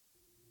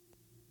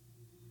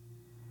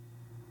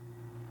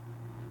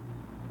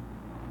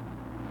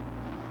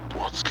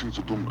das klingt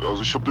so dumm.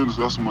 Also ich habe den das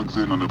erste Mal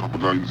gesehen an der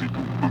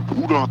Papageiensiedlung. Mein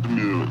Bruder hatte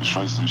mir, ich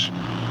weiß nicht,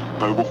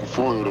 3 Wochen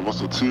vorher oder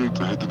was erzählt,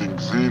 er hätte den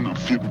gesehen am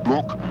 4.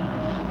 Block,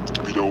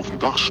 wie der auf dem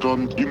Dach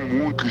stand, im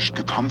Mondlicht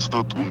getanzt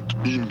hat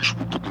und Bienen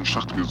gespuckt hat. Und ich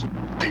dachte mir so,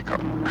 Digga,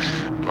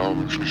 da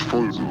habe ich mich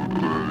voll so,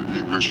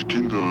 irgendwelche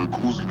Kinder,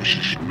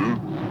 Gruselgeschichten, ne?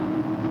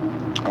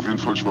 Auf jeden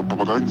Fall, ich war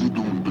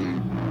Papageiensiedlung und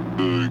bin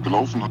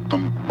gelaufen, hab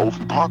dann auf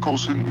dem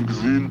Parkhaus hinten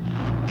gesehen,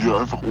 wie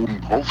er einfach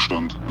oben drauf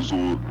stand.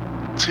 So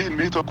 10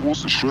 Meter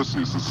groß, ich schwör's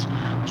dir, es ist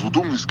so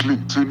dumm wie es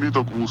klingt, 10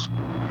 Meter groß.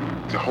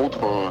 Die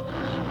Haut war,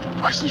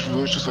 weiß nicht, wie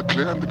soll ich das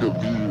erklären, Digga,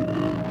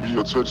 wie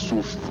als wäre es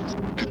so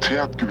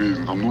geteert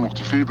gewesen, haben nur noch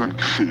die Federn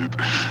gefehlt.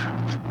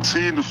 Die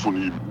Zähne von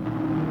ihm,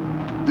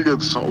 Digga,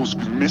 das sah aus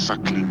wie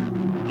Messerklingen.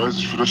 Weiß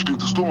ich, vielleicht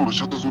klingt das dumm, aber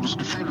ich hatte so das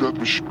Gefühl, der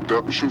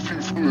hat mich schon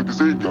viel früher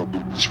gesehen gehabt.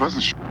 Und ich weiß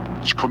nicht,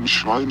 ich konnte nicht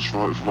schreien, ich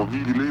war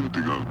wie gelähmt,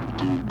 Digga.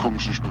 Du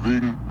konntest mich nicht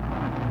bewegen.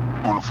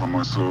 Und auf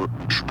einmal ist er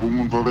gesprungen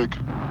und war weg.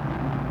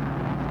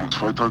 Und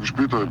 2 Tage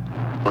später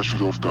war ich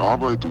wieder auf der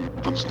Arbeit und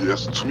dann sind die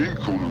Ersten zu mir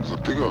gekommen und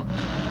gesagt, Digga,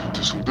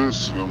 das und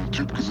das, wir haben einen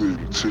Typ gesehen,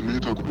 10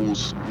 Meter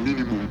groß,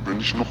 Minimum, wenn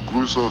nicht noch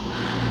größer,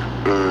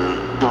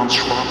 ganz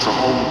schwarze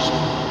Haut.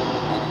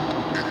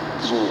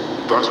 So,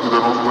 da ist mir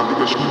dann aufgefallen,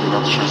 Digga, ich bin den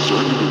ganzen Scheiß zu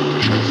Ende geredet,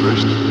 ich schätze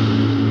echt.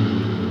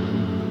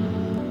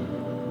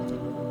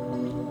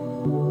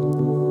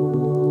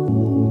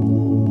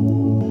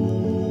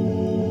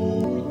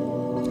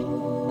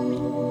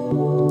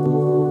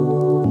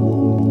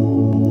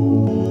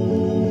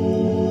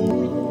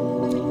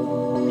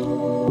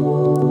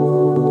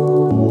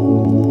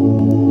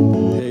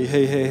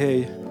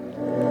 Hey.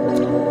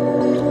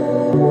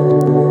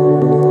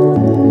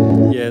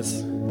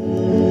 Yes.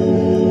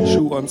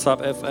 Shu on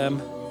Sub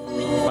FM.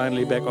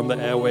 Finally back on the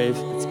airwave.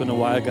 It's been a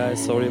while,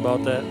 guys. Sorry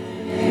about that.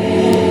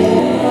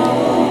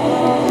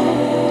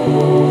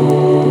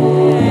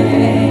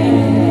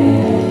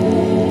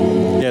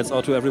 Yes,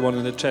 out to everyone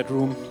in the chat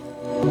room.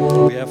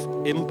 We have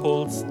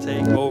Impulse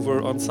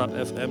Takeover on Sub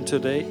FM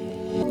today.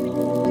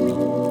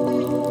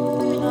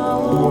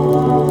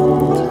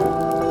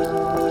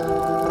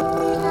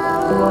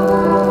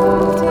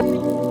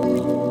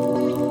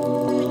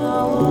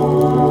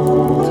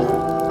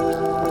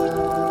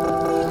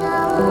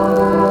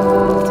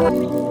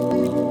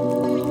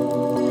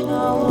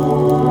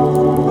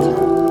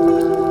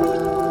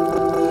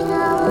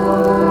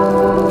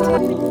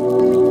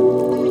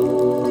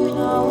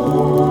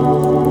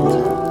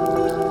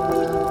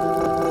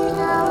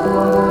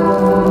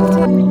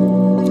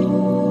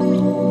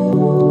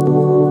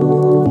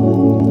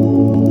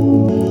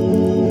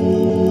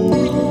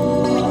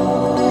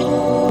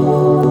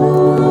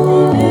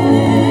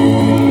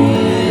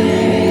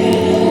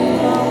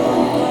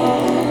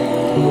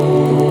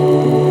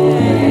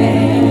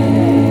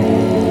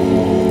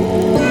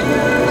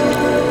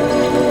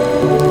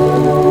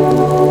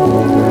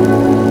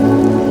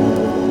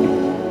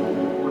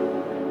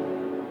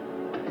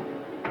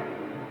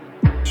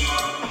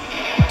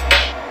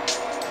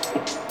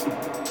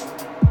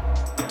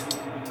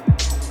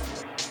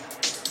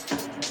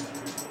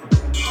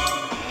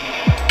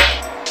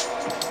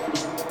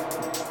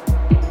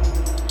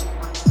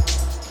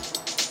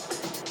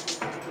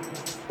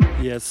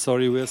 Yes,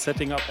 sorry, we're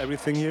setting up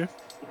everything here.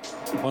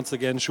 Once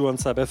again, Shu on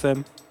Sub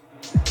FM,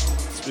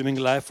 streaming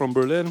live from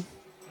Berlin.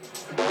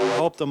 I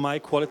hope the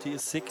mic quality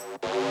is sick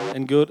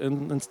and good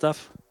and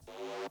stuff.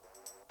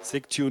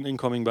 Sick tune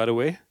incoming, by the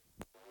way.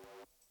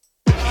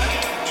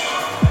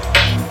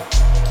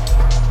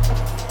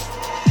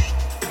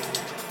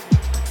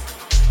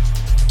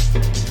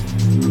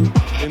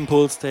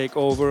 Impulse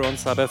Takeover on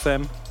Sub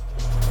FM.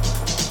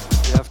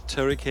 We have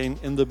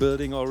Turricane in the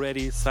building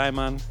already.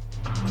 Simon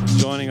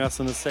joining us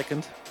in a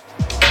second.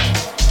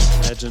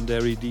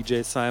 Legendary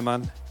DJ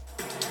Simon.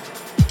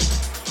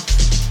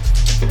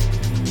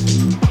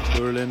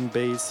 Berlin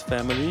bass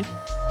family.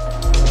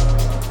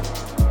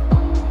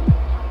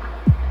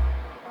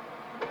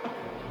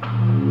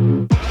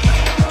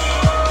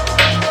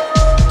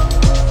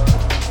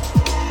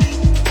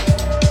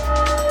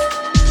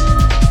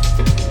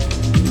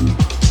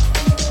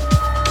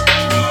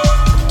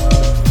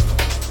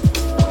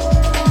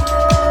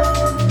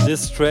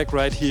 This track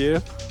right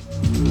here,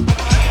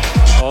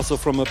 also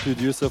from a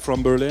producer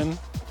from Berlin,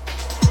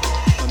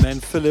 my man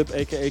Philip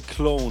aka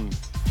Clone.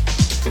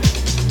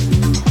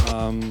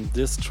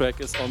 This track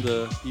is on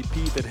the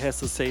EP that has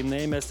the same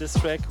name as this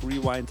track,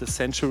 Rewind the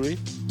Century.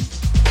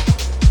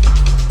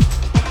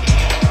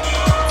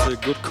 It's a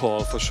good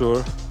call for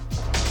sure.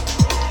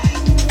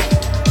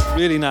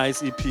 Really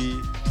nice EP,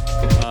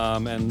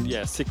 and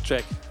yeah, sick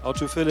track. Out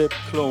to Philip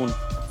Clone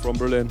from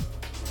Berlin.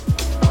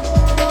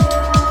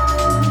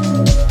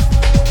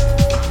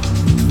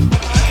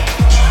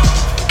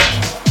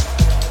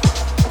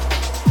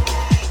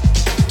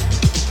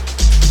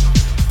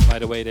 By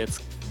the way, that's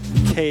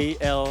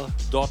KL.NE.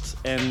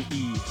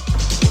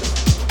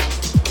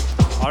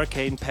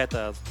 Arcane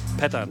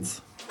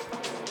Patterns.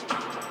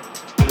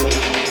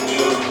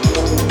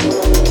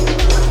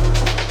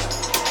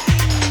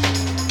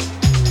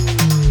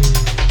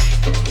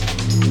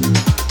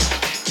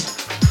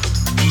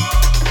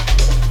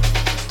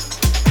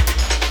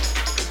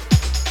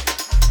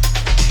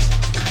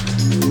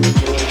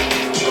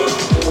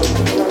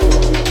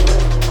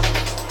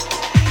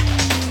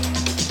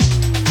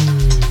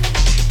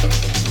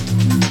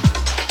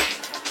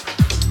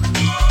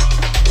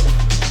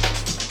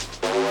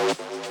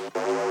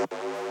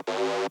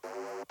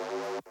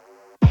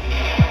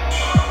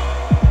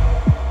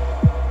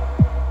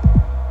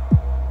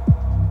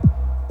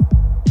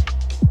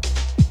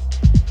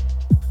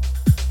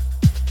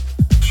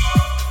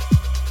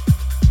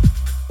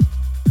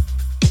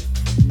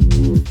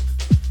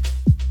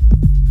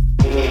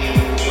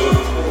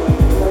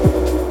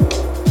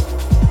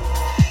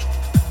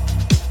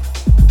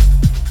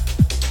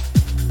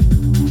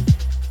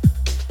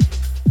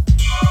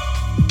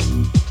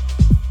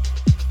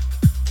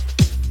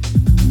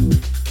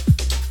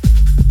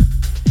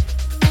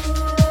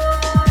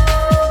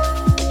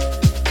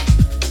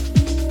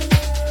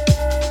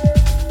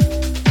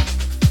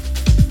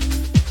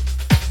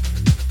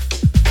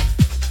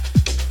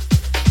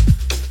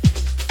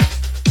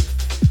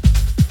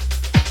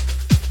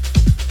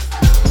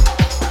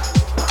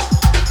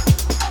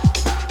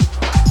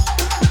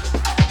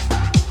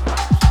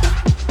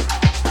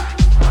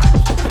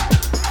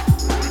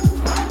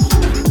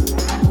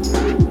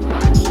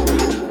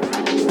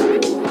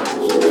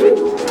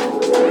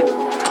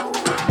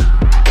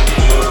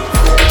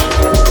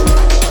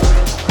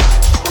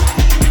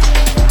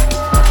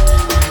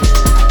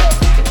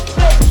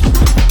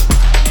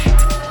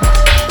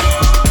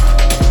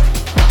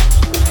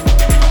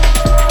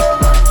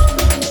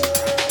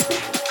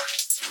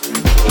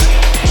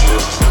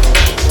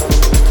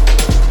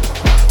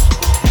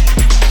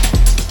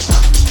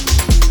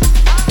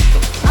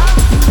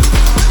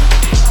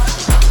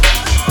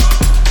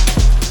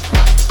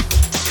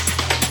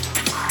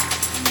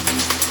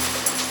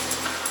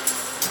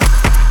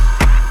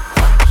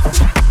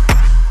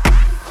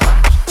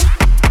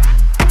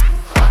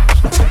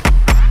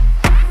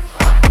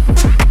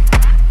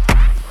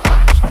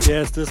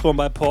 Yes, this one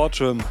by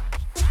Portram,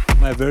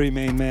 my very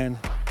main man.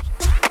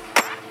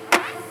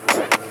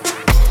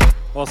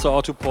 Also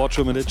out to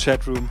Portram in the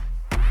chat room.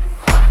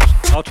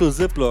 Out to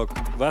Ziploc.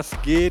 Was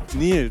geht,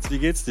 Nils? Wie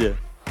geht's dir?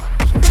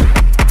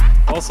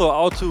 Also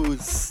out to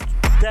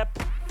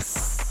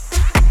Steps.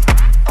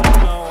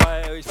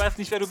 Ich weiß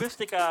nicht, wer du bist,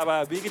 Dicker,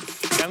 aber mir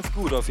geht's ganz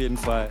gut auf jeden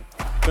Fall.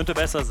 Könnte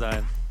besser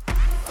sein.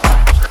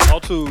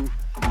 Out to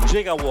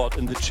Gigawatt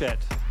in the chat.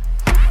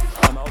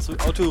 Also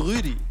out to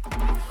Rüdi.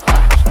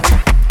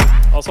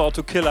 Also out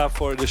to Killer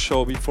for the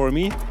show before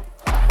me.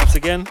 Once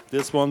again,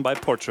 this one by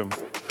Portram.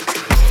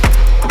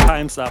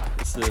 Time's Up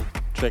is the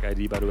track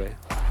ID, by the way.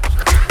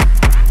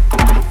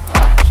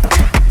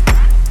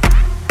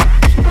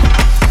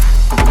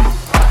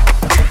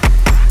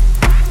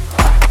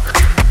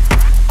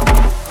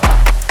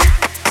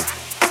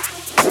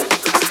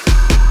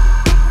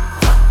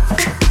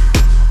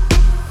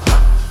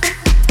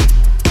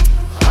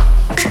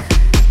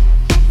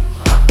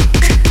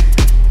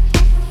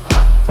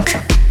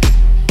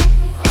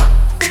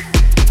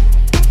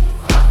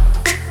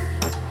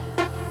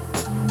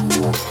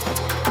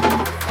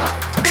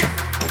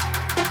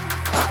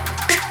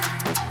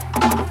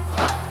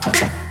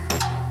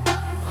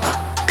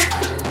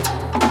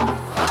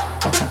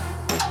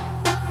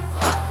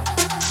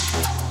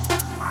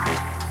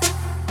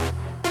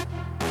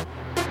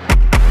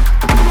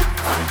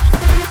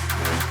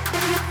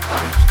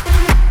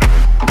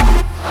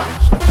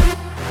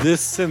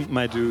 This synth,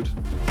 my dude.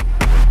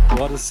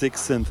 What a sick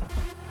synth.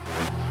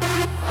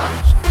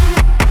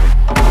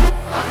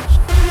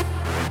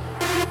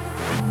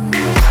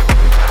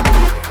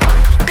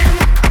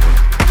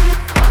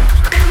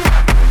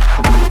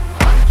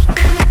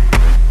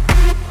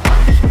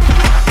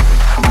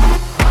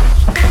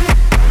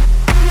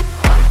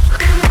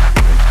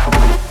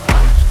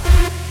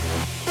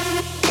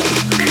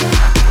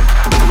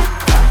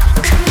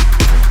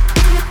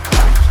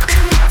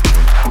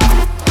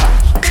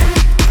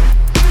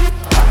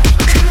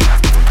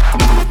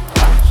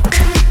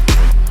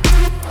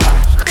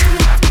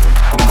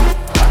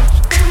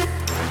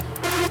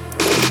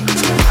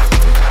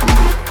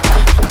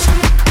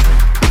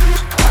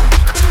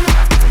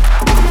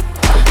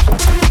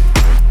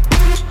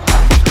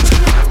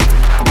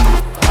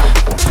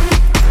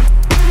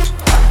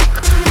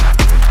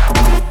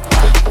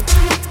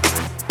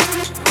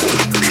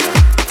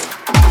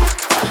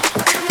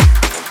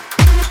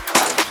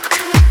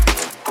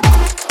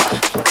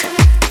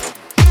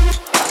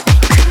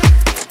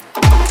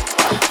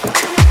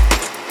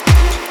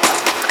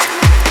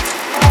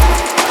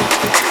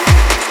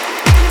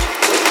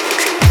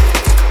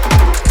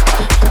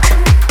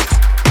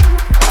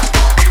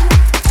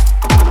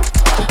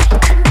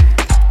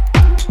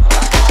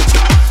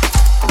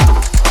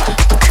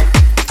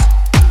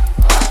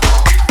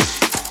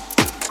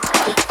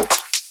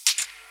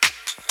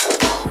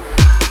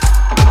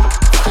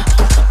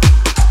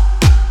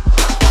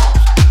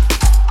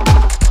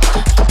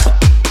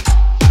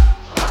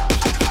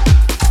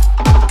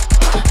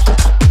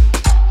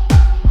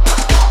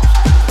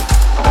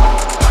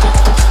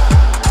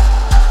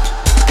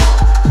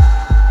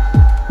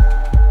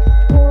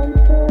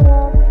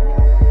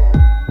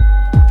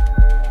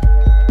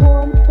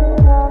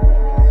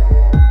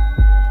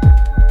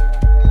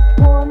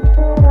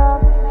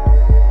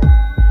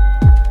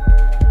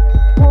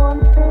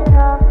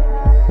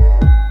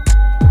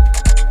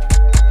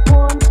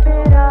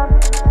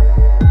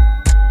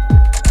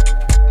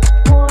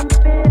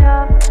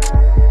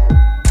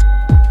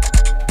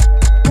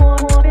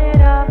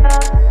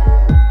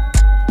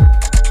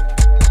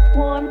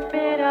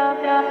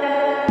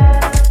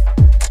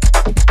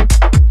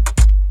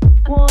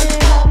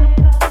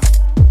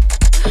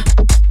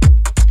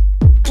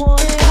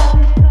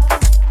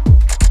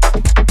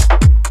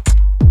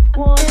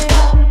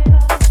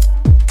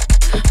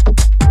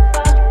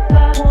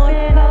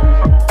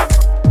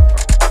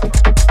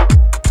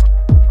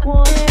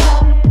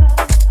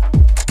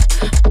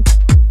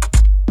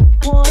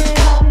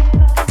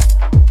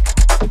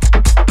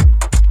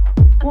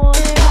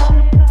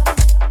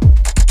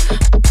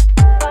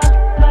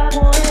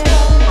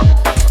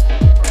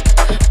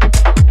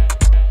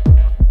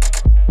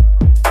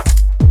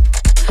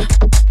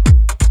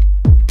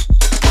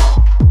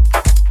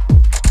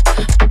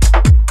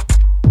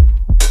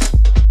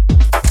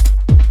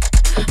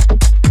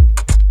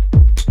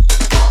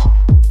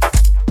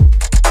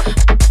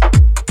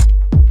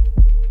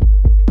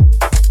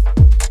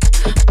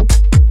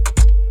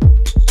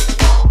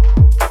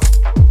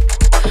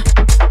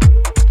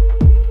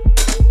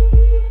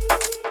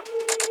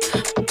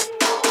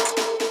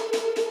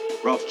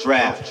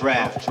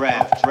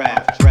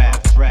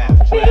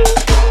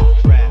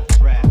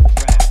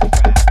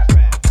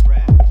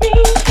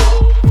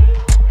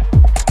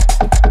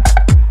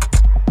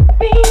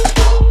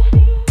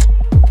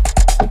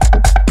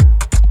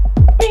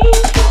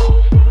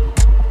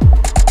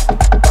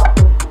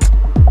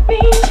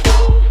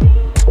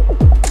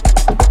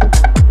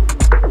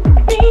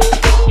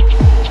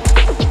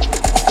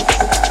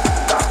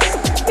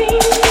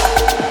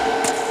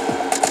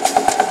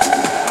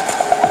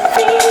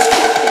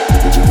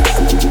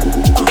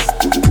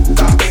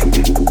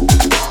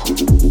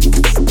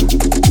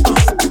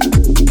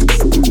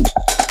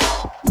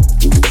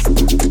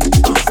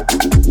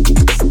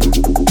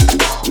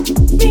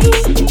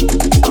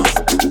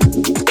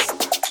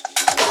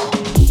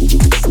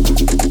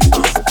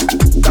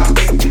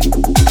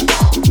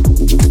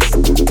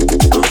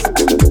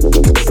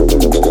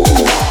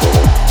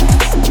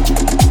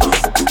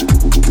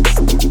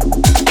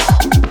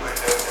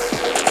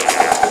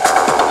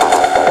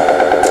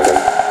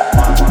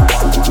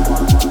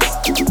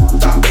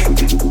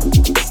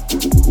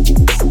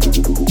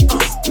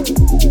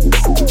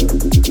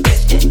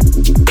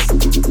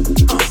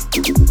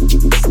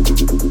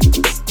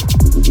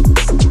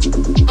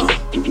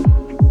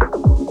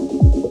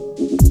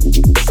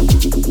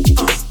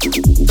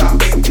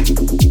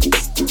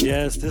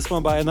 This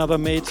one by another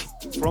mate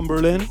from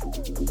Berlin. Oh,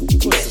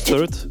 it's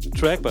the third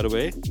track, by the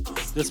way.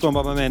 This one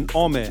by my man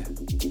Ome.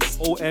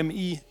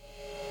 O-M-E.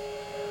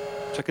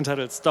 Track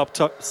entitled Stop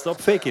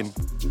Faking.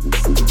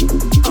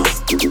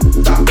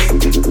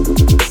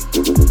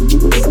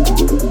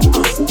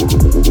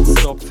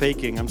 Stop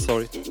Faking, I'm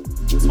sorry.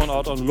 This one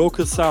out on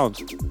Local Sound.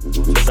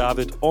 To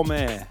David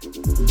Ome.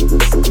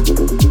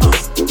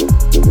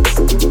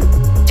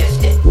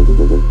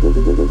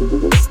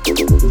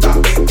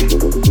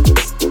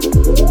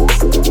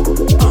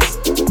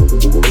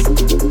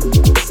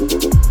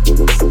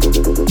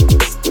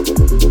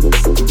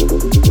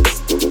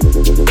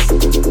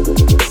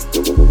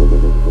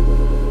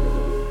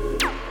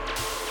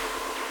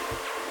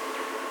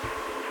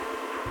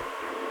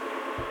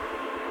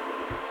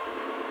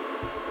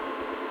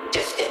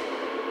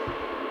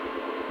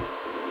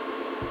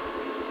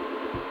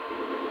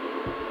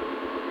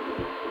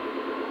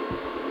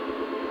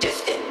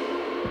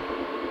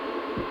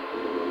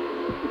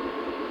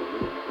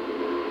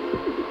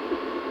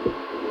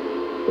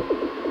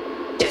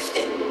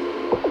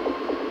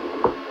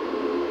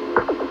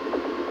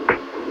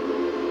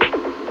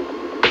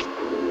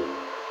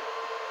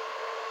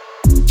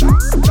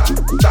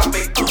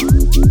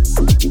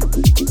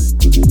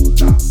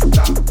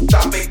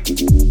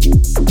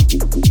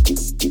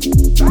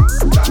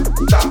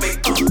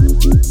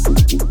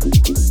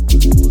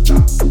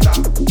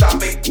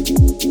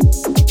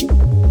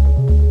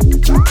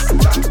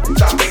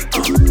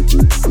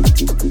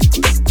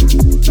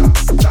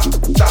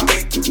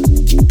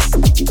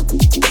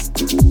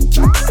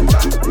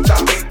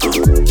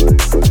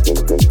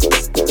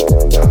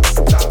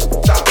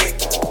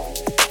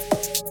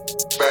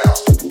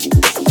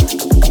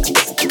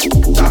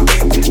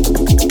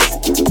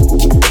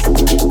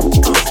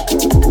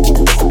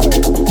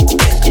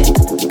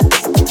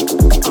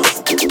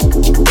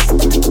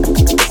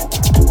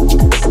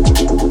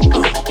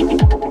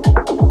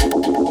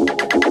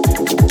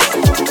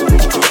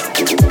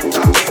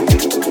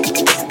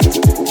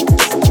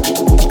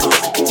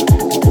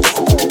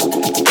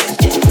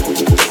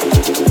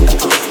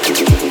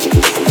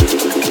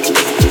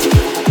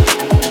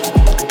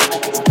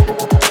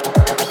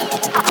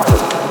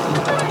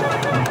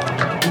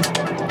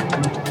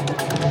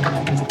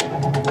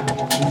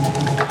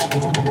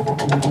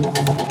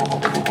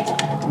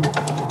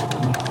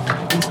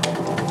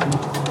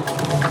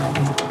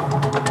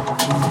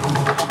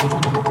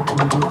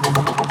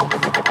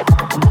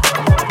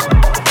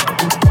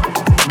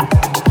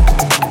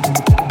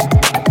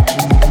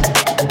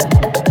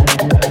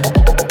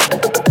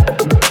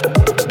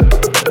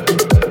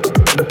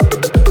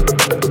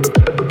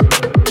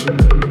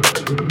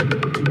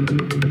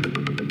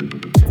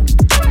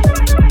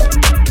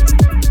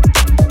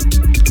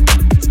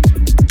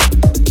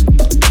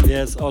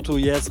 Otto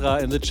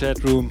Jesra in the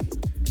chat room.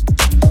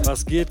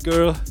 Was geht,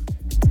 girl?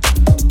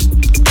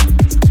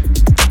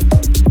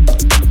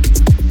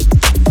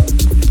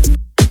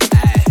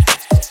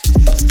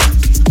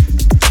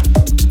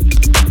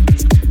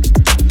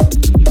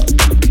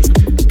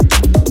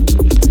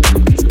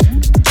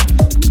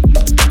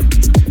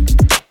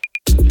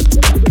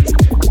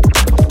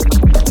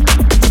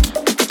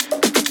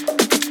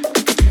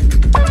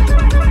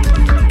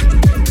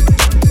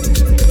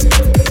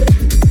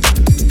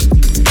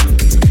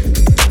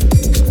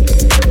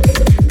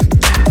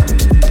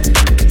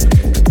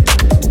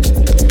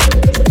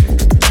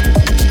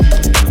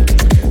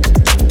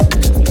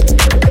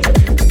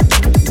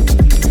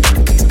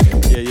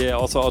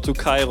 To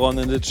Chiron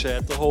in the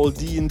chat, the whole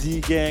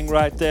D&D gang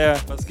right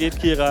there. Was geht,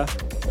 Kira?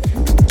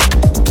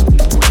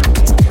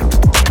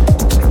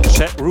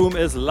 Chat room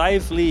is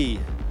lively,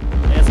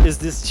 as is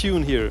this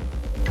tune here.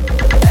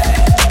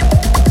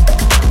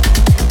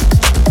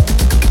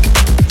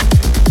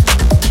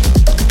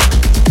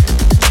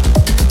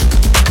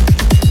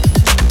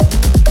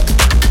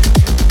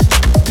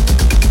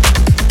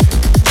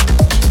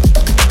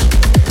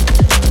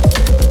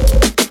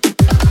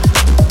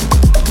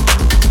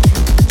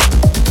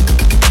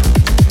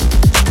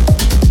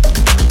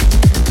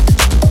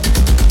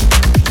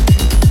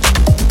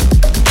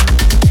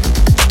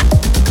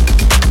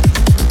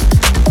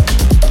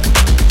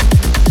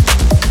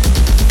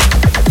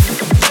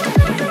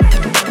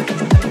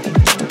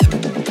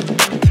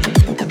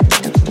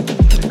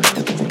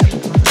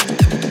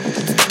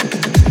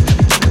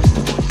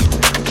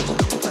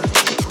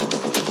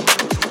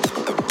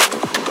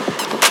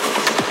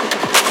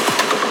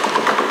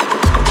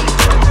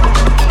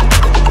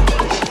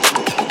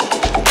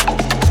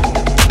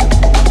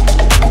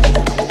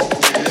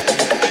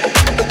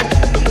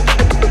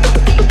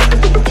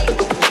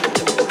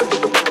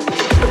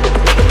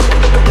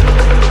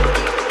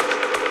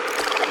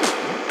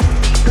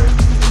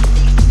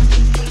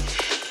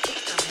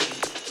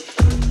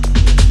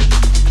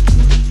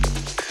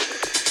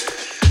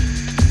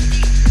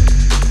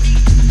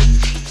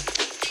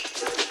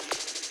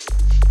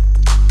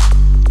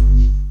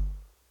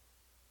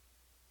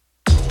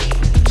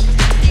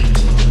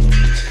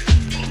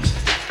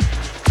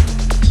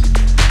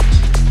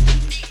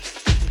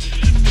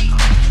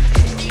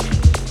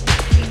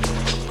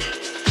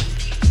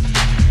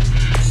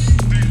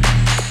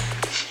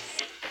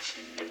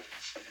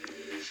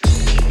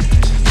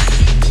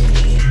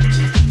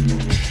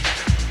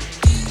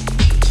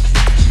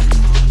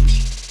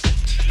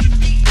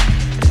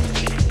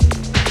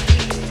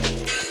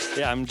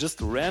 I'm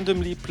just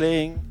randomly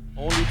playing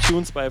only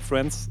tunes by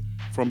friends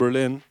from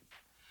Berlin,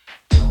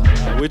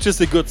 which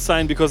is a good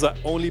sign because I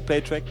only play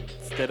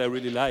tracks that I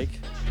really like.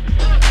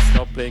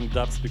 Stop playing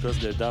dubs because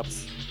they're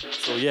dubs.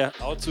 So yeah,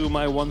 out to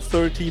my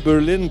 130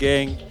 Berlin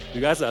gang. You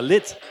guys are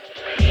lit.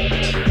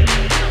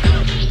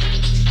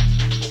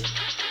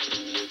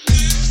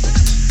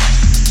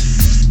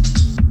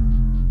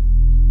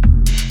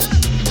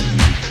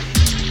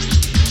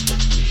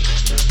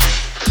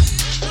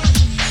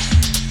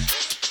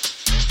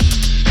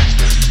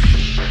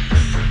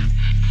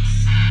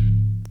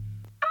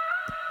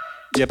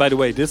 Yeah, by the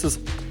way, this is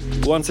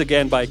once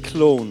again by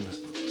Clone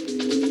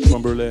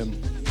from Berlin.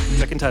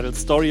 Track entitled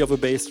 "Story of a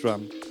Bass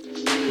Drum."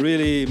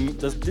 Really,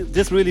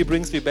 this really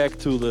brings me back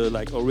to the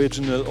like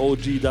original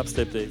OG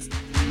dubstep days,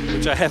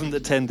 which I haven't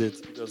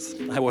attended because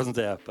I wasn't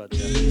there. But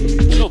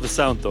yeah, I know the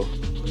sound though.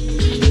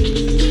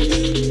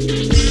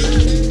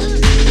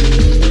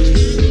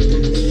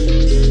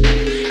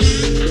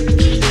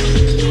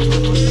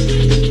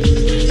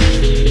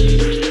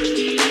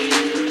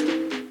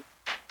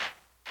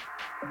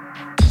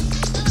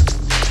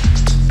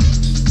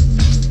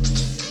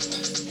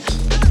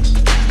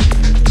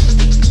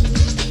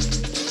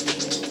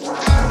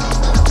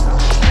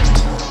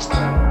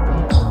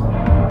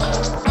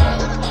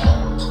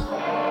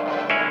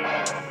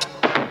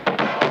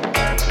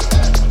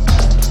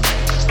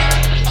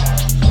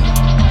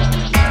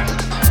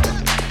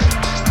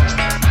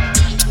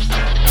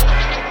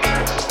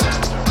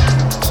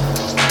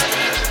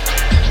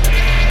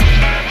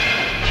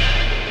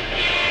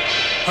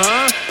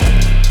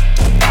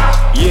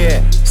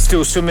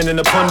 Still swimming in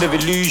a pond of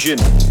illusion.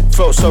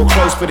 Felt so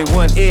close, but it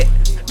weren't it.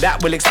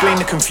 That will explain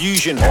the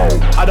confusion.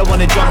 I don't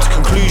wanna jump to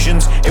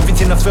conclusions.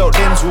 Everything I felt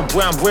then's all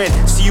brown bread.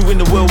 See you in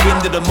the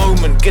whirlwind of the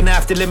moment. Gonna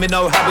have to let me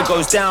know how it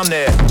goes down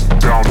there.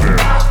 Down there,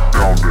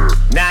 down there.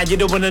 Nah, you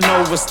don't wanna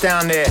know what's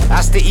down there.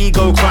 That's the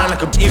ego crying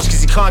like a bitch, cause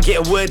he can't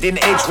get a word in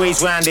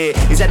edgeways round here.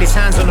 He's had his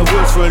hands on the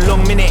wheel for a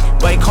long minute,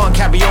 but he can't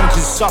carry on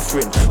cause he's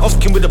suffering.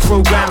 Often with the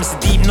program, it's a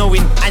deep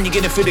knowing, and you're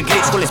gonna feel the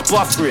glitch while it's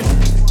buffering.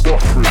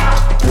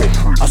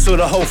 I saw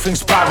the whole thing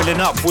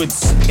spiraling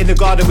upwards in the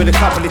garden with a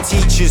couple of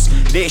teachers.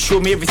 They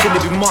showed me everything to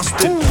be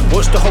mustered.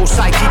 Watched the whole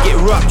psyche get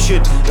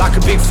ruptured like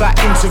a big fat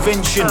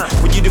intervention.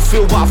 Want you to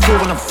feel what I feel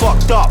when I'm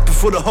fucked up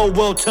before the whole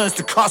world turns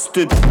to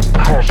custard.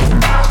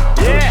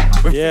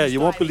 Yeah,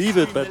 you won't believe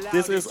it, but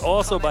this is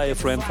also by a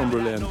friend from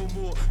Berlin.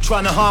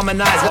 Trying to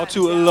harmonize. Out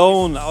to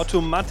Alone, out to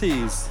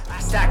Mattis.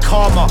 That's that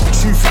karma,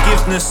 true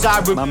forgiveness.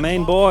 My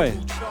main boy.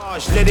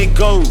 Let it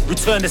go,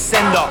 return the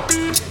sender.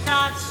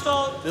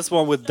 This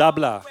one with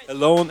Dabla,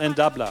 Alone and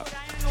Dabla.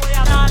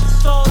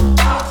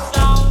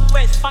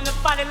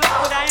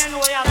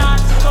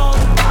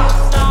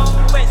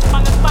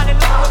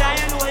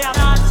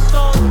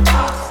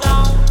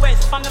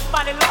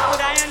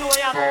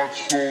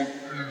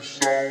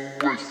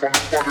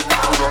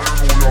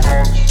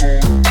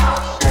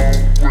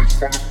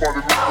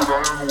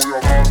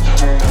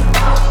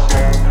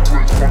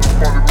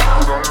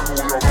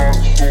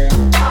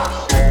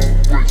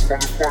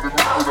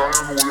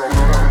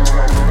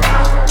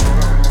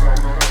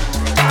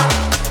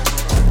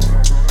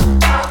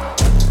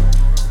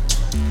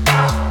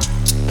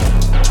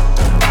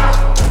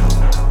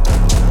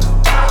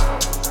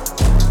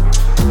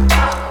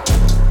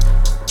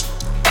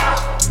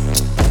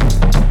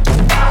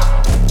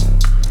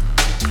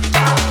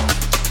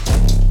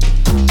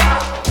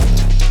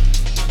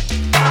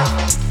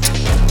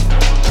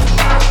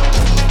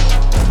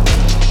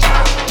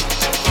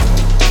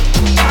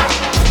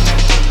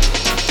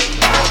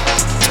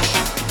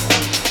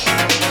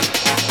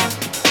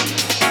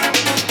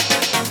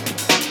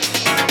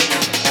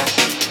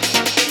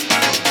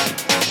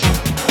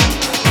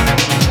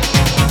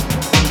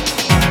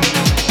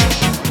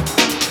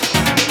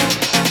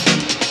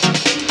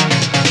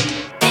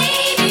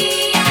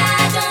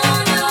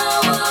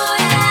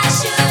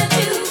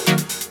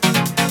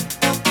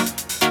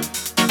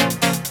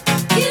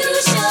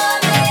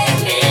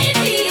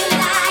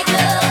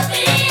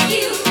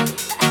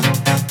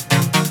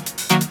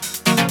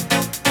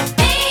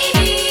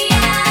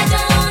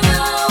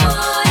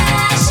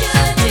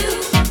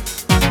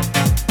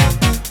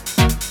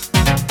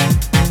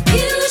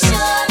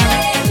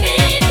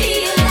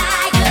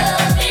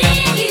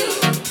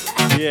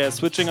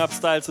 Switching up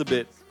styles a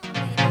bit.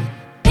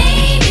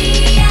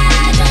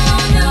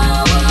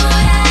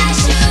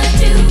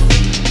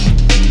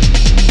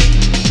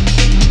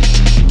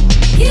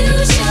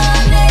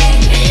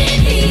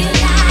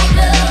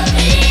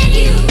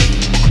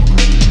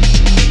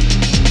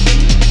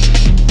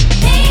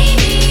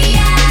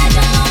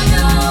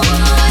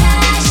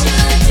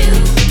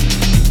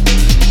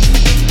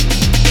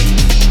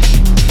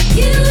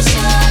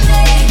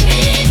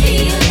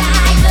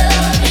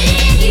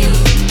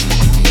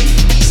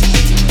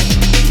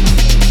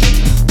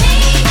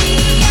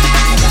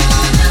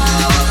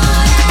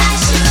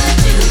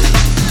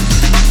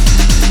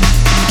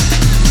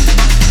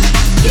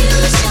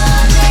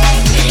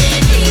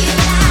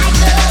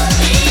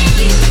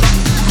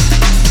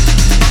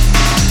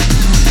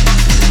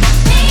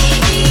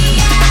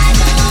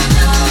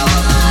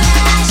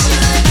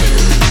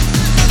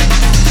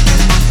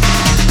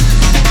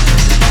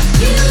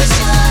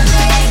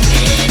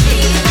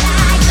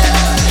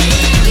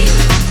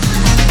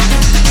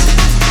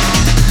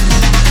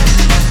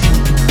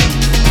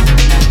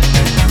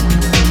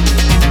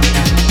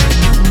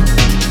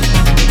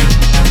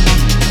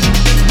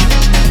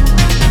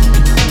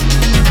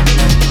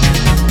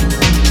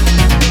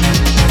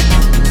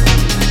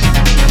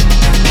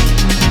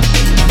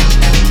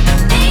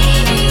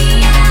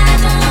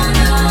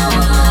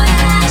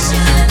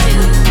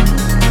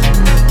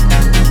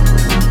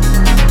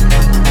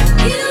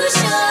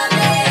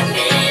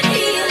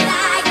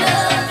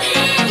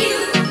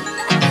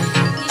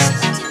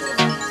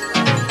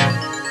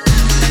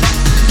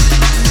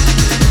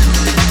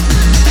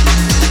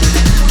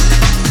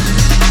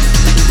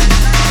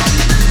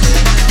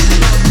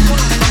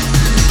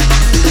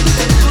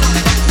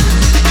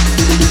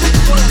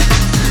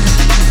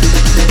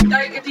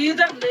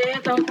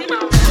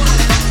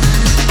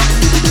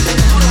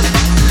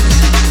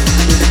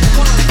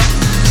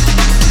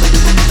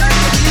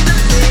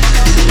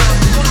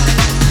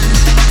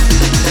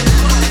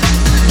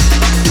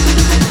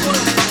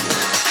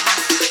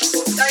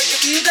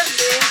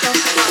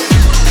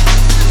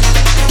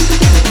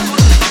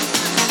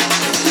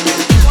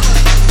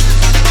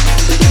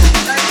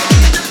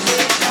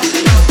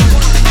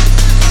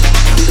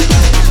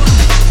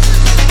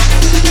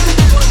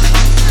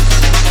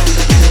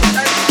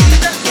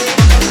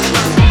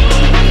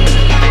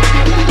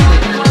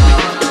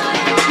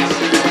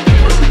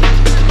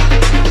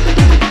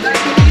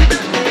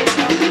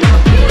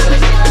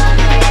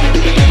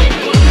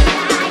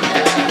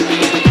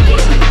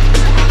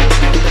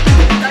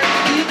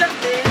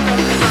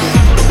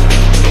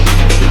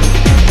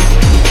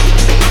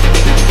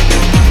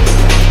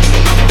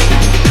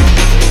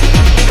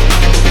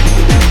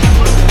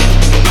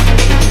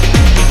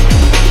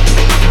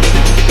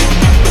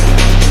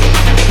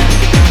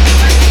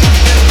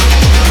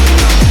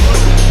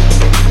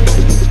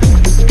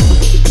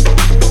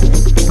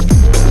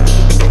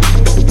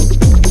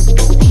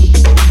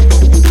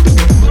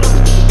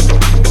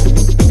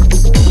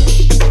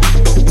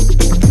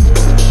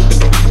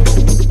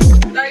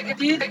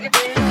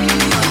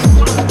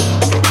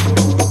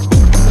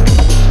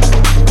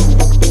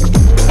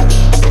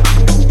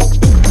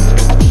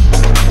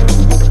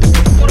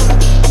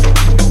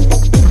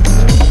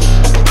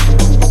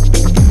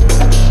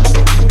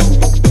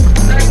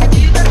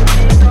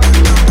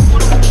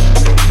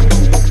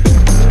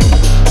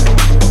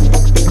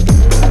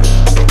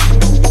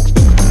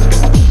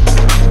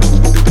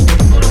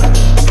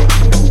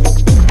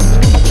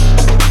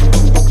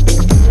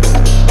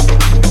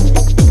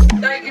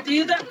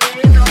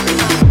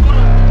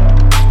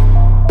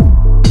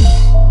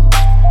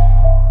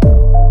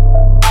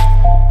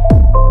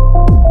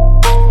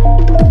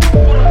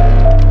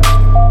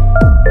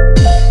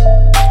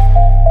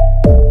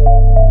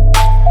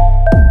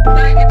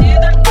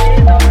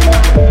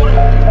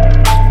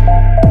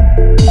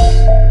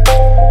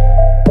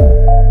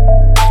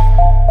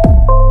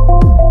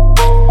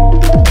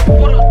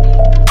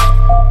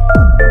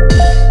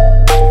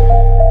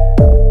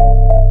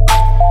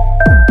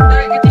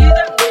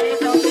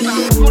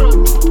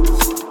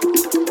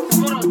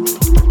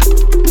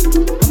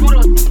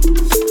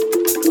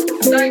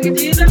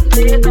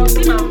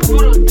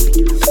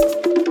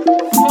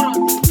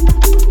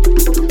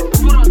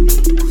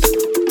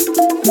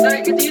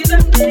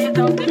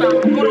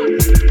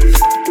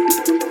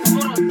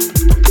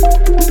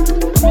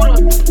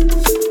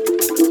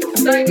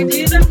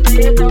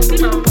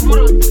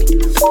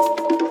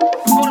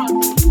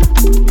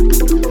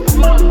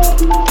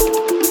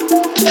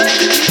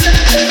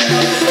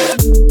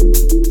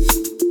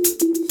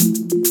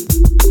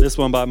 This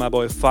one by my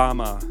boy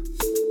Farmer.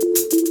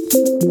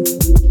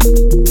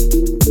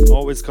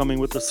 Always coming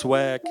with the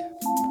swag.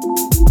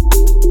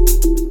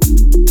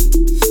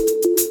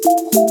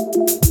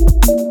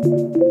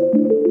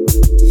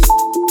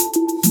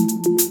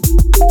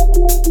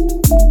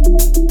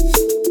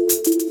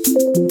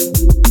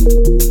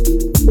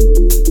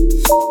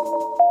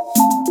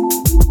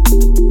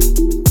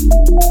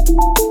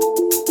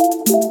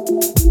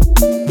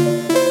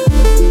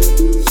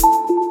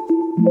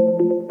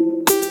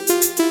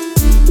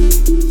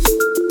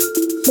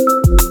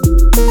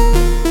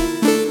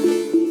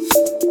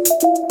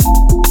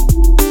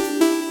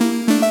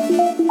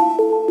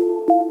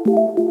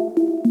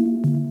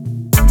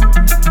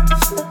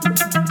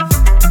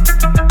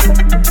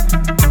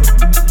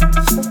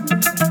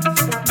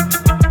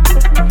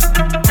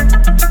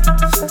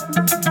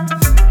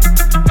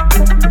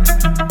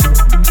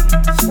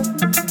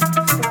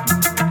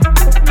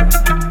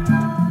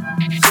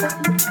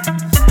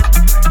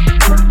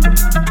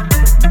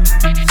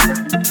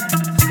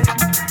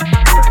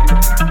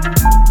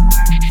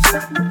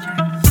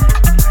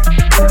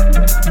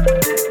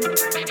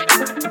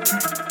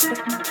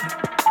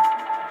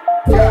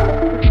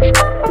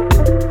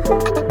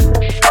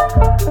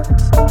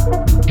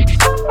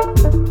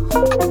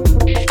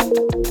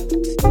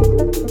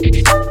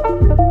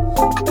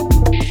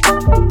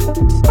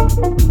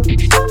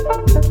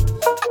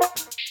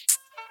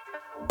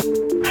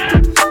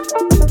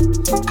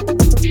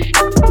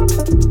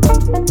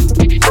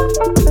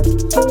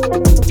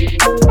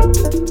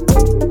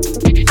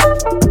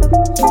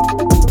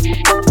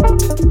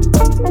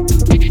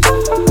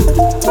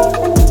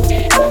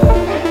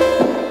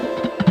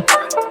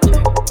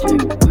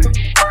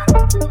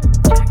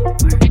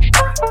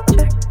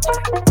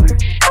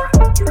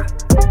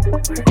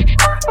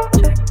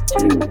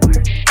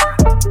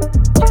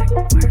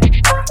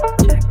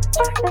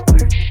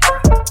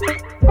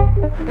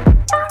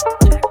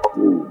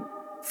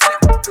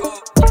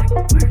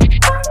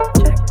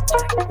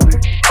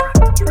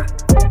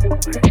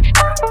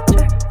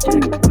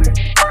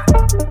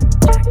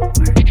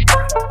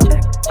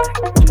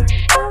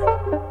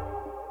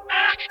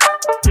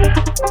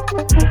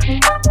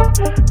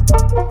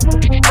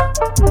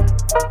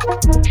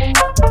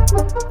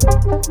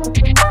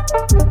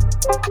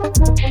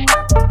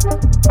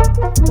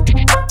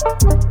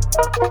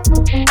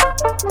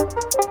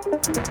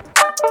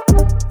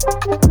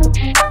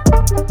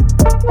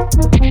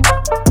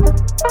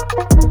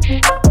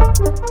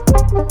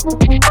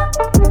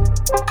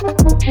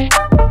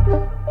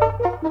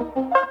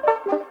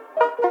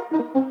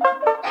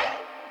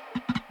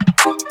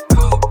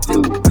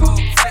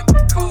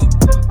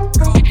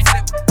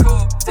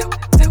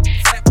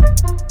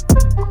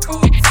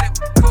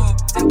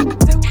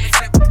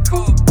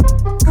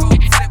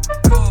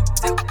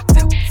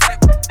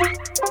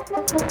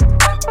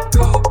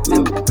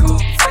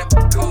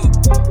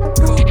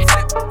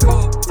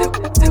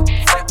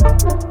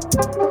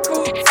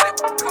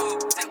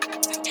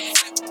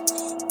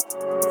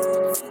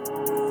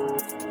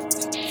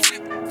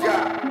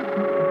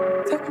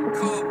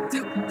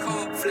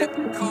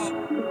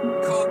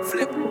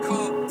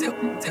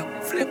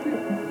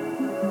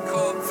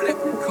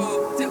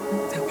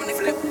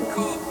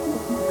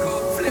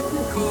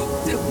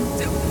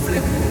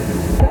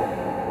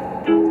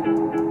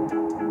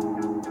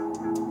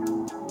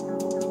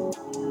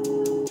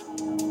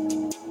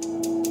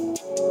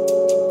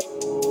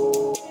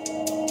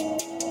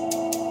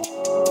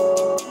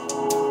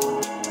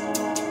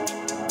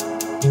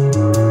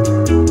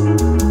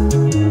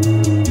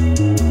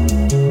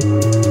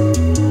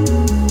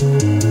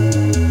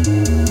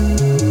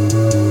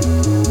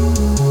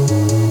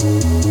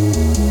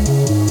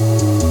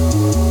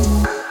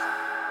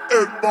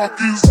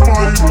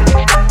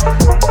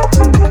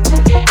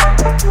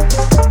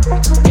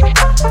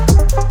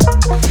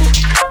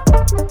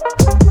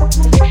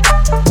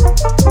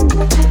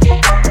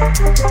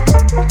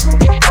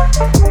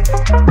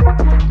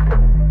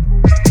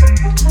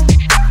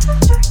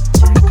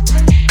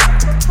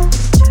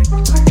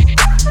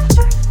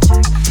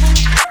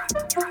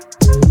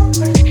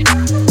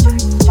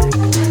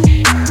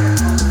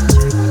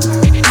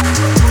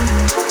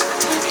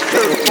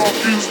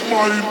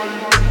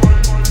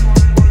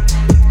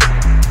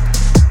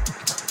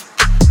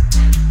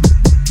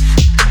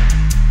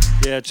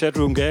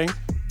 Chatroom gang.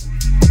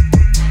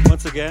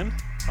 Once again,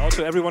 out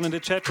to everyone in the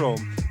chat room.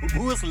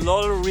 Who is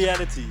LOL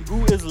Reality?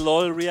 Who is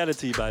LOL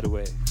Reality, by the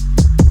way?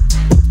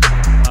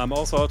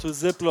 Also out to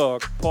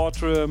Ziploc,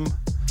 Portrim,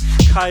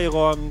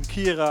 Chiron,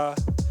 Kira,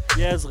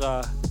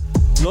 Yezra,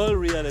 LOL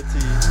Reality,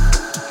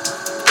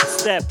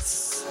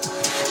 Steps,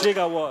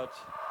 Gigawatt.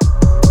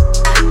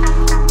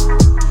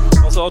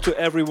 Also to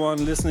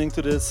everyone listening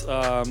to this,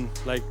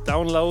 like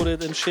download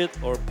it and shit,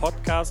 or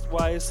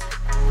podcast-wise.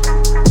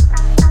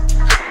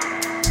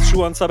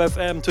 Shu on Sub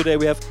FM. Today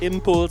we have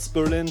Impulse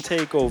Berlin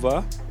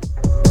Takeover.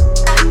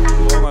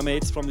 All my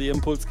mates from the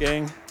Impulse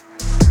gang.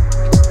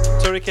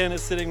 Turrican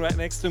is sitting right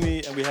next to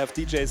me, and we have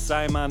DJ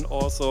Simon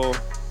also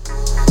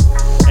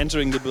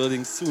entering the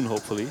building soon,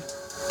 hopefully.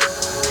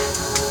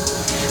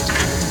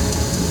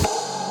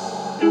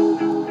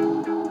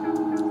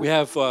 We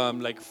have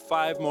like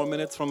 5 more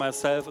minutes from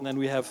myself, and then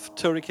we have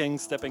Turrican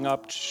stepping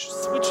up,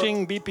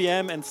 switching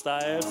BPM and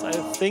styles, I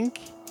think.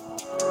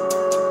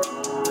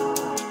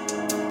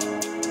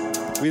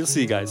 We'll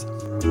see, guys.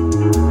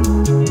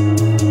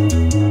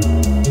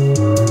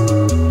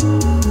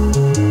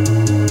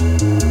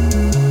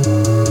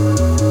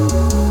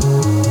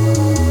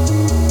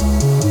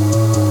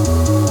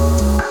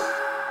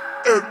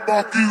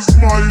 Back is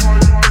mine.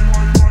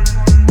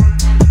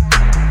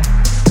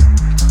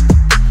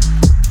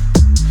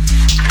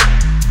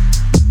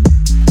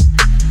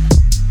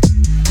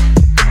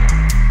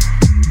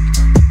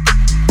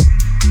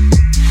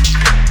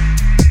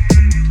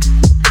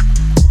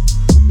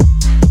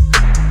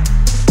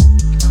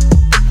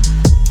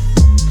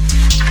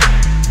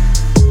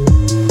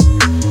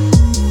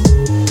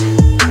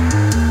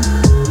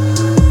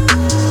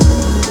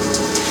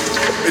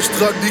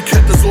 Trag die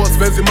Kette so, als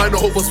wär sie meine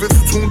Ho, was willst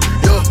du tun?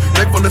 Ja,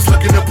 Neck von der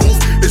Slack in der Proof.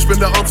 Ich bin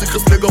der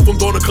Antichrist, Nigger vom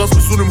Dornekranz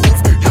bis zu dem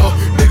Hof. Ja,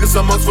 Niggas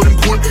am Angst vor dem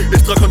Cool.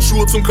 Ich trag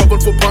Handschuhe zum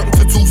Covern vor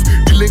Pranken-Tattoos.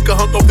 Die linke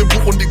Hand auf dem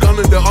Buch und die Gun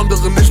in der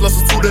anderen. Ich lass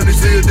es zu, denn ich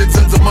sehe den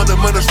Zinsemann in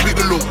meiner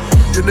Spiegelung.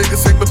 Ihr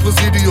Niggas hängt mit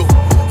Präsidio.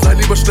 Sei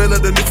lieber schneller,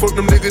 denn ich folg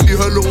nem Nigger in die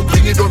Hölle und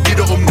bring ihn dort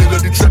wieder um, Nigger.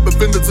 Die Trap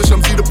befindet sich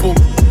am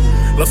Siedepunkt.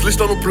 Lass Licht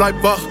an und bleib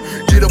wach.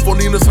 Jeder von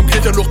ihnen ist am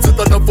Kirchernloch,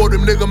 zittert da vor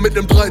dem Nigger mit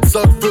dem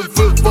Dreizack. 5,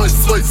 5,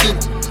 weiß, 2, 7.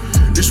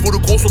 Ich wurde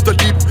groß und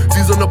verliebt,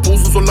 sie sind ab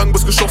Posen, so lang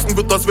bis geschossen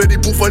wird, das wär die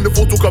Buch eine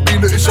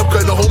Fotokabine. Ich hab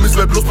keine Homies,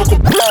 wer bloß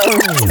bekommt.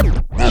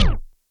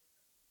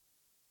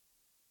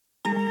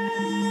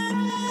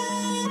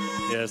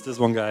 Yes, this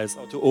one, guys.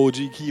 Out to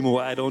OG Kimo.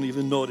 I don't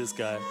even know this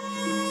guy.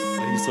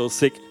 But he's so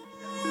sick.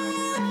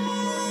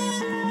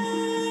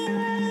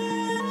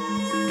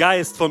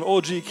 Geist von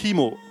OG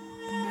Kimo.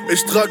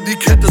 Ich trag die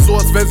Kette so,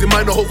 als wär sie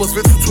meine Ho, was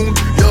willst du tun?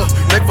 Ja,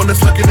 Neck von der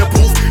Slack in der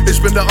Proof.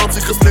 Ich bin der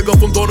Antichrist, Nigger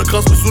vom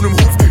Dornekranz bis zu dem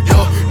Hof.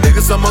 Ja,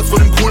 Niggas am Angst vor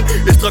dem Cool.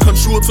 Ich trag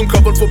Handschuhe zum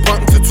Covern vor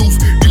Pranken-Tattoos.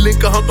 Die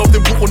linke Hand auf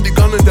dem Buch und die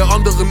Gun in der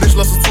anderen. Ich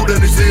lass es zu,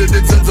 denn ich sehe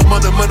den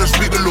Zinsemann in meiner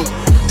Spiegelung.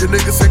 Ihr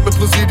Niggas hängt mit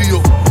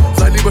Präsidio.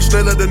 Sei lieber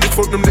schneller, denn ich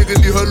folg nem Nigger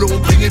in die Hölle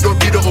und bring ihn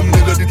dort wieder um,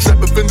 Nigger. Die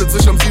Trap befindet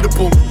sich am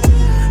Siedepunkt.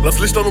 Lass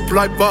Licht an und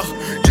bleib wach.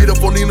 Jeder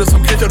von ihnen ist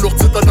am Kirchernloch,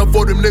 zittert da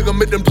vor dem Nigger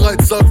mit dem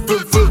Dreizack.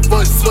 5, 5,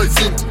 weiß, 2,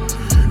 7.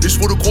 Ich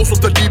wurde groß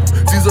und verliebt,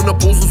 sie sind ab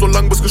Posen, so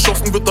lang bis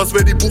geschossen wird, das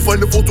wär die Buch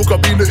eine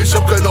Fotokabine. Ich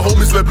hab keine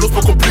Homies, wer bloß bei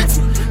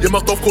Komplizen. Ihr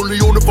macht auf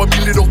Corleone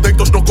Familie, doch denkt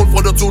euch noch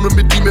Konfrontationen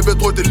mit ihm, ihr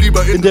werdet heute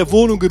lieber in der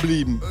Wohnung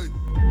geblieben.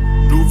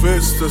 Du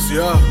willst es,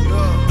 ja,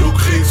 du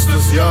kriegst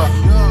es, ja.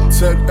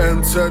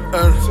 ZN,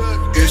 ZN,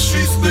 ich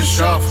schieß nicht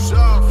scharf.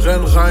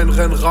 Renn rein,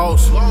 renn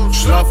raus,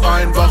 schlaf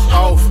ein, wach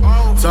auf.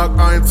 Tag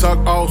ein, Tag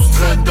aus,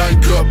 trenn dein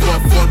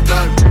Körper von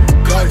deinem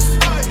Geist,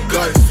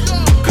 Geist,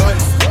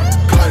 Geist,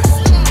 Geist,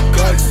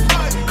 Geist,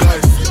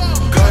 Geist,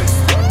 Geist,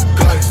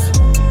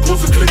 Geist.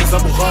 Große Klinge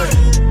Samurai,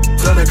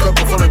 trenn dein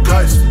Körper von deinem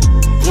Geist.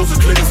 Große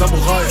Klinge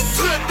Samurai,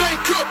 trenn dein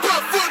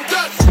Körper von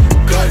deinem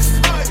Geist,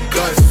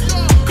 Geist.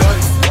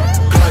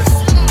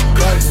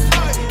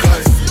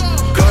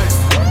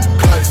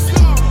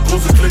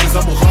 Große Klinge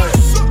Samurai,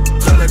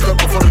 trenn dein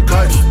Körper von dem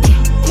Geist.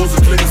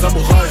 Große Klinge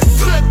Samurai,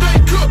 trenn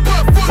dein Körper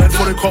von renn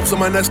vor den Cops in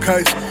mein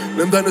S-Case.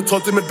 Nimm deine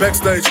Torte mit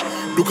Backstage.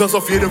 Du kannst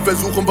auf jeden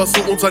versuchen, was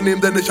zu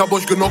unternehmen, denn ich hab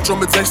euch genockt schon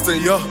mit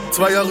 16, ja.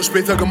 2 Jahre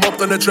später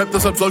gemobbt an der Trap,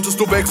 deshalb solltest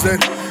du wegsehen.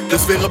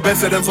 Das wäre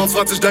besser, denn sonst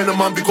fragt sich deine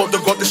Mann, wie konnte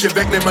Gott dich hier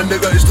wegnehmen, mein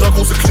Nigger. Ich trag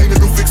große Klinge,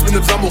 du fickst mit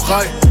nem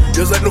Samurai.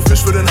 Ihr seid nur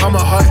Fisch für den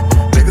Hammerhai.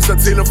 Niggas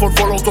erzählen von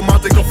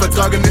Vollautomatik, doch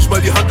vertrage nicht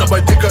mal die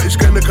Handarbeit, Dicker. Ich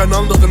kenne keinen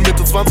anderen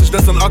Mitte 20,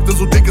 dessen Akte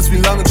so dick ist wie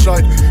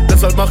Langenscheid.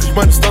 Deshalb mach ich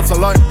meine Stunts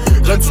allein.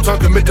 Renn zu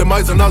Tanke mit dem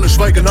Eisen, alle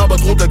schweigen, aber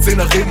droht der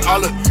Zehner, reden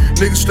alle.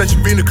 Niggas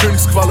stechen wie ne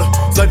Königsqualle.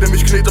 Seitdem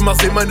ich knete, mach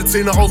sehen meine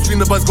Zähne aus wie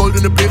ne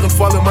weiß-goldene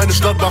Bärenfalle. Meine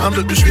Stadt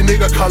behandelt mich wie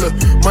Negerkalle.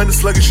 Meine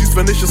Slagge schießt,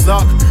 wenn ich es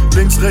sag.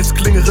 Links, rechts,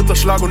 Klinge,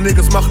 Ritterschlag und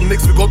Niggas machen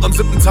nix wie Gott am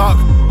 7. Tag.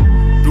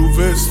 Du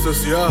willst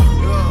es, ja,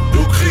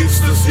 du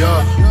kriegst es,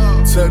 ja.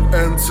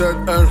 ZN,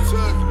 ZN,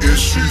 ich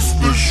schieß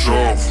nicht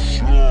scharf.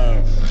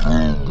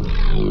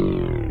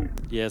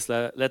 Yes,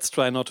 let's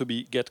try not to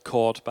get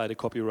caught by the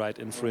copyright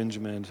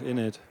infringement in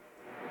it,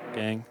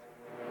 gang.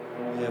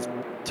 We have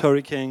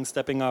Turrican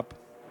stepping up,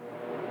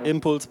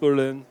 Impulse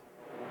Berlin,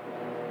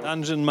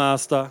 Dungeon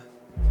Master,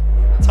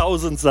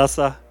 1000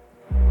 Sasser.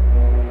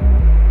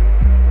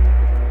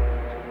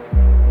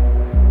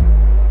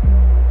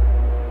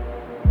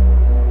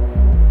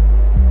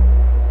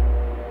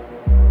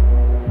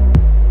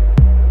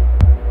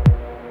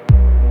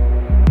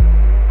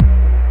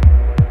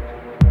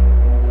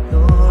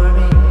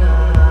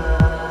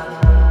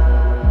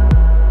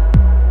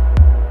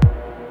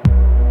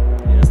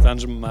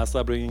 Dungeon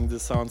Master bringing the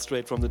sound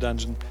straight from the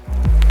dungeon.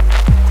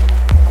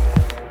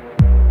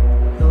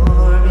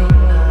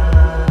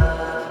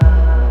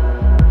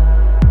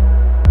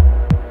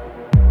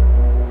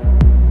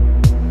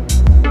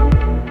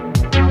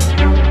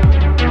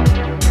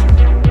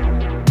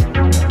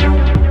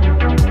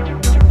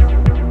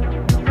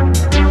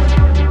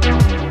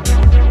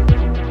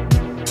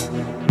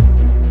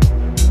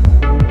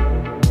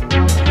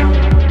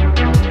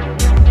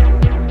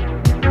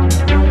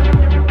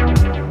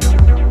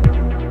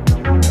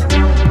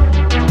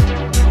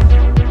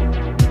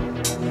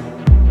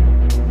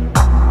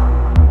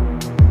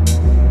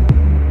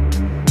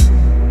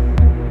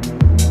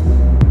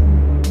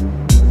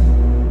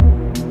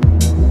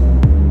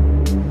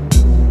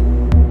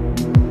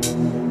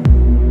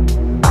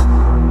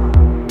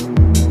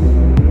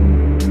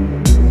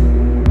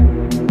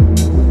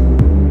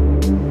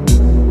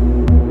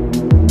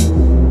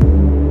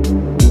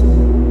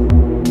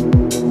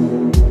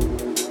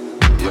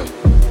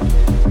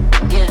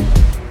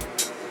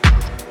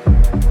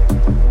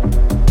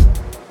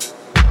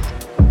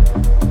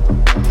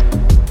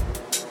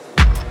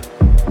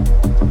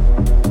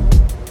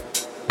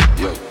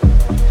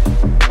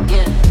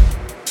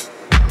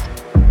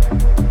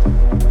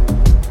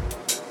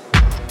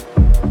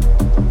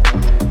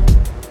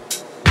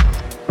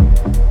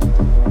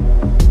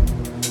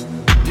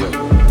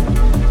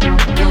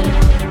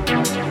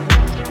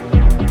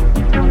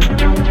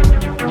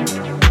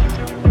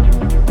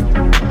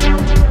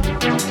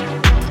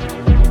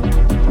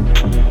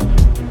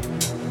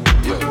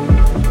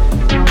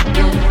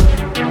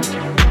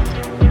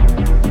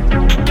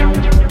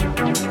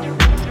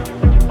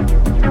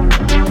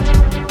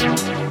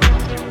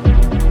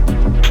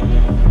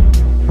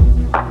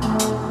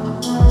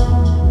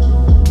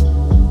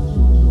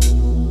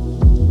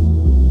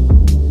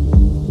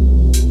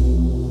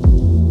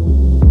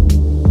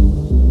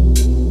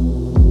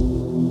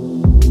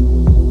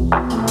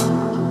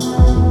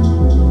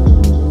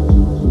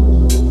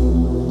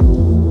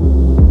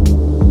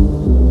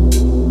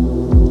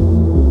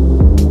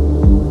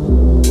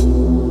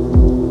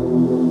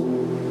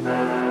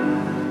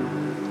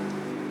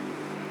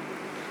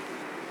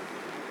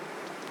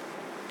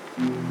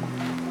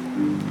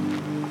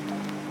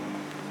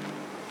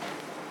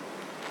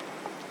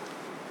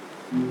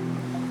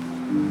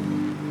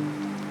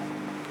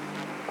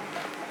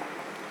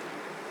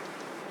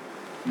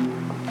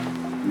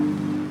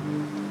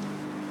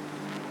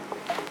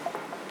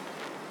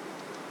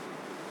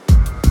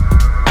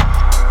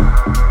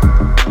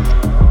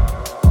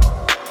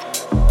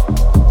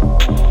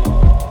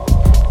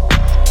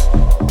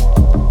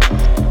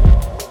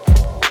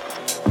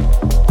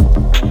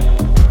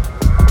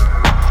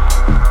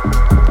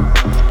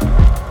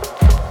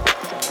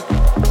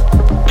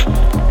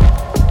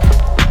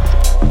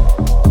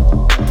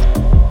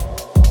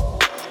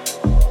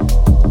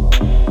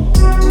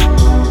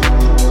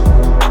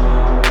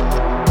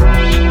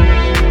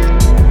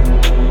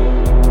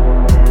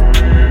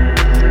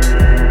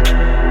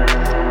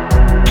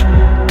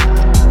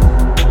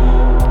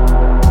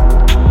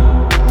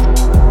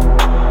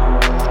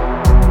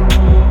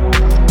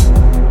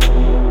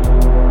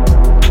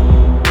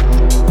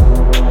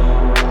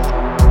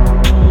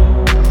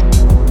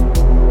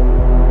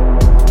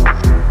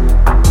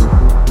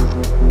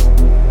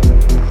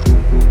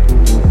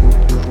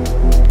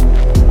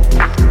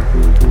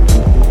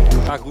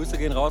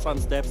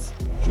 Steps.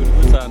 Schöne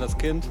Grüße an das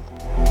Kind.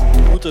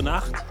 Gute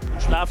Nacht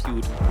und schlaf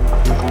gut.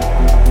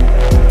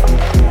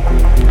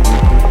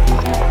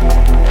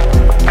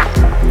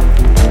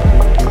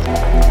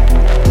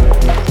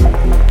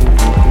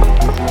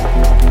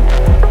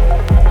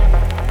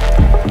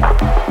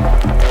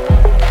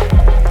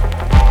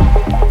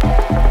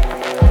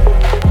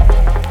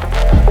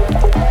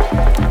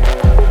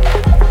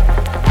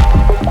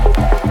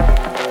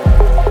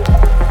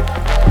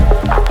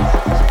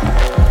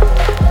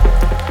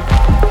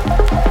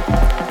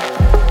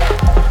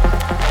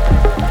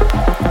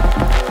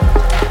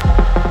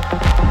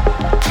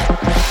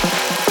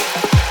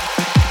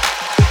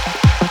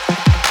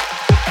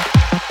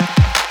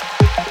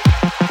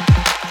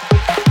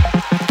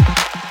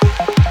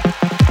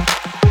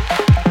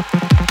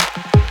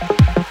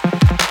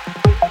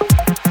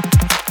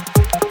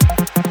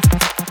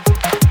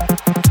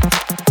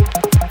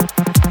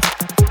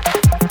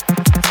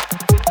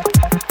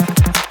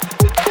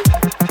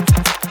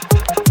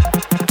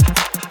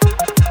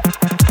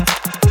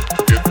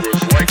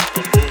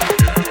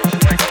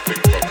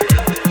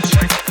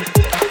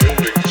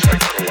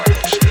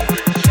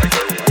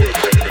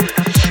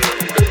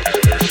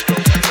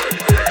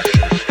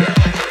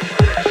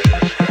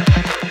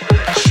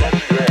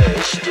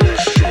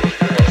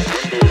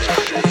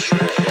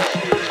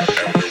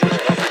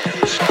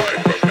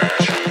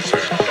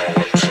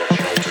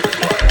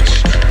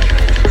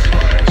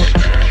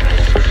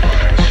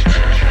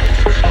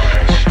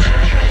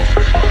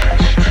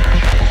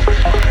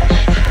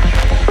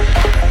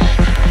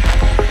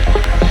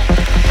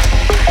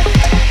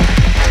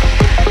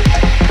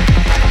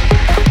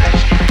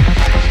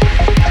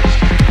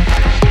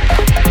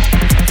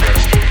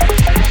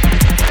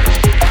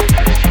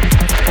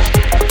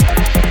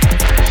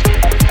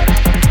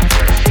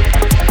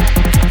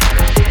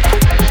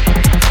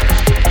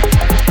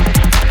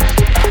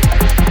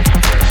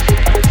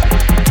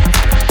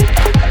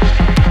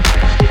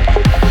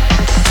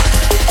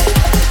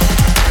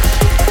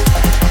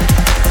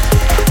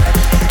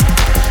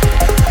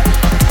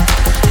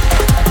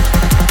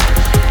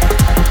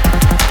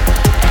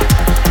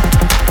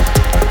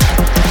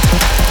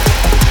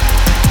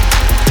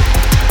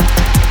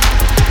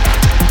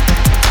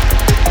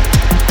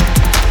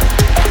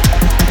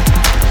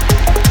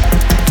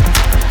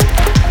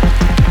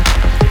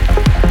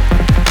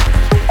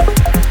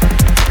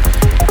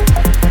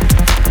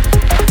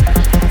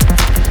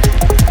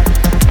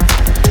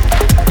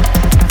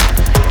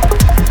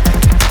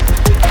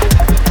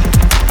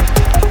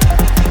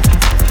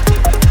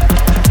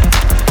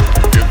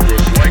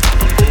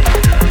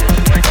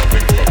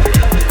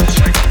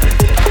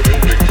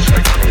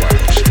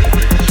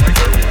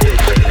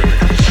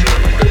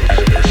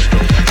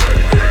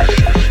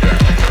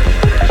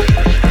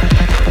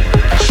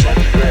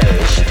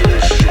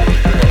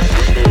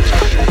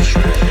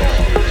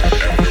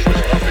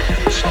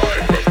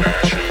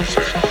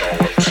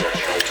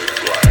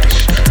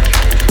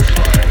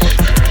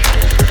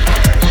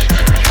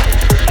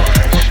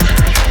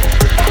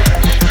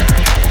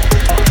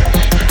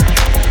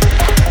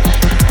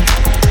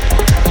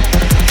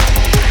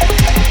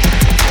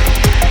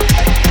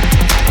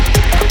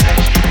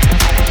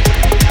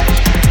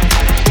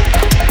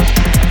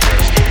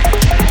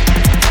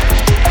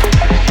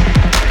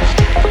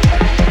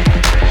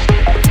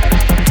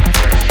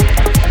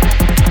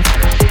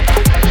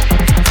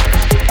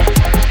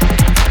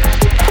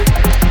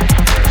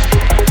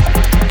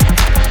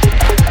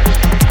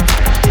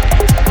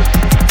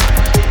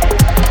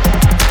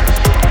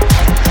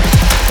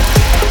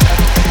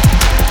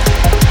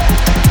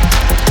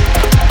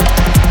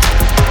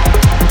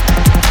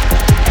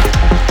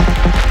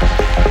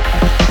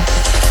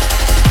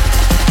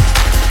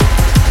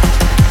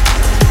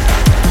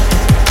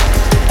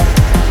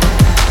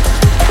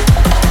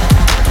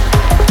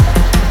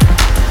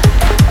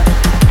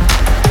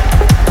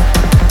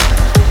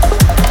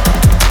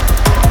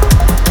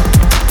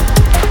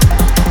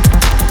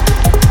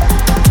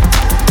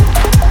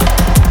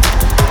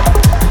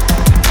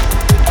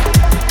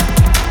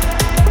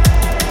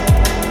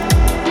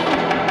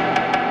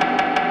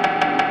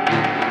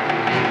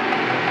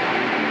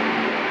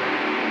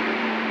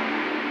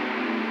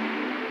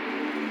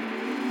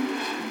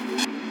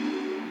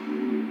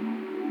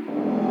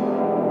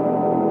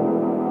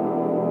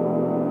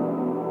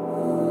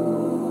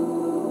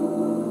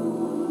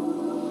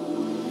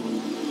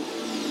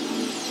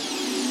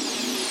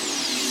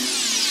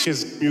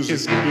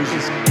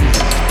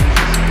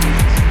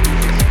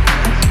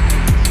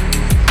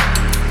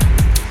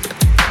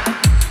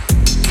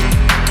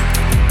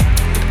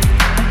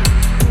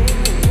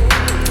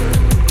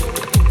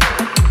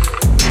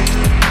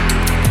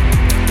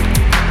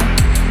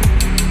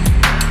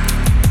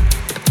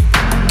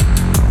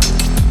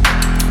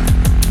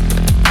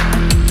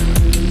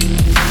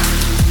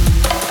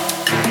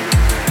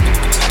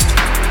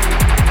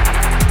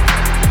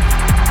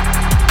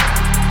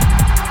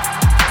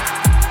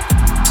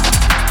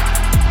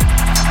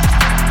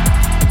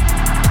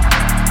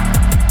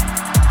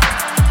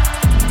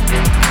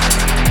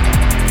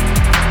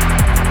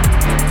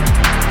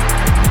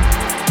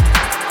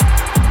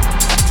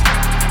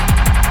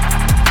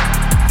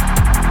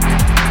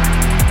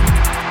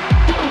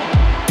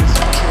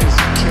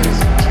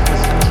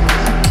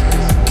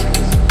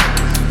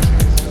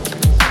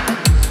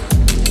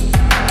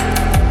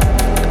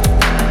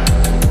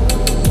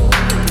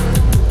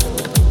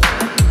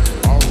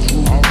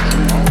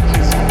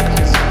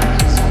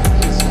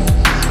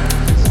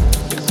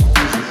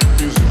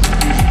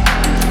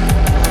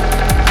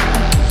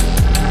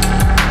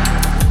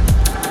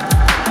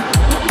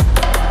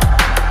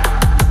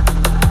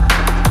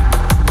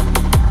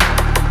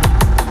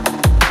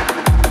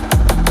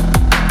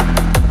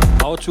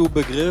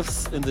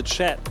 Begriffs in the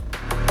chat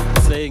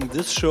saying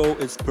this show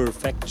is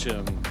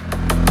perfection.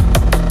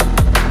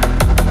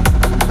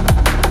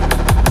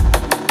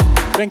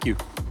 Thank you.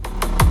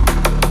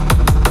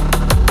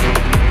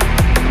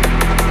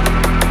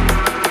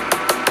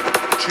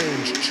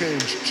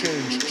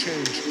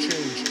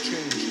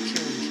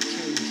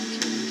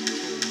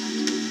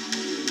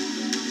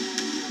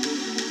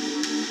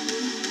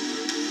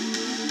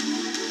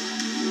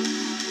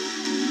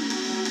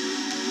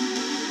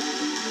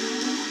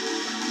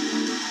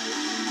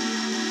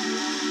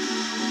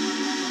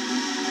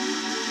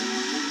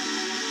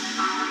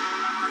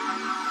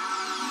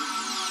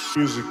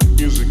 Music,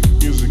 music,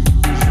 music,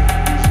 music,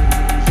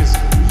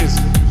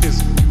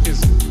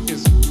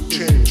 is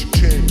change,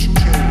 change,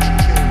 change,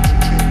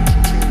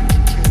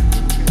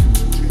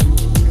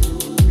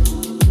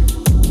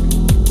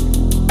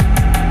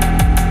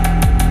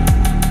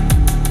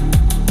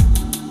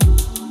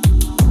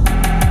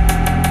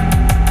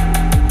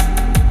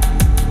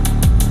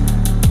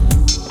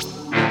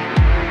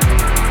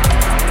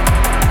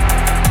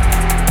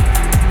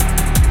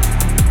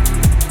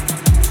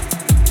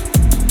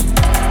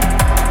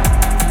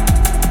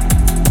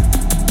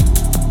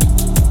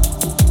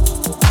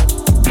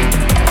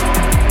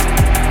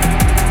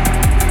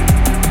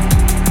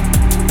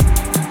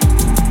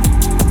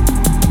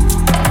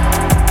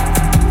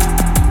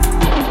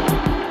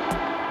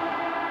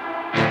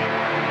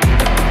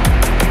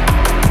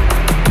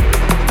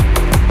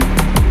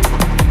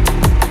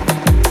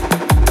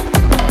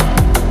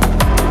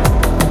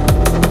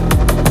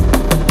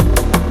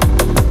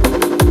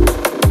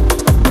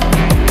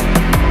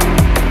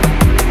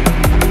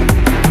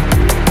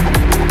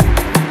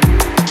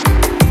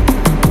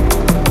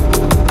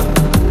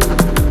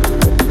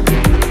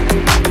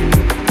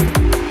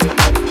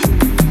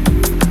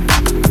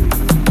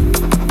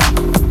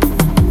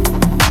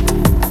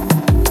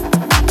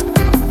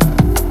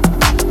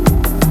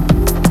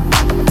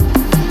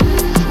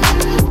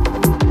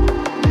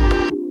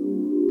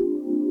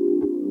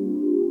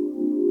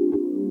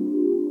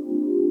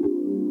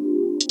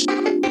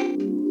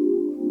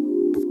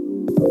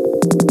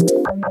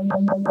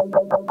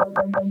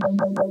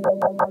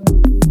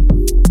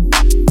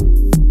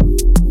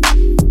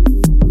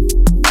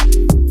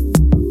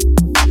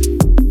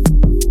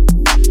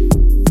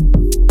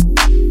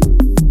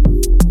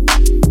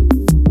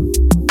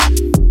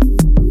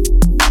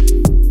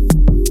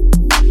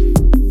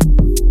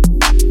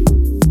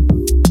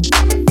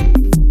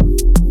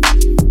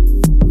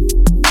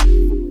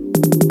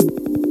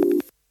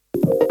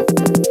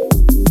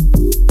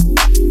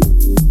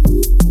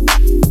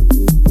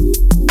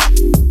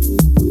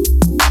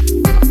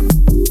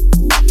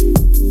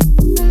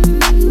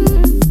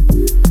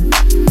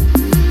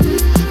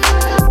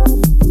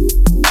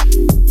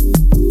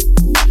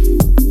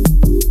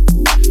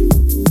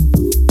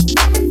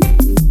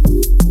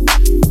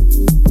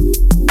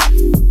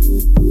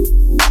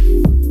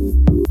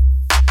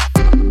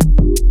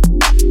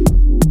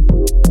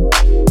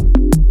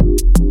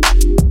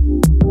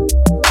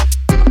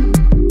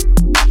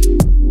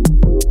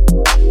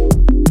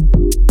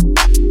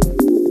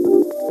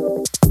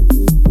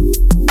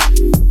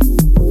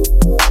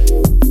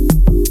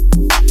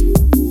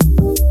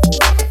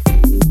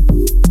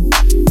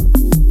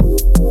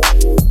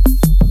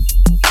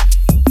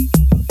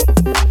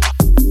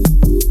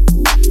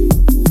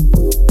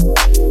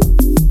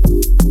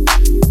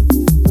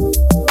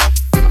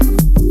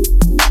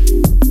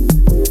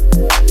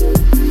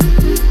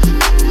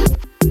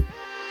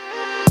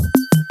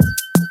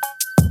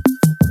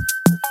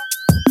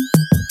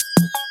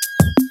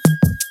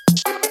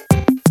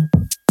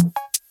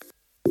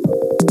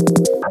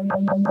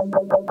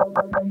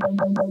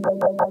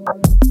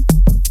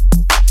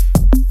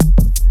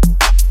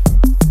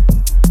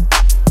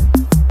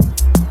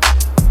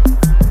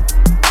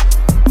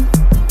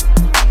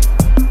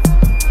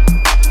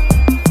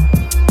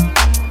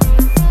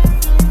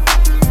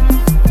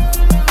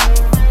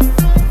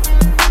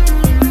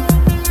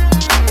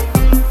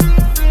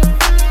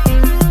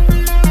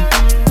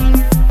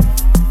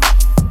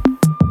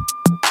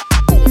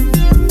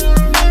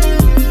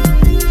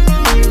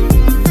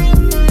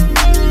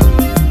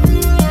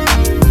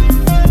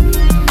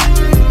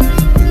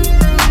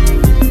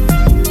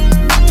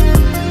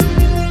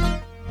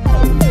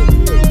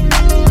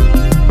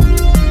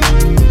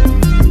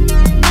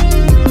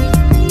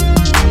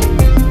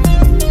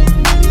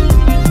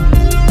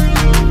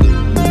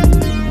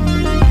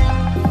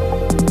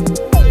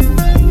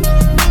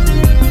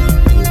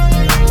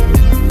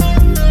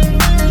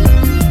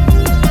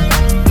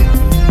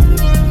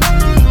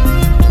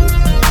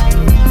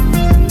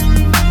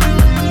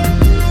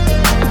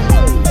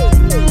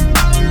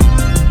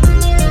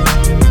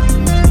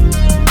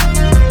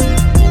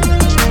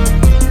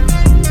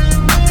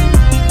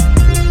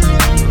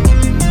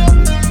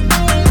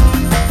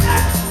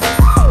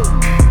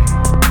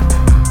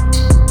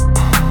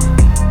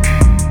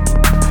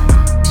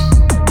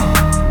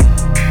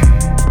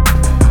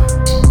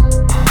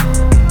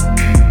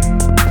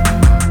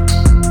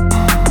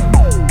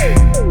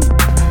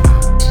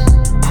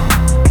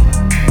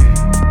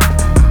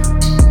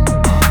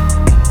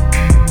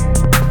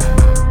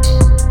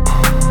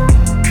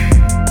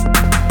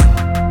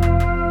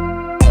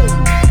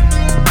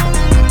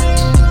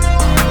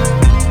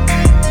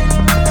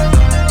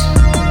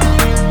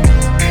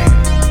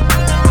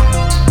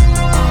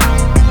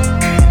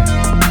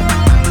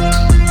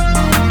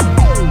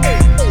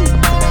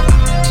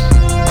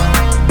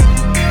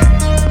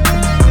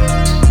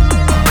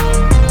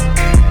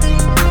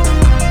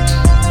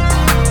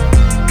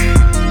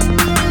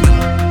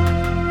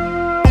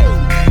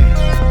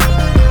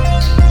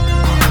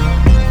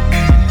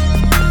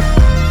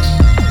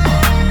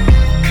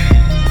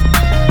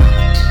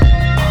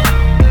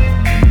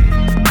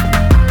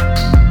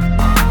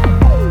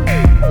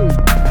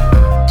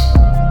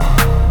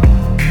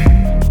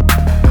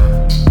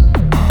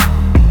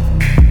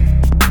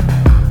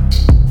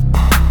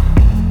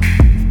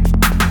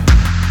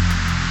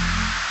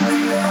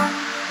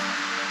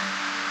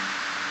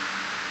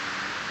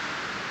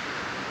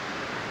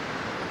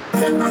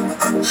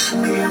 aus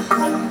mir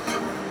kommt.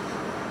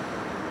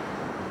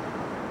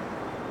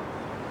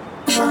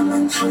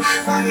 Sondern zu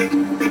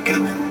schweigen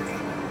beginnen.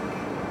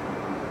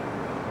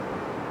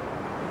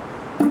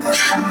 Und das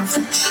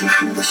Schafe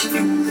zwischen des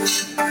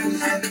Windes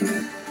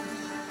einatmen.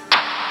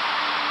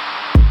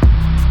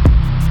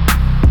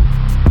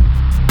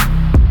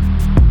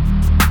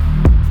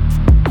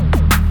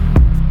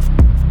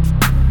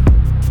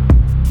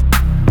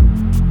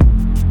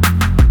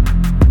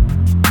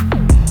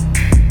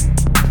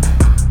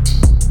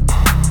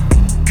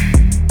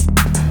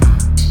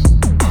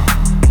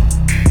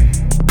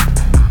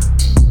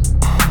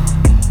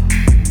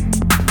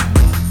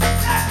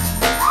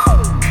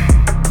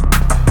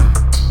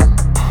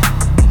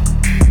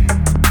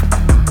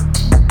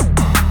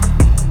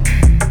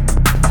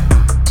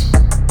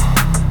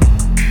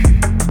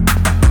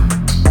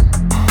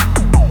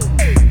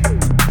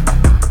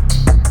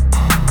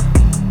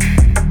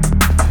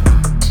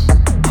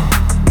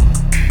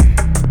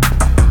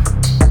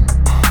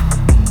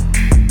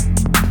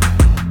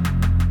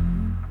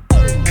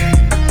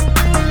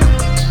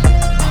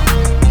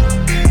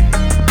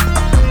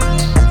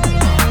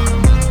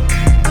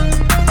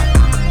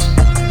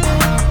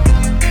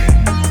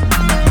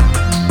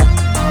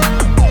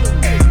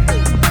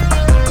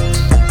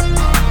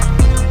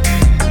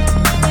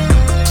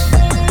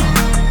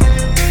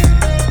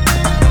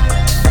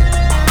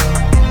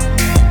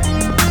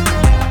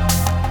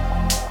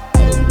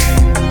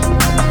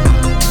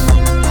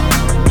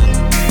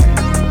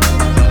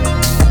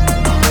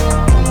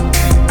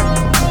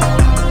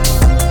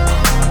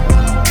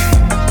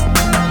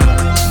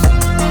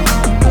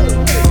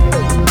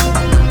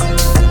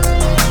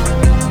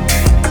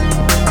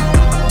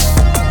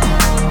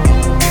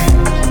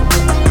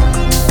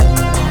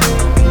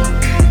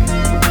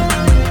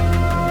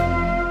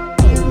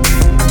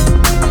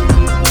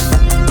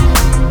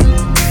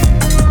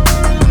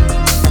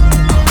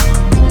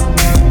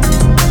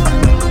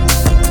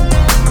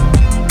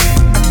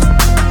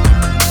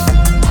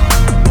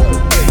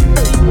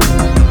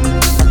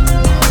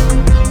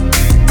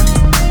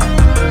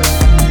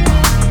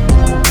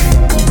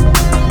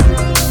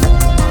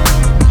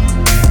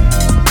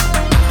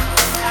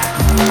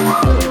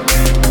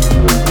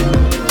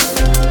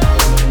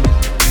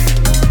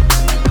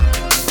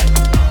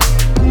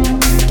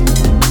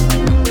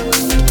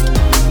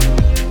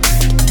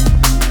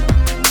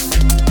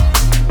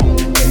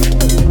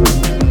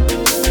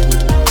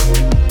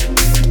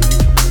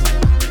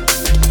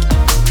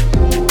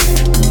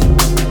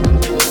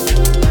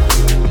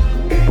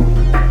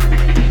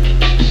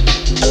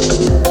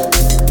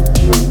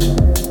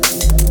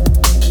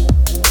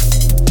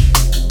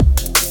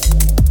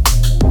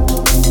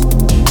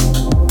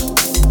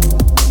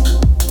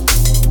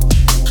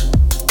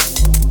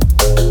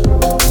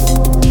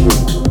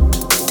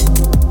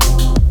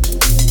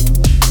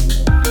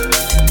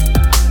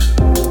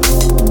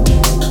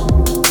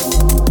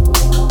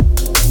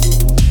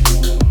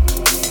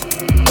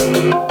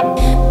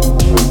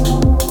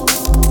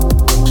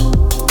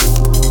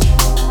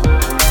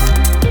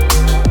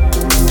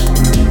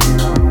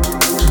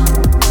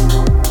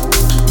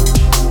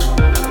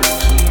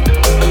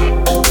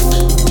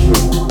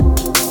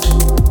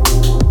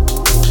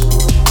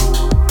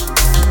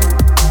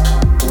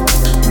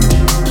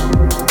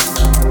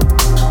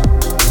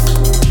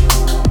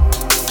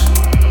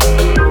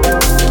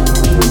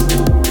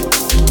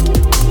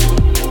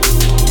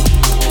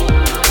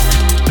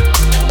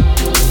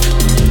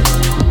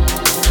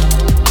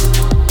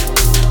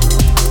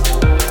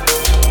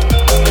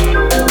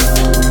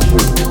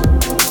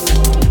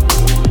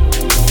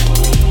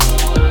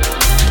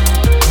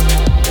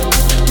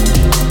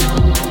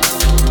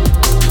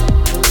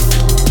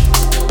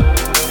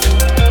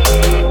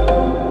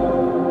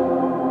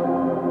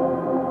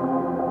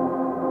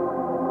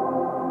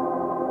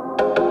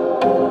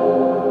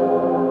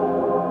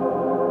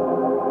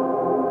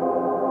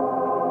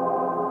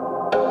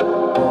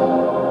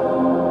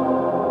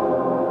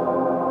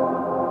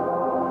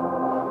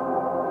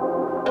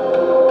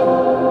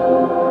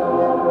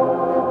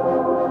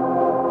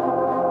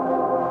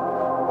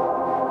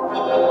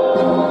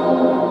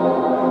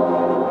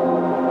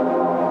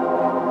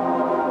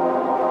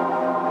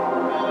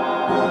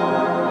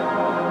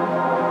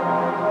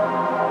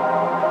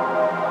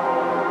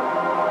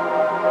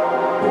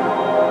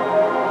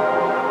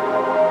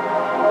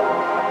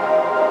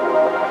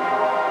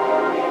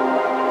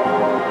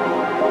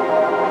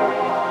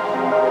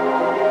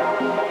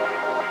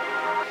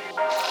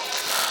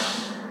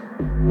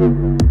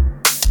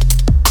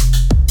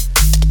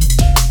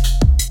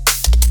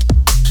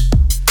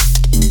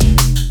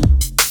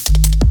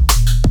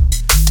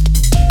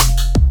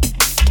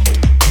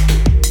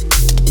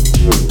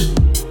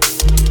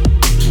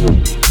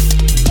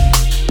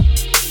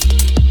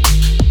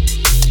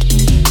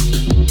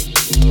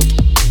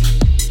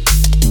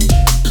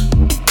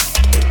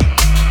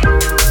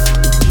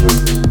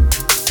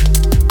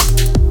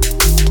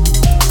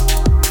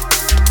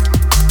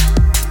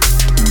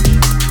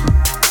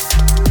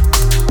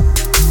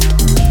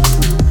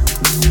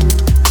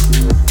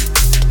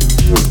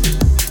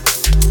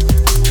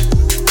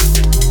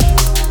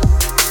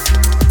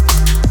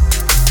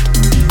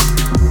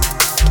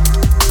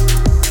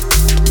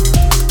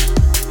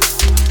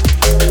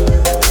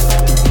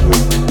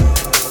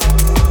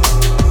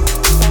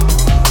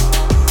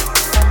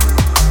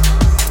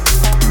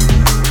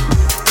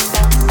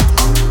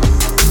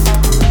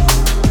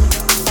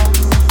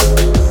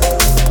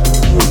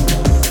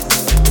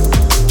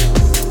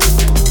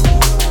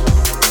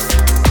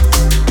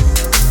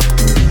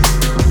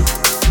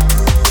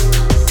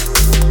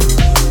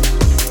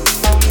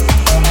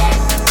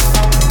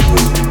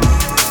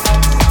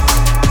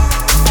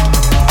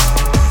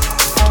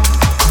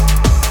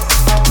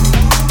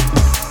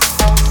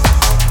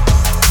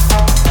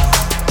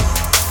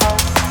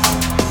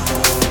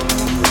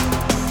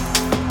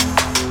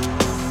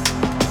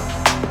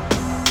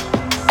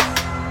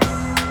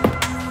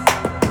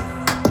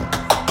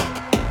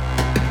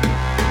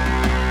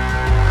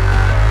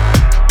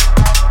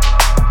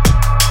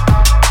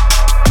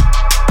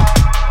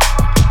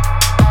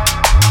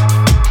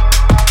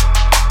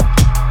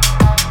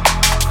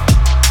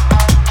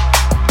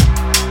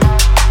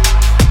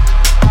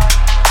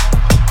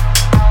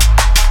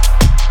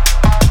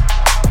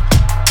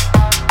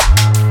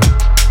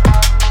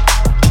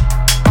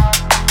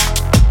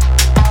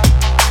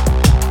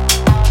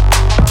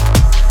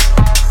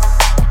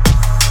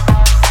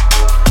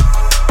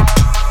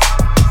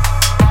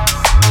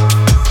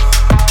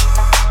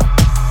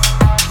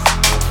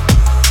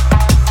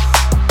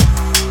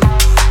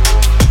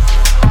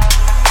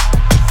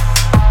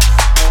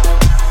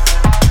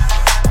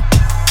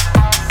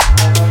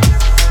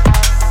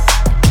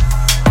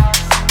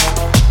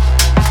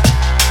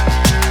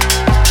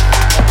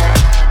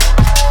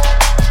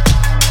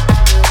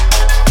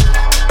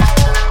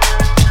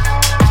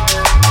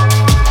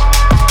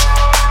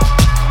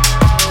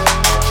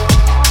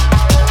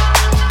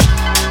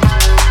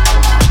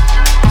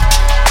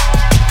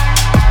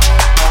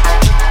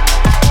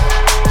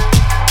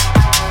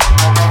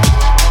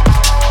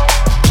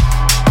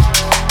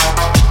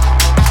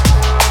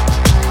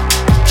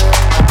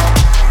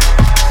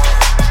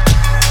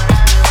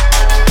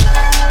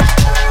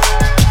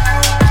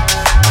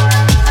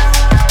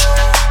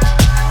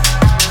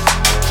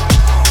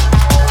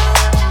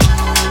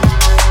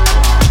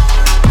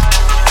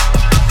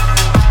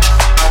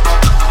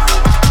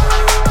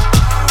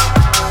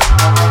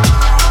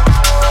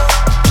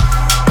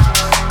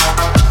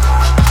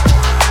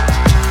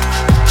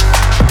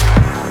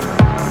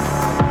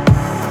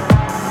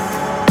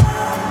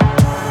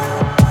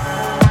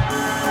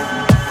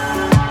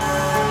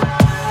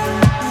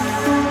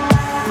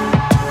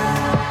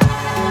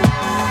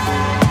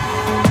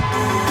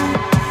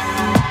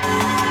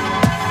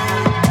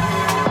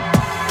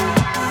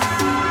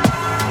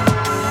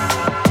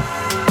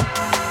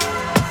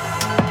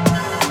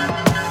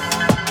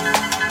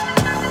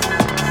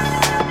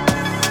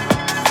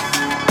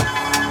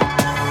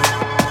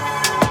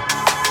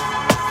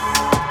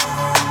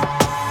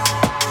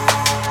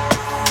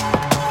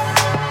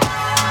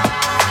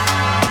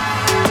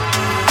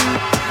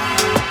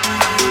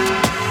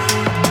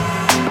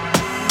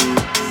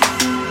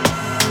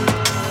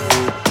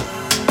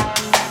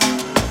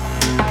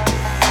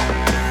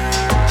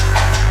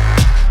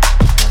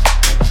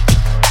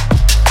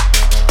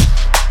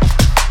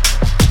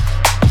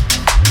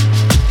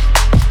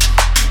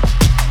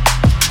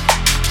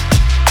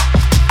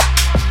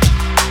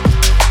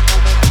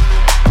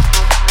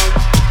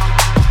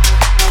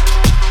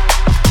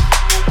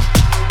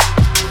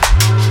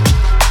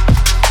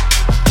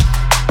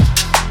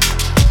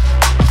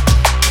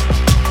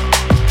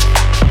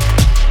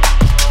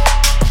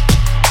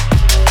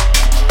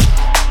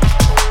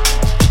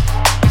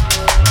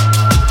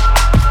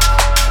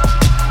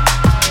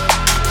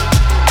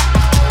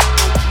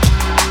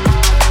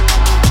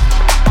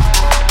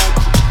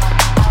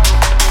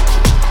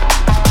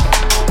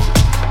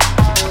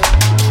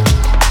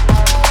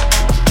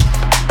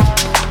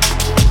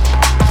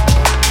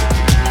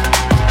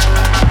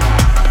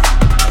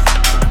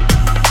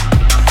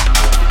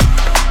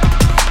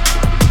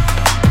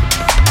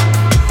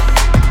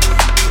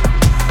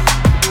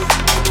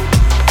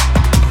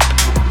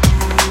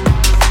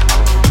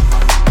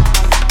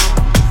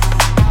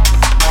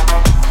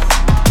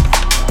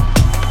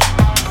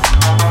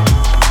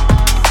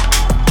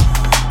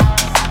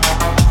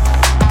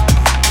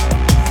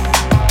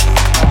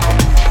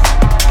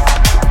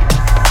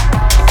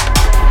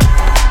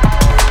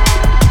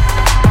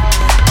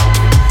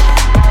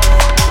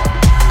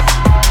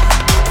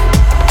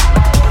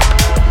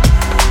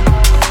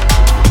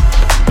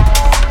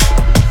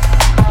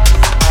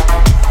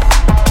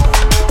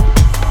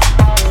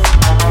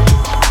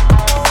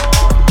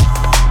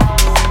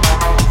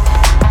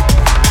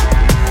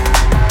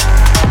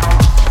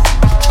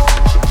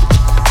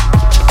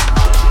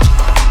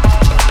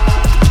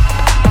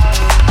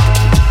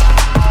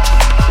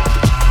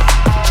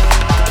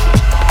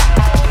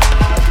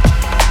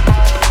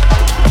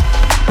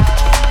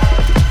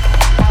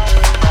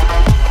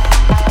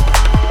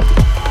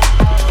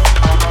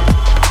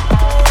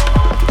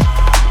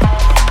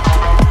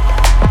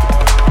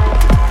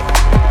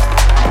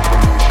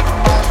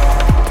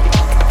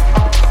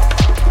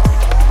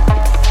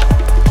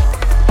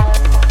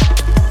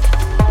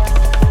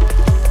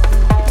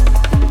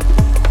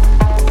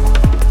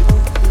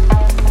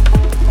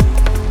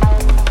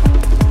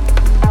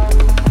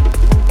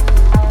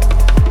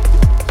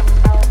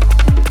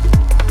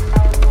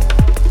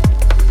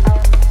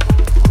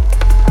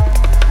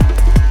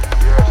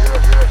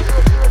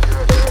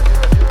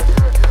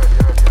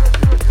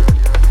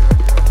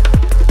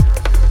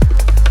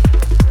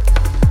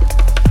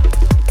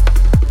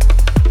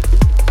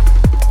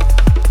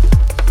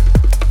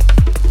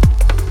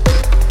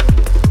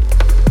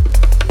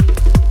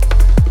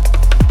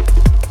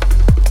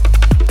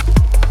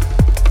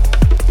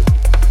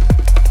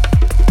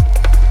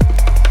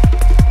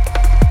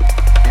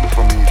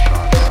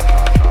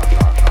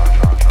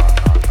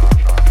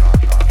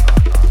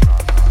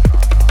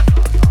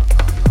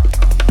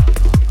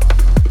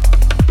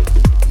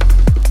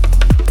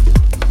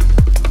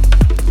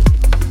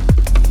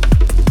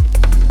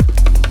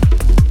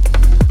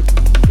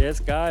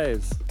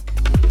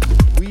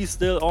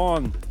 still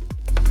on.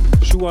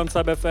 Shu on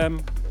Sub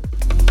FM.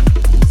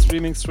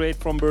 Streaming straight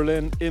from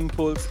Berlin.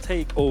 Impulse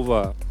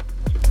Takeover.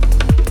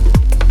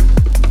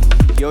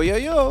 Yo, yo,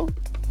 yo.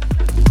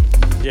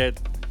 Yeah,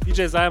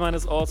 DJ Simon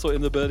is also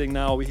in the building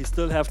now. We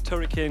still have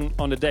Turrican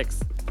on the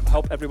decks. I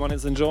hope everyone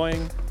is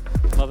enjoying.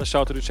 Another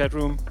shout to the chat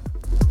room.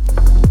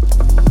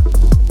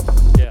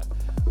 Yeah,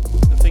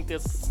 I think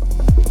there's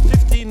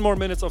 15 more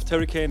minutes of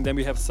Turrican, then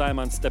we have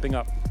Simon stepping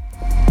up.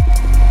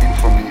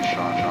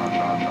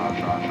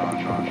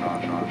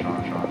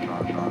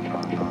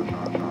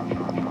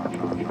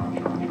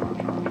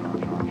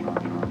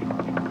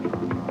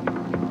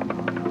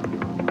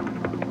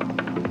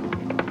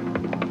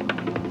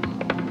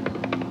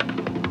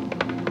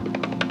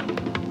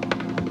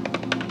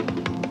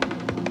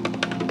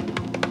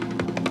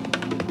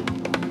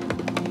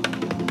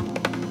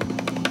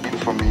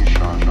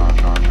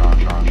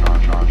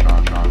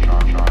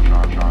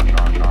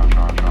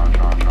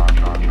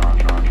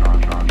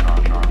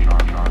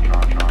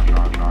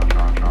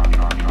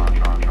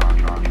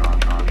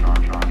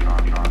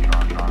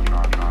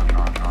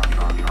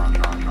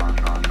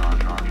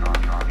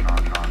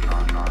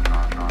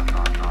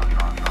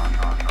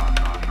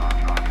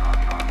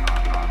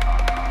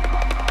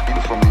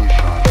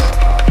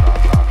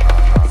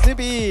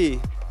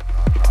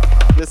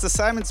 This is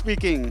Simon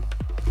speaking.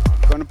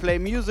 Gonna play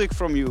music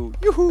from you.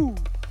 Yoo-hoo!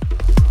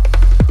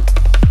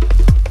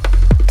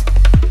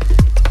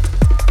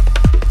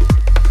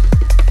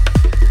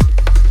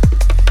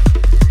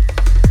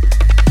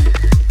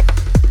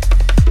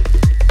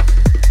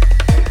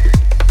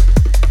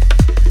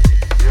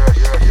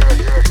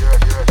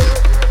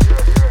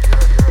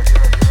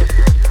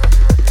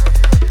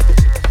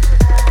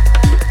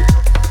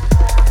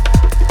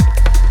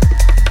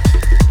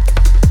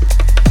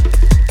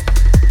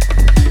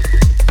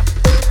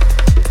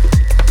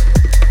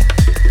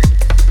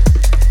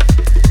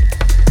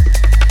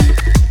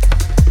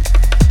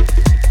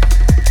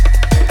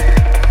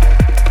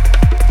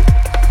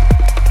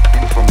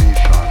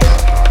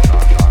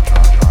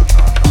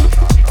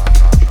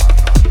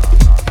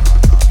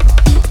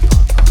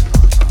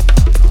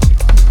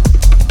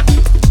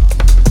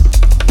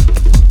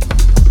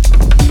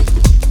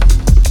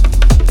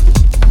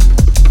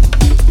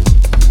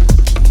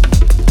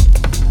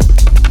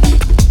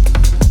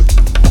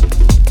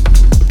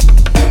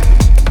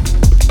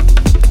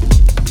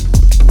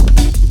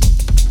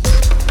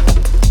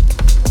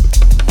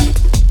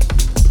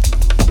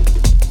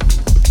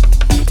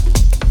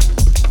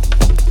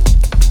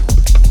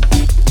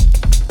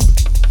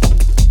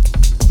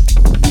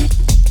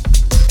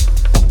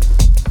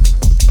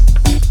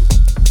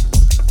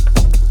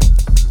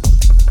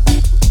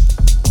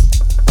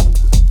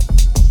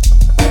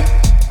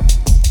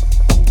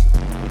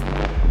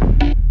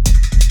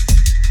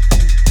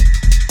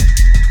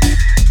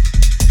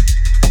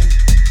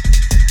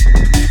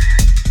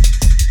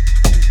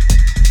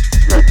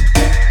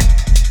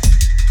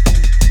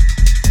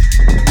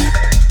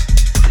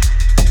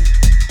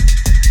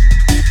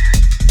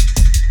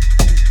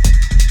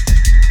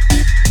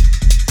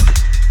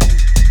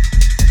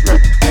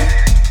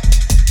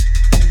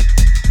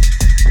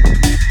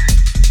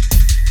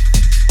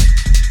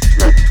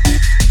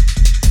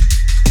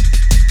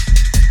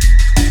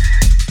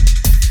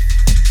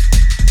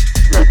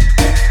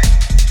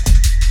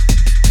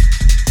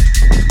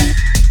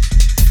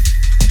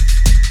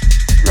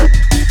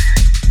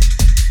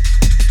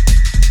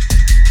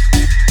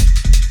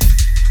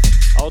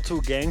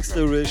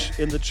 Gangsterish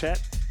in the chat.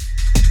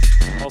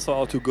 Also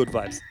out to good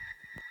vibes.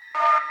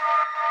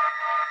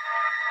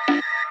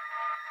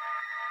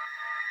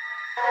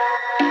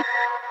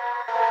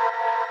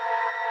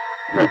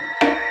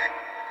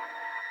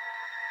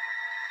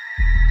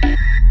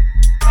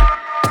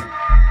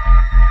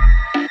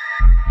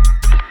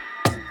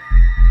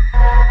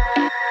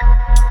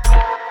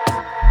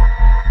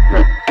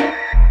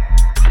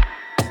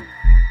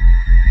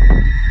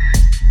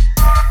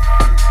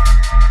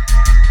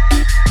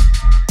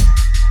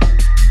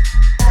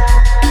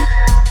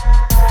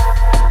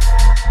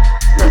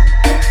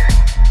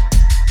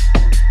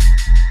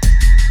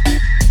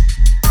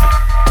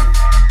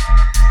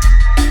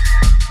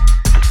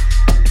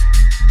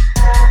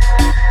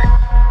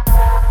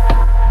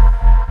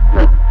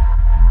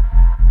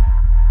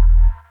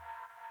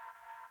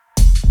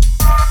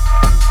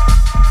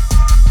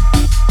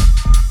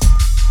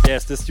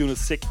 Yes, this tune is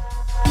sick. To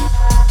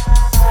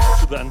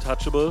the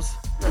Untouchables.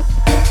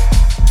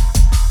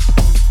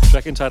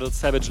 Track entitled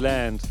Savage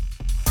Land.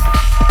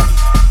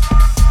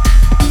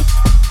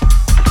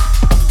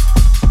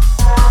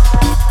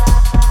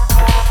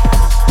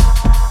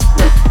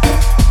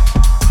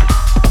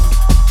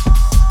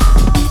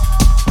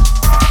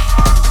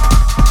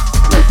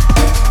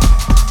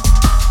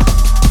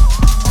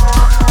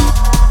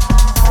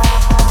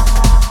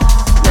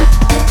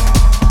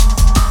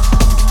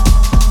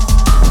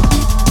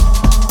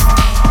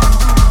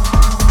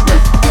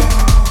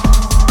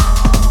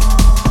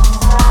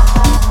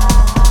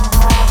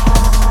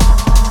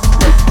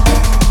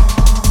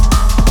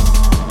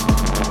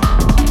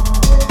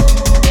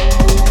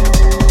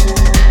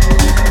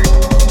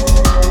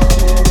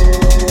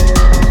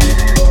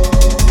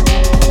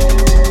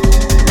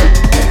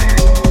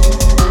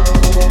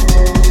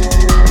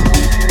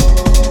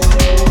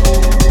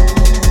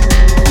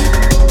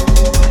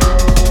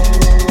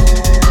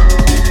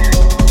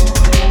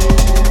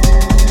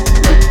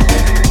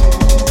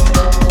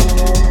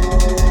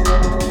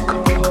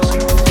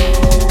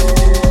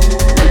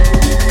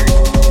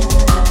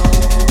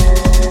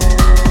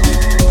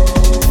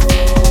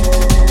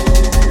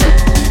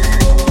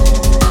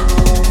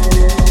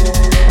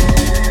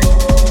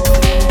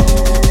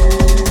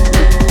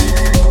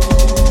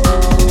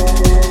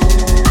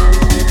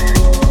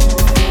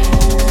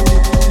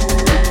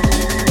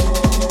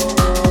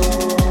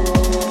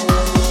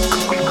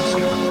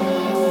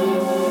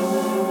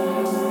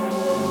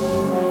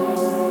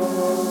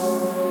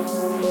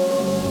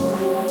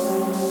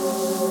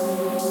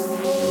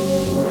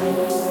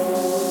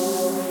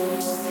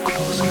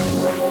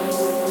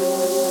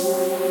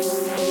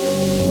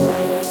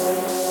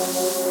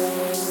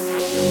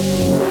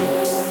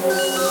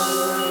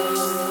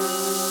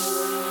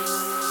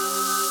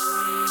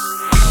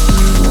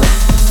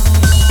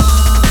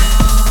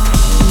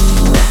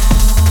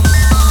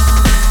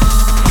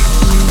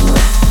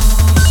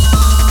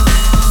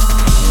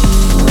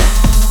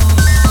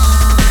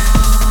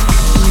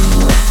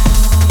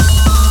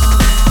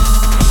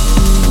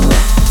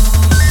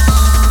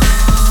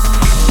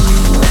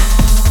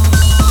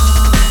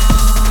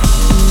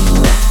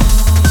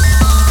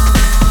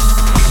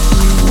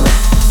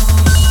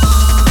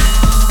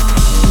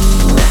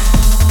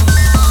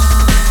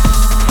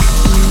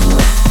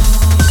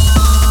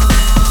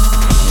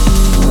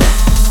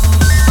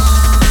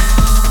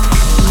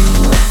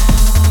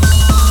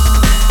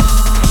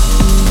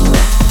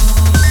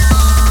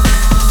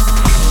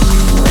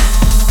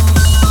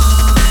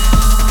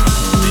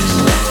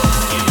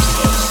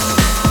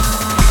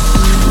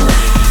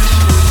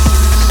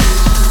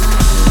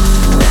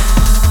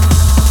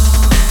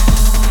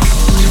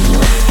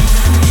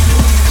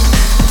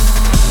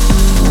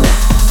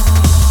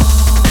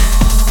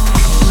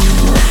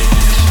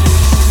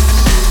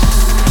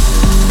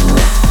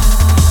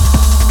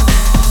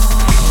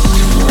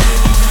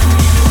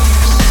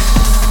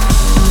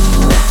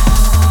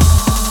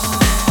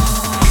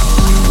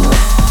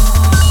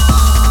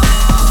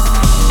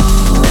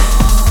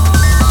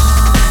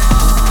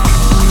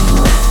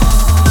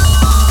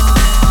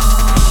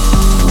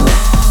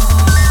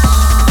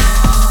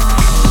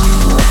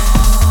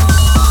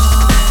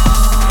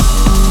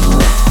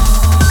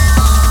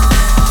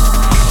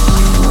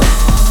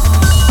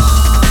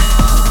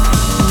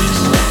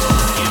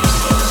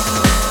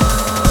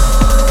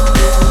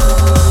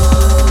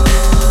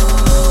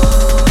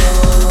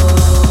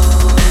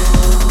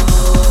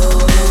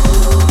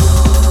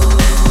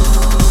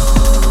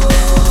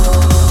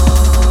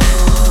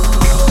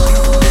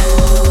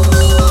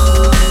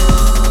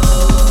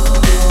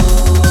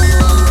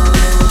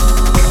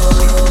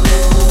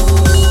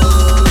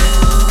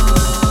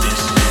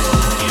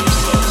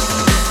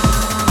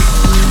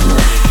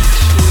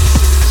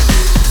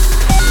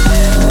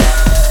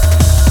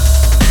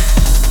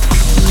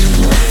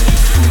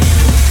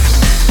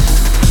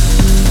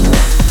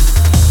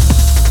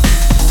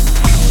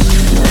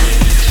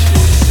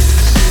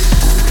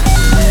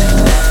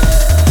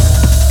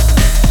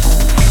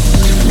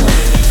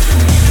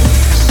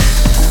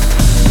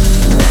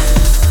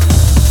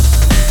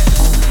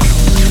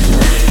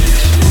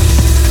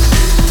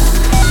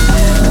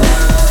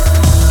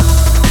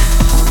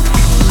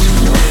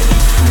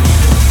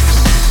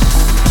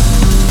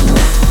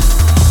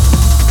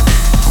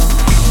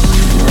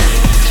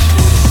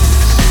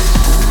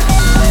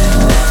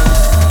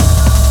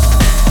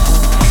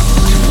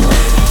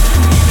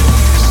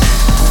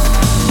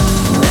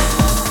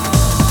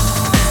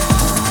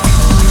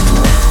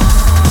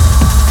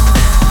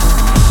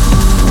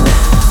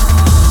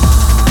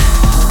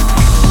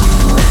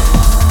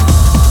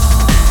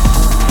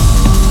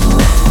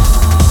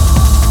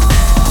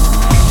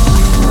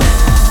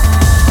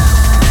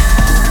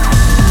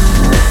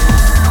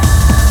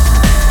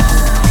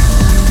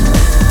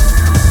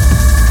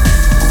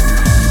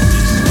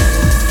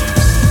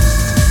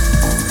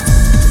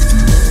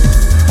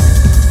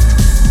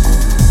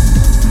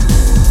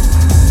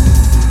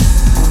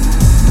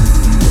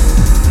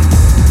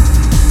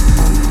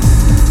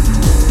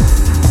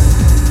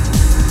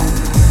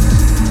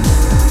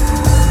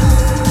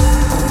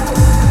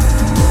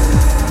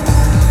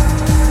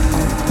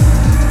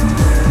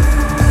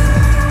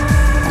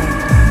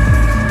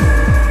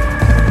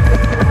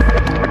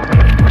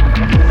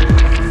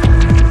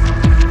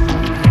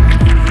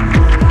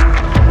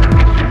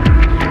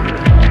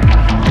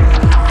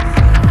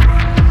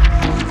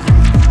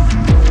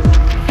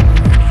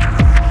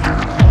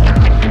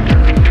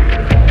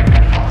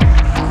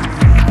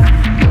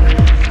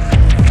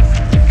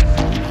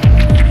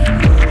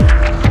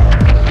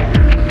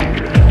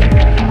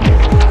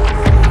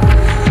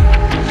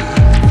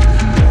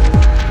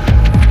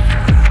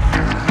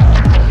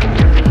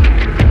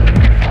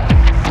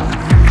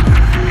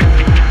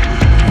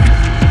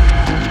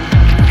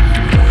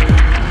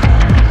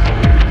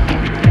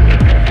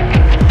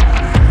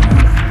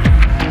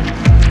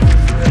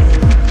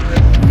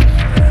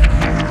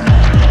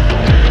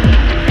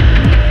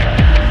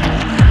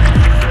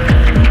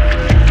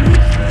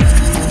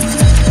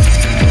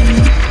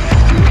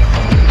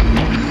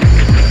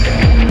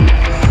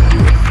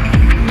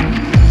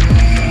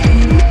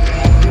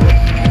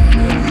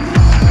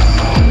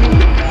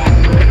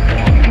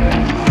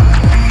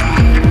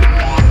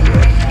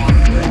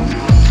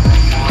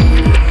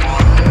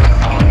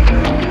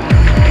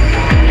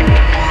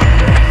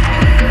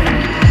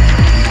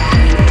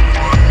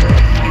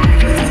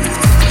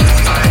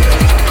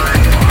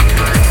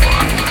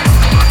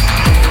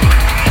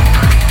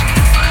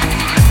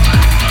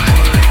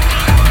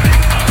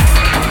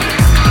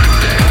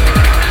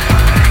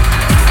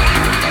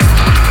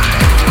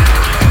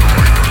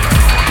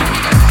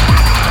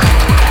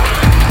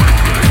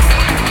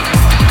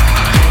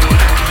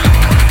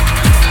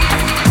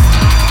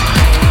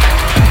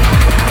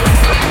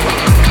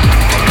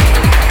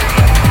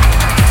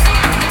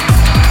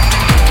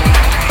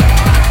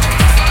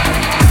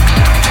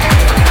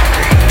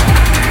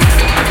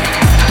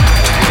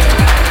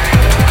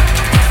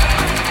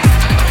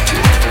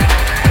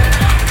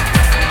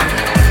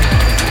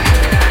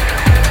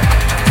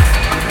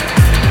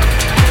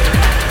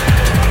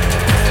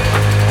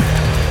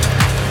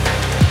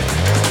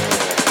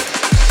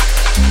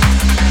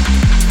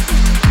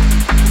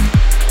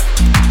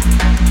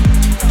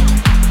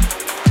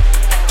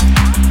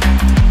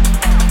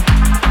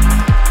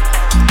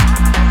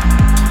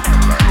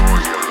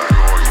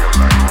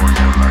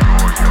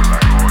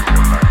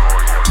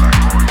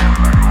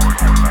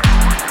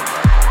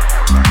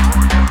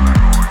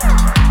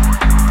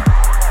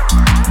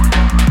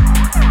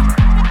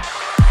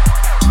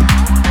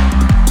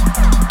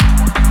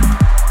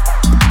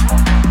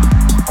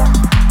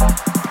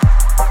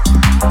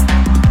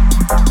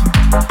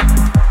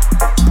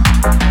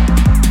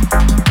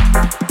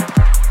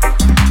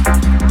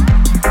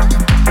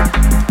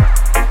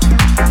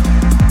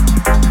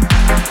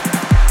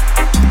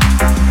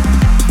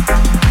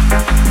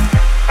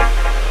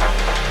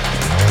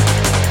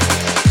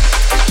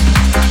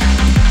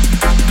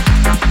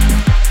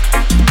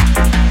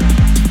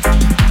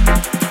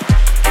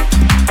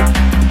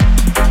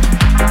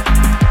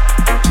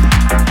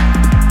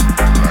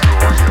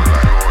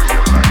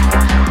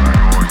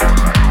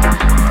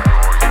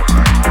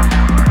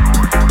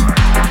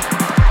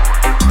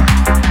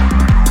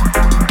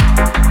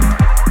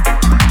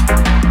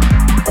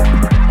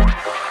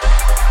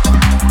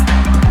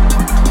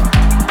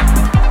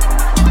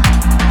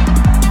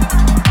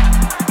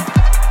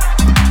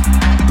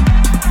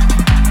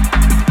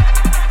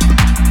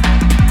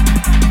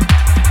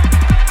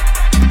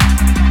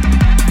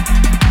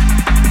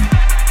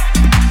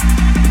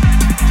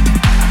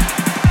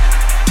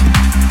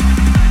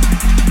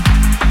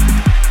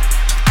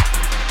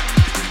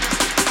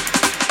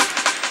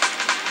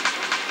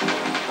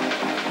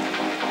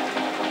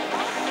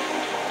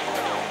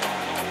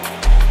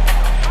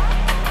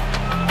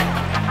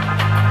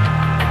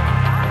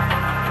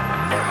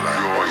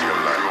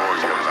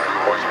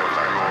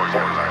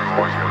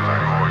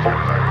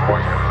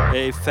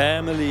 Hey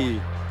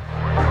family,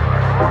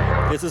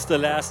 this is the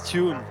last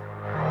tune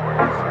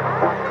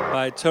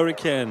by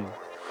Turrican,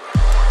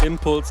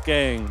 Impulse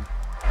Gang.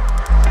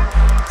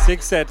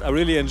 Sick set, I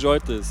really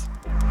enjoyed this.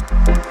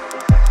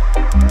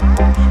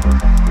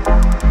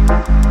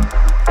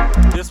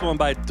 This one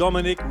by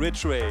Dominic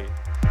Ridgway.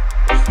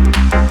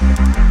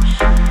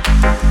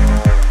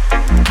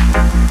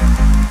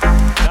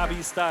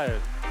 Nabi style.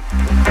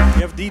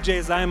 We have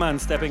DJ Simon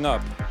stepping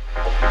up.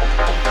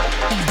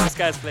 This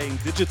guy's playing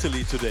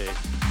digitally today.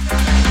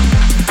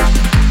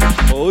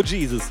 Oh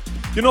Jesus!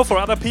 You know, for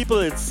other people,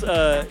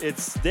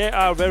 they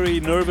are very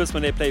nervous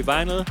when they play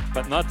vinyl,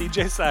 but not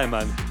DJ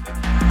Simon.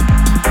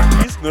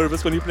 He's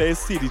nervous when he plays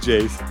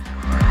CDJs.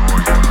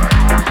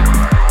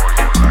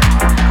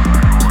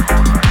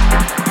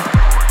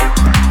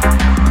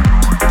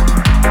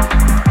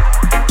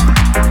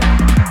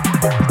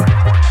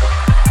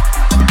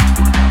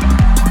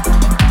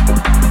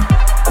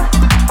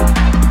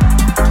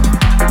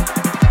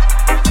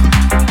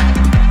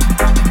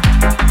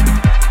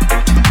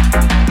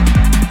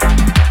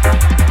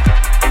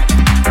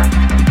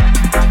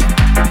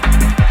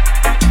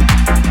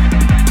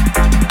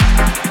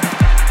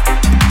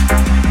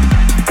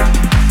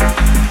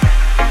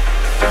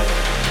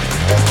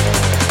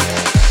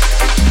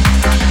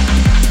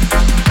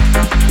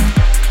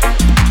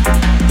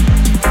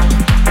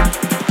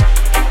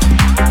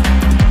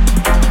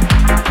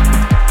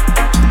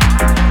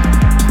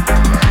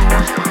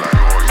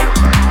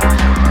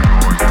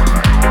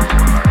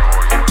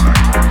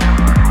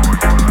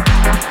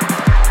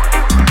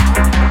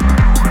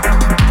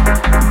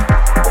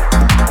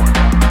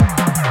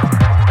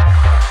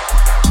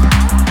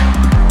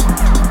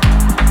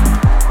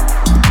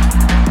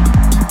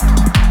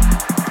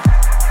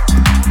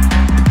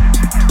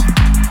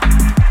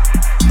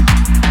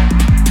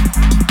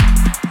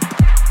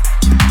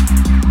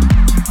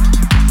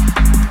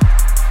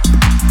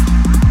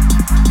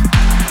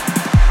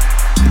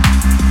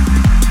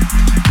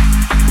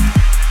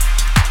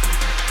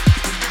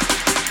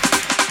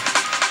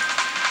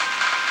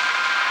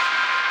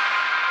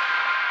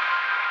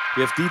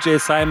 We have DJ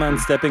Simon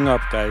stepping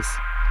up, guys,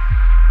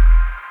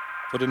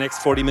 for the next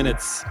 40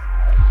 minutes.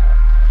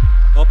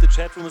 Hope the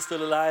chat room is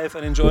still alive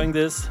and enjoying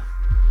this.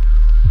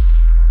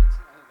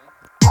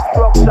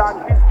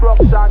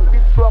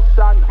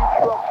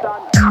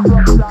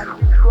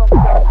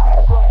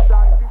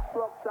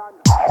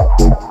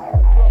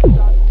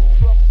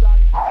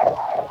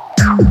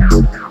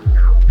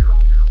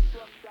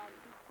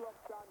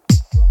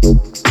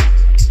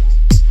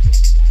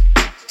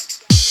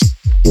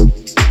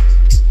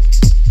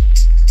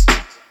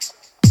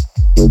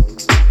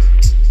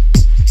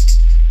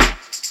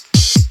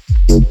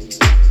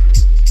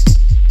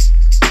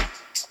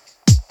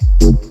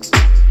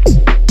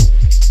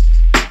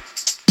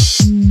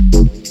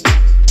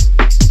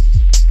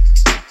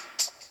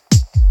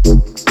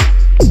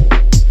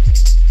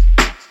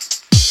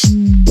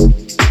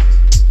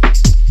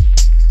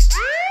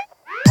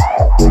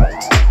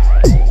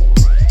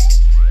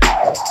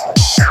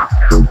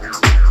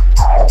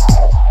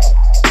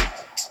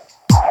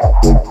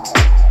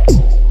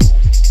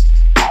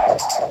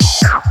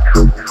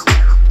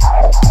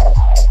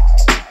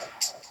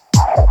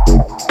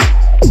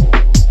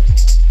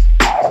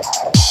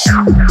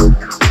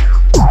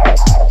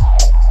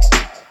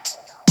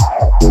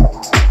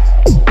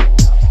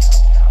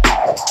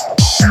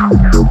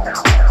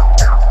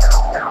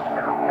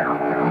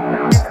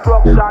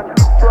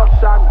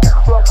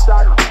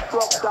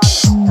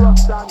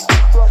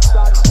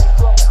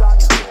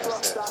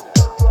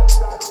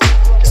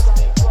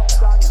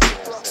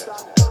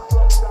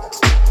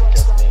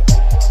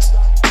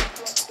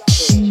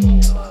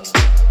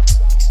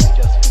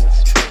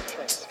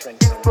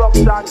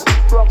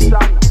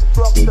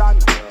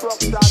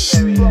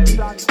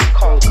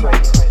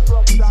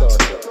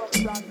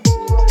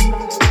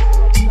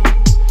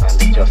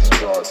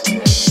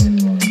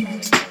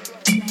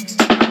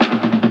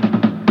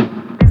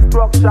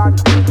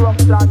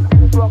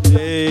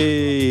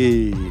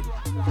 Hey.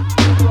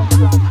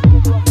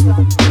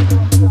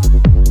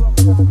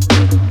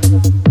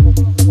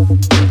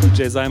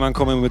 DJ Simon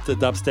coming with the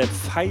dubstep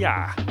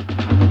fire.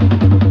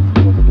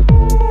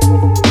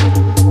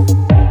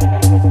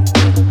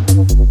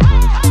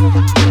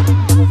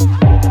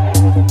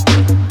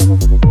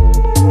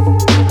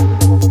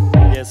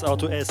 Yes,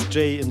 Auto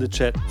SJ in the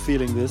chat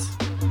feeling this.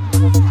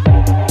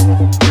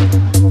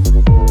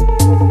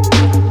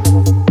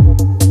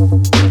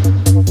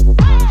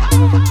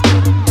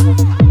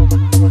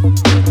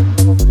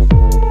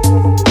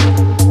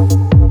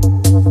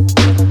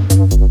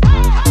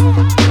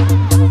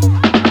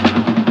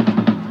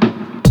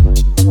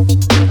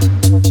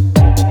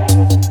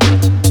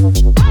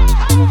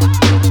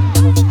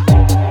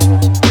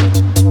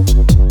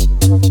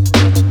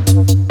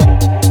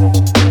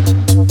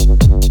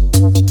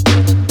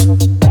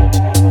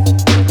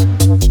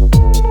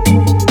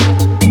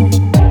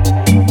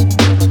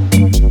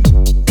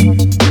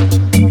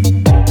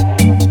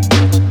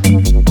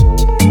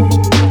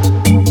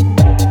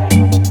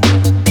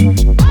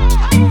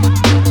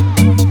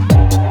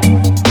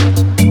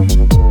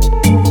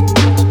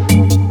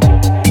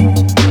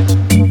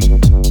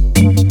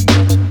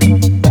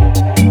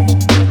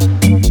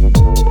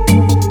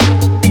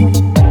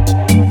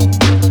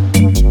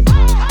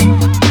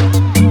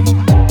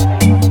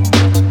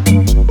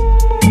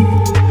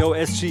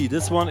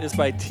 This one is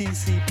by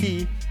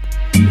TCP.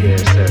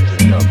 Yes,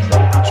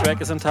 The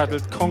track is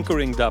entitled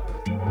Conquering Dub.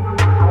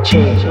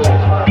 change.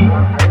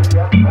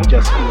 You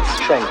just feel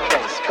strength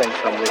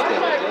from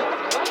within.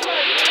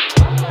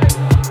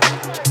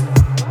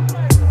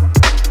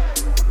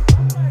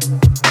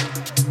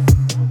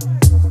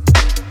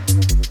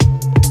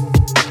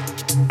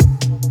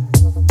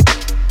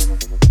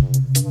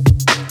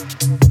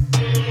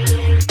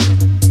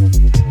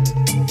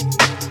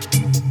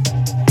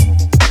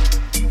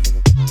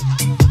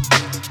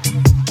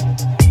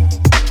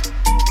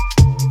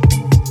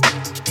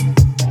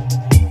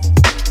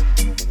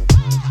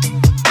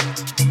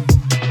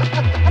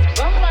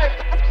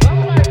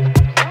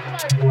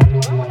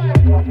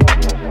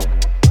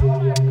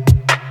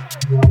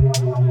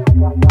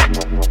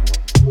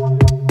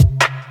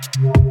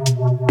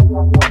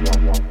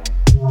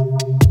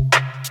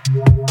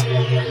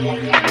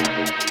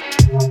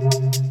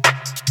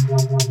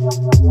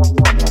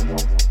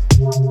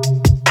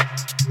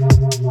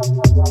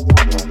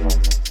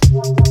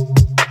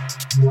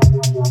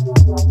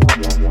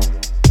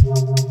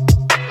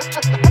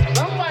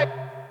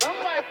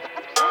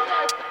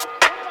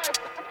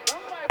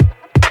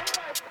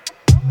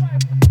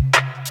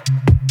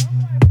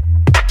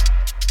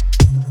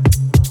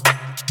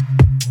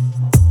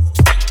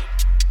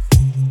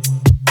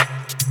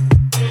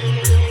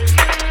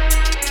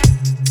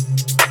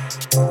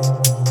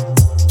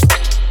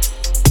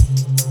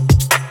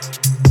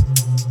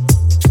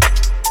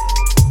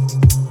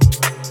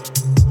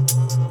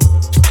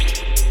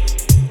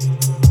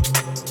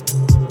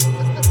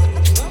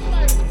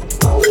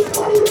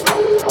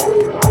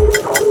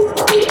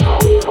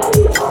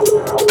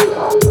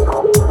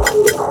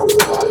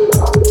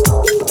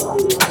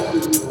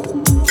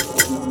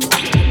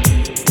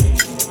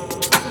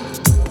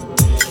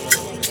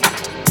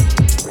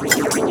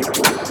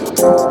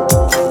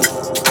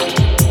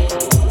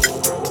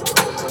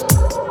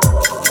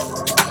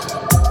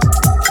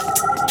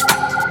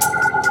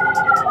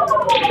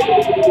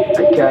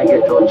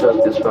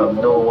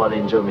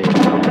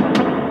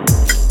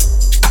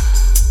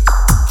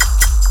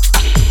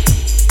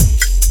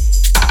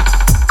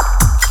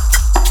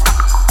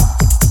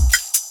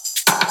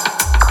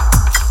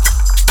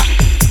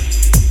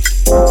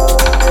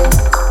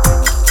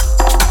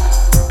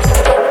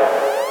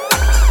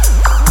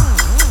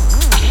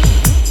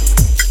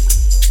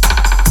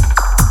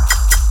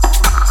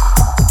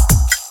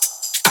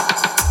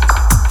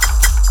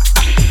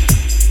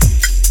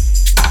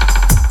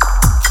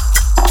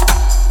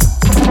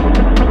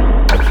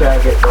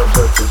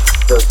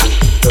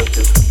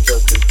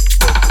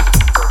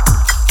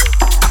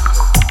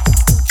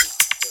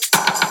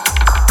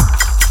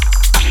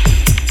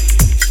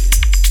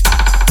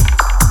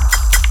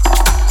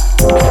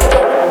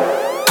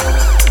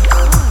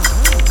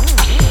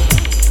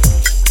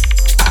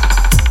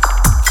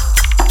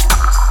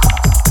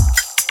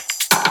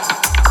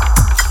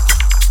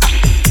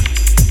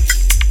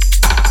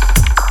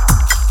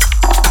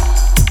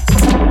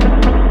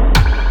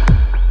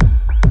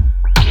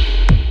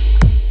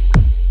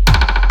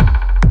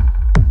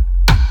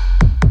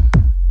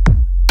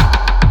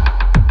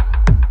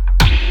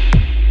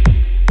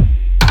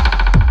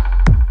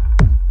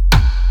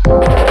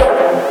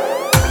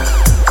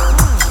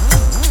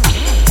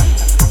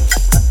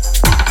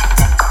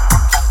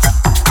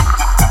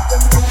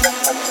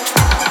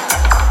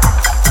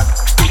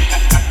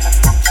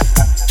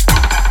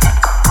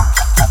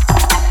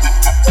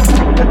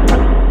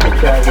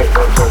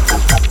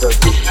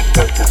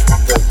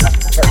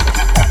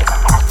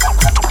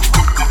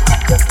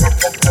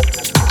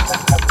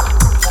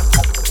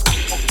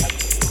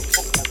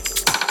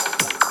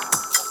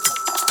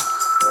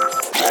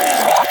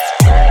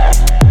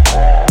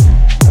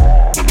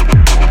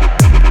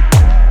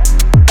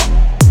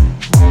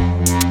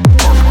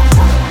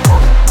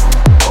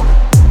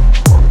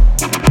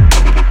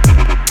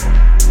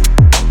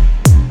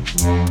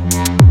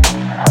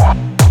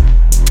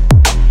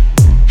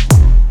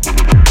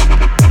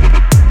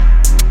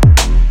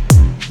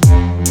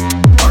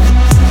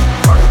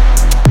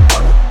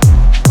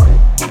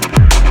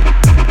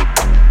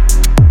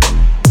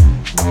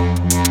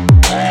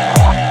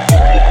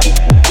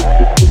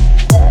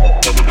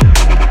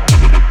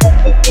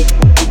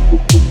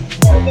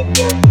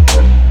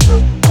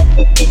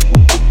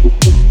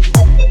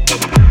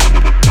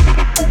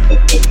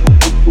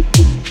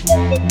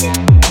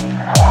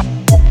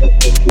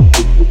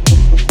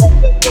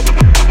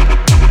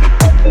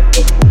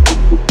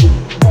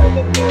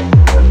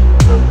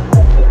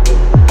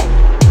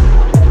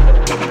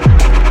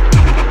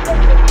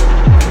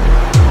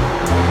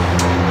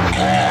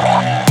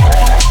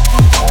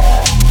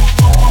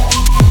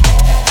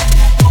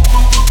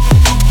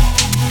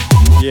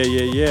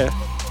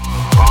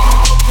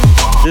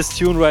 This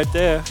tune right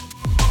there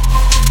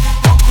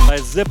by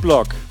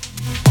Ziploc,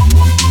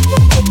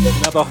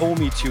 another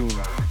homie tune.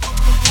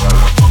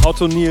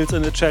 Otto Niels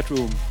in the chat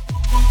room.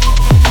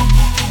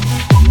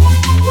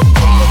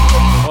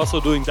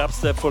 Also doing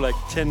dubstep for like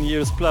 10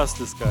 years plus,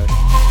 this guy.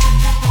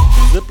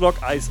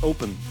 Ziploc Eyes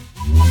Open.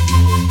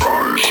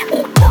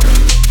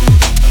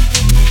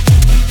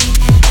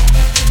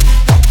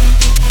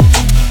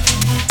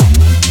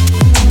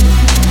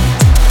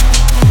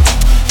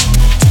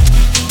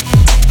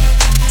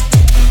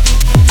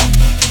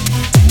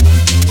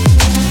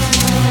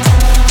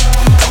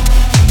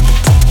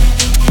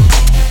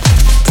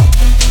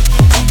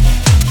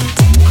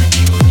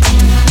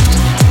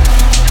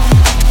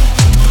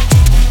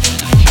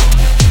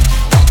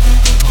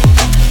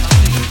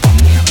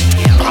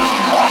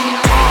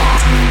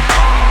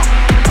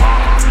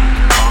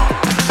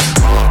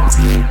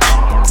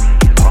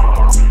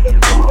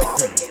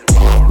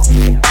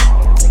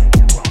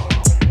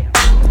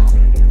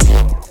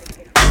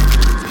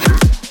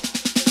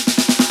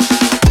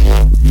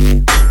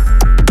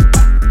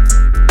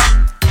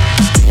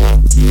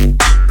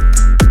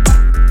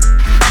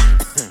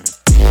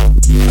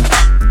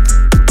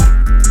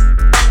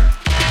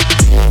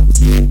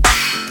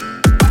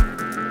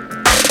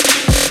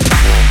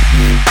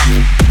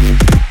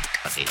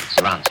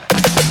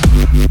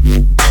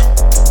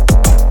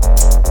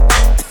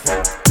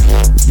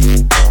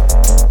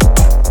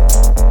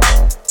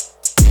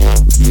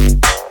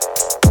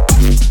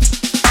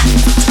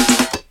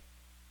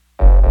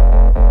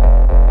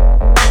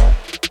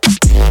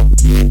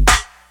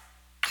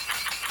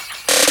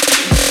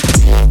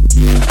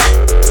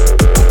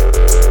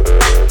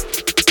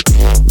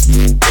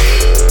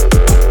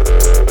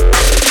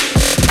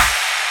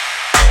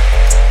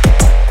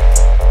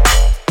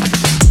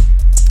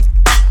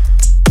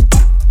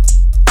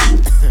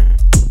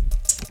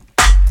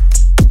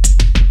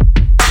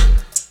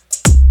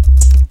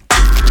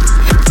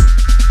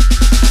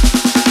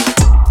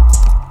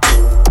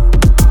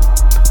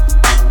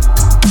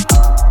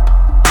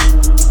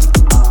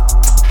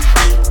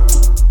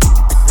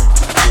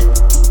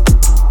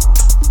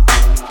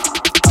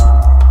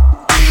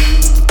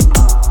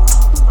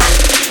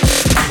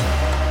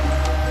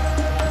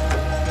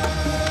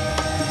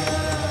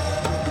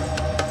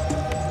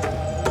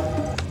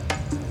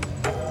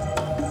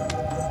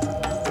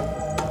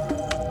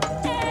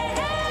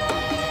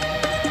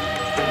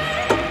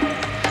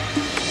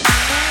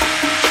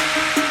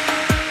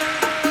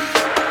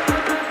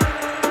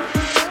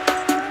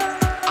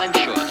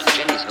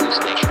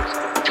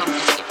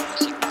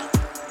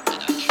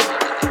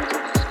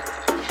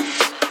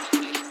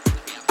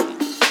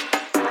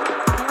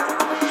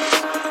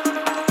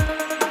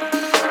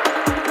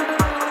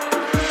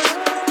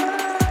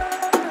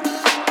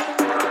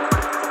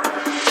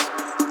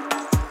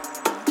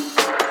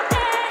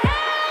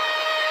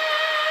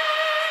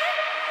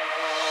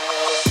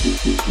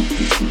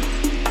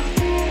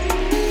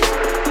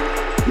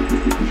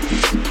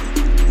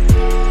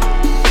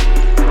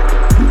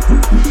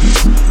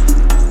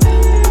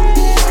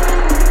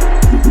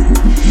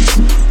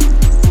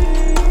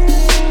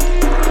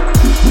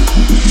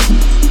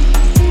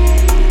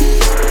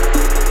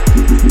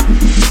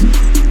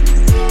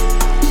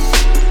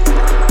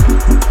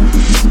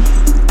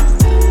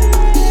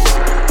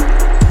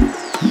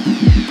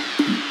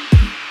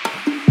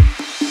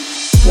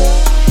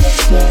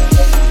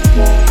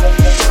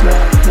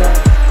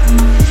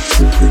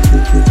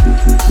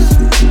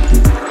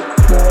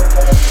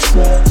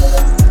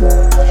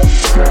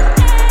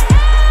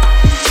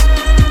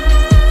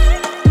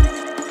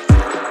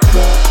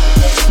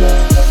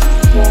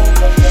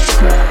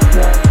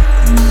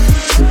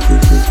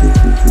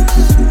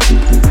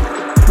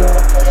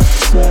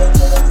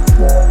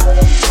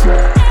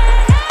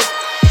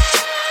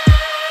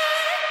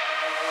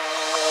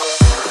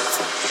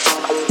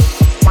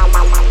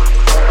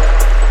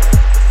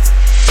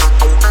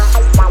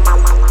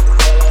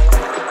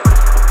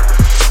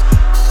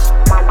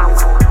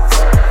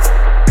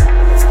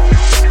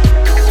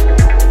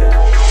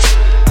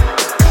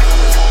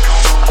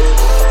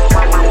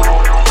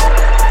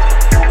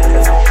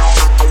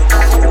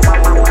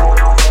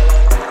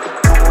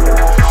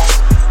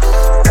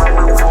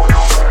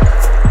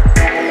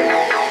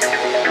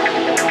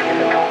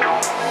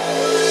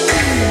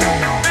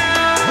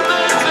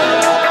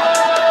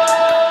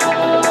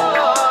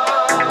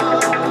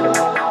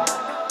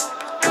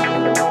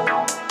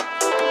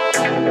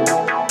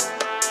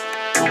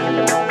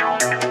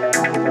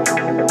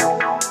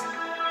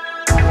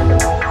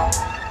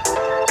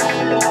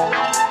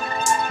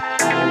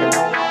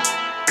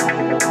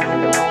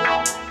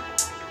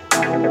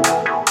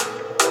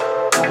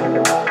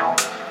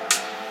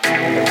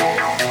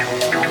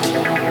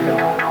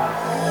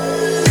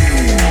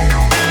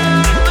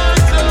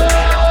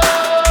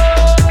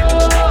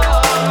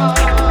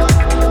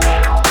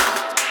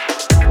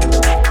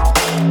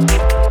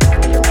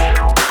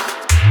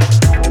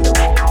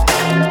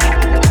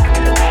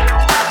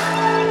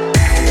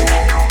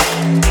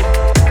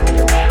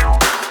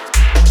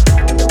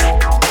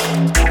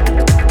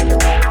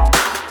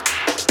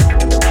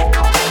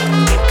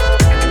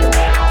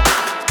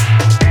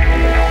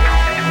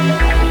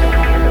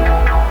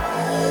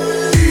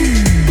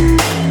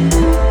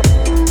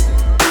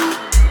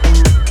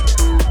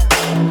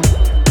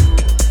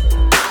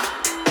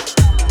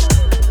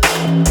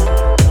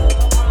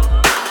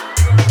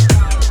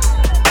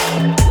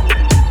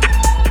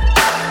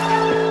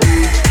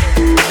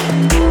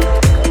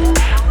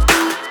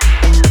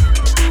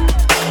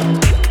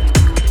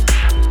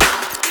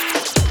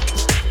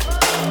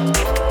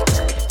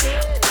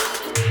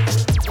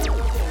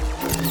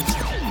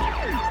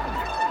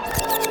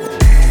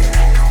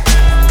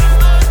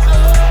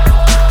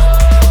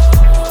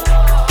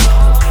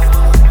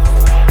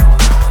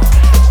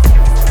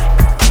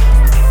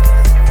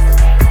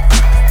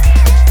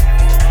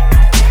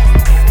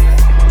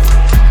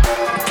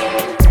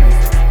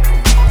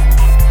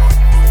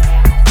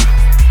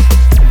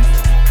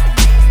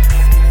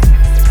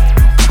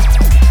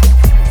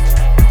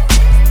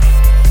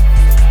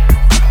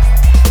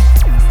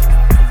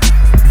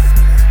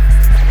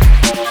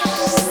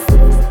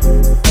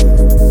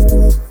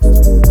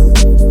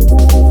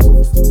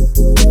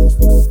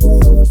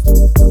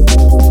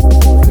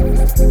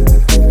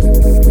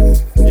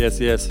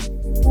 Yes.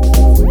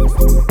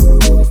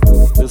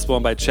 This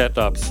one by Chat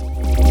Dubs,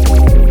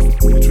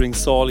 featuring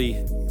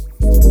Solly.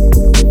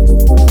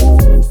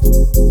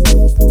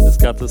 It's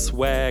got the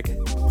swag.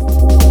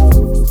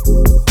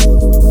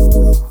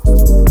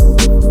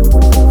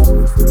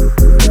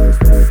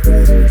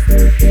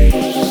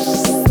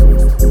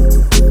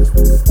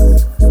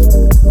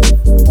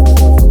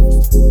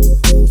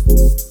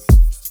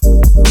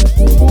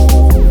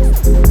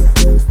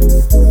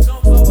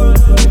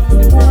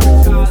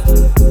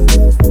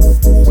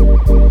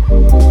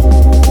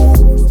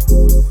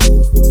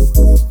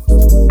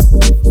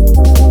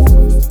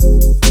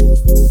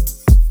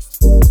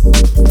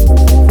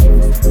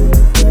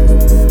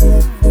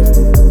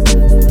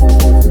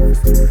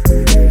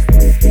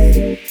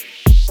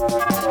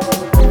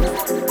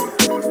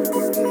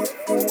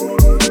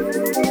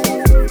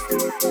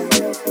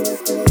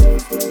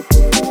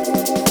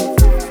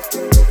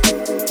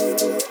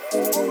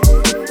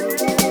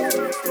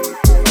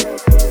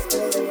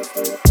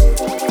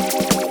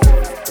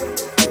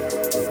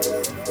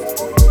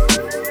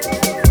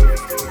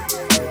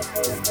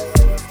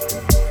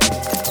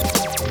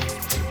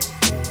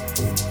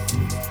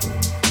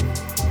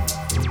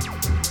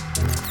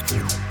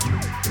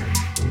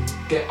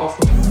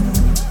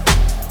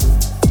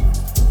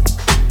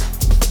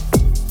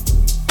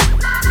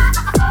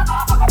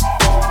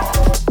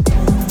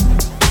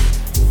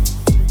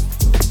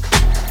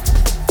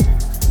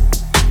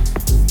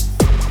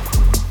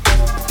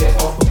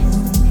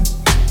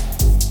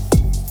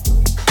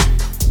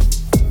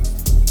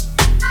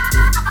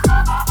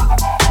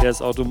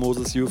 Auto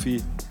Moses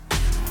Yuffie.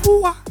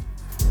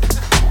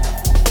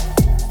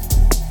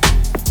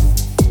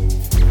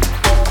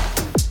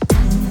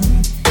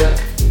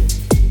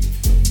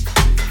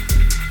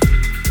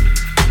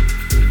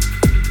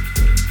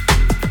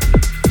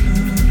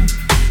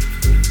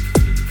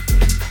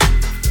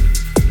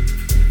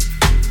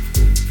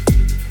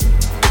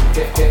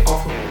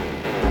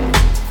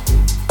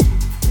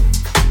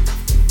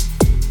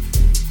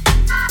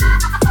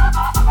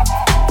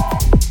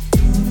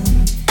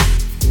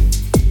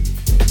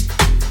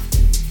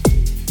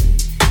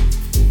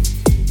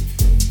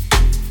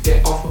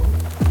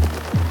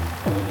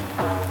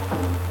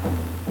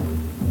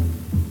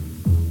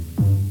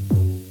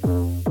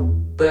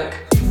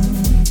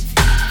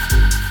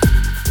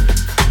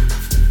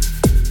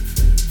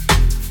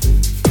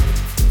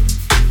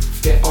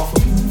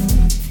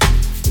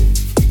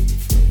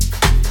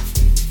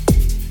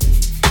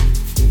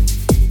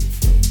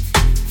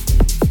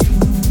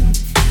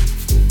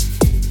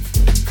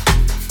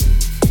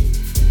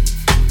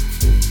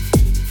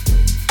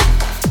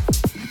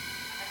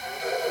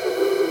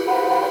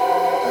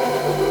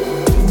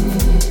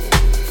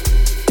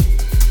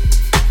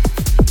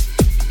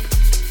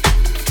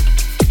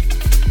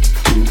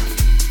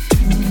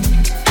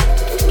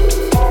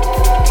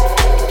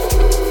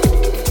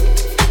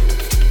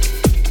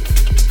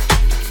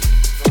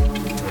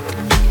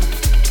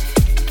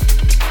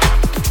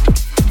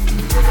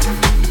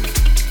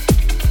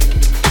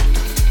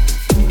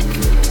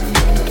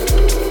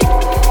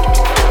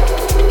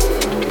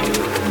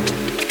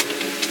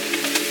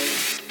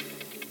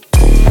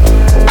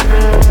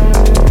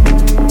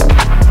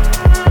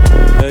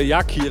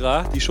 Ja,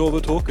 Kira, die Show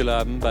wird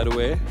hochgeladen, by the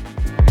way.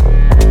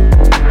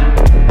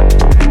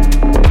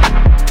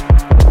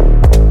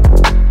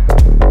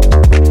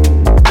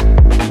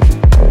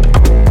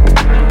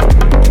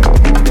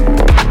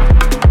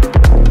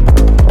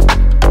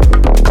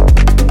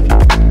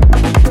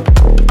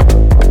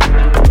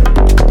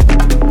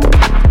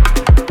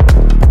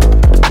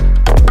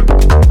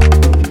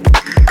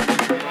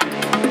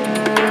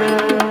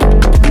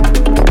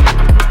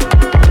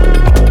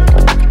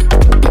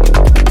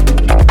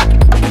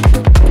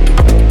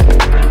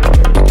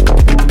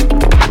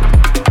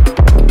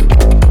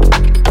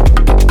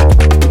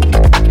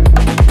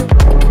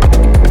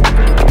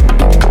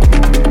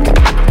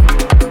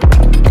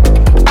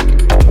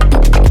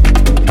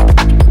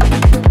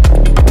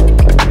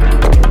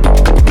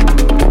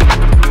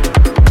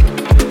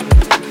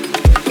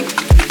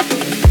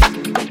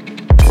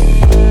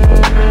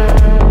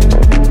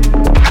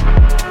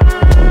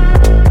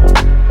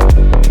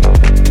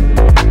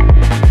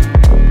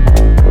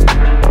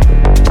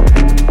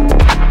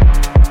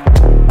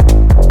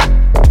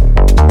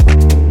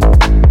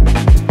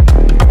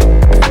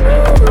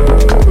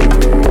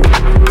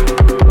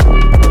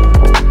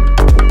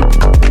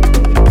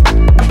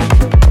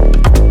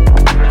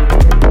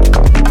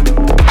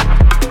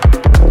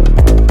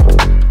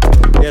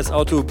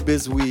 To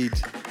Bizweed.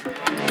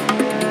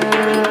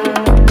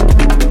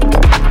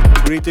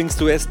 Greetings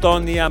to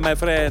Estonia, my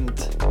friend.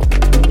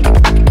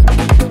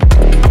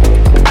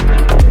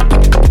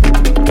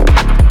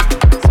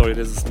 Sorry,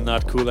 this is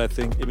not cool. I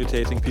think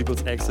imitating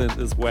people's accent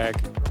is whack.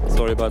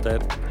 Sorry about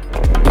that.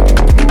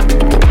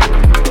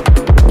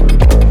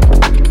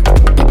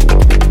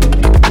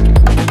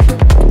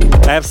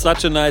 I have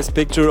such a nice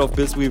picture of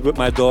Bizweed with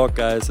my dog,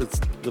 guys. It's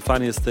the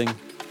funniest thing.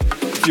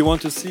 If you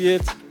want to see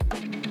it,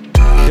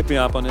 hit me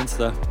up on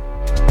Insta.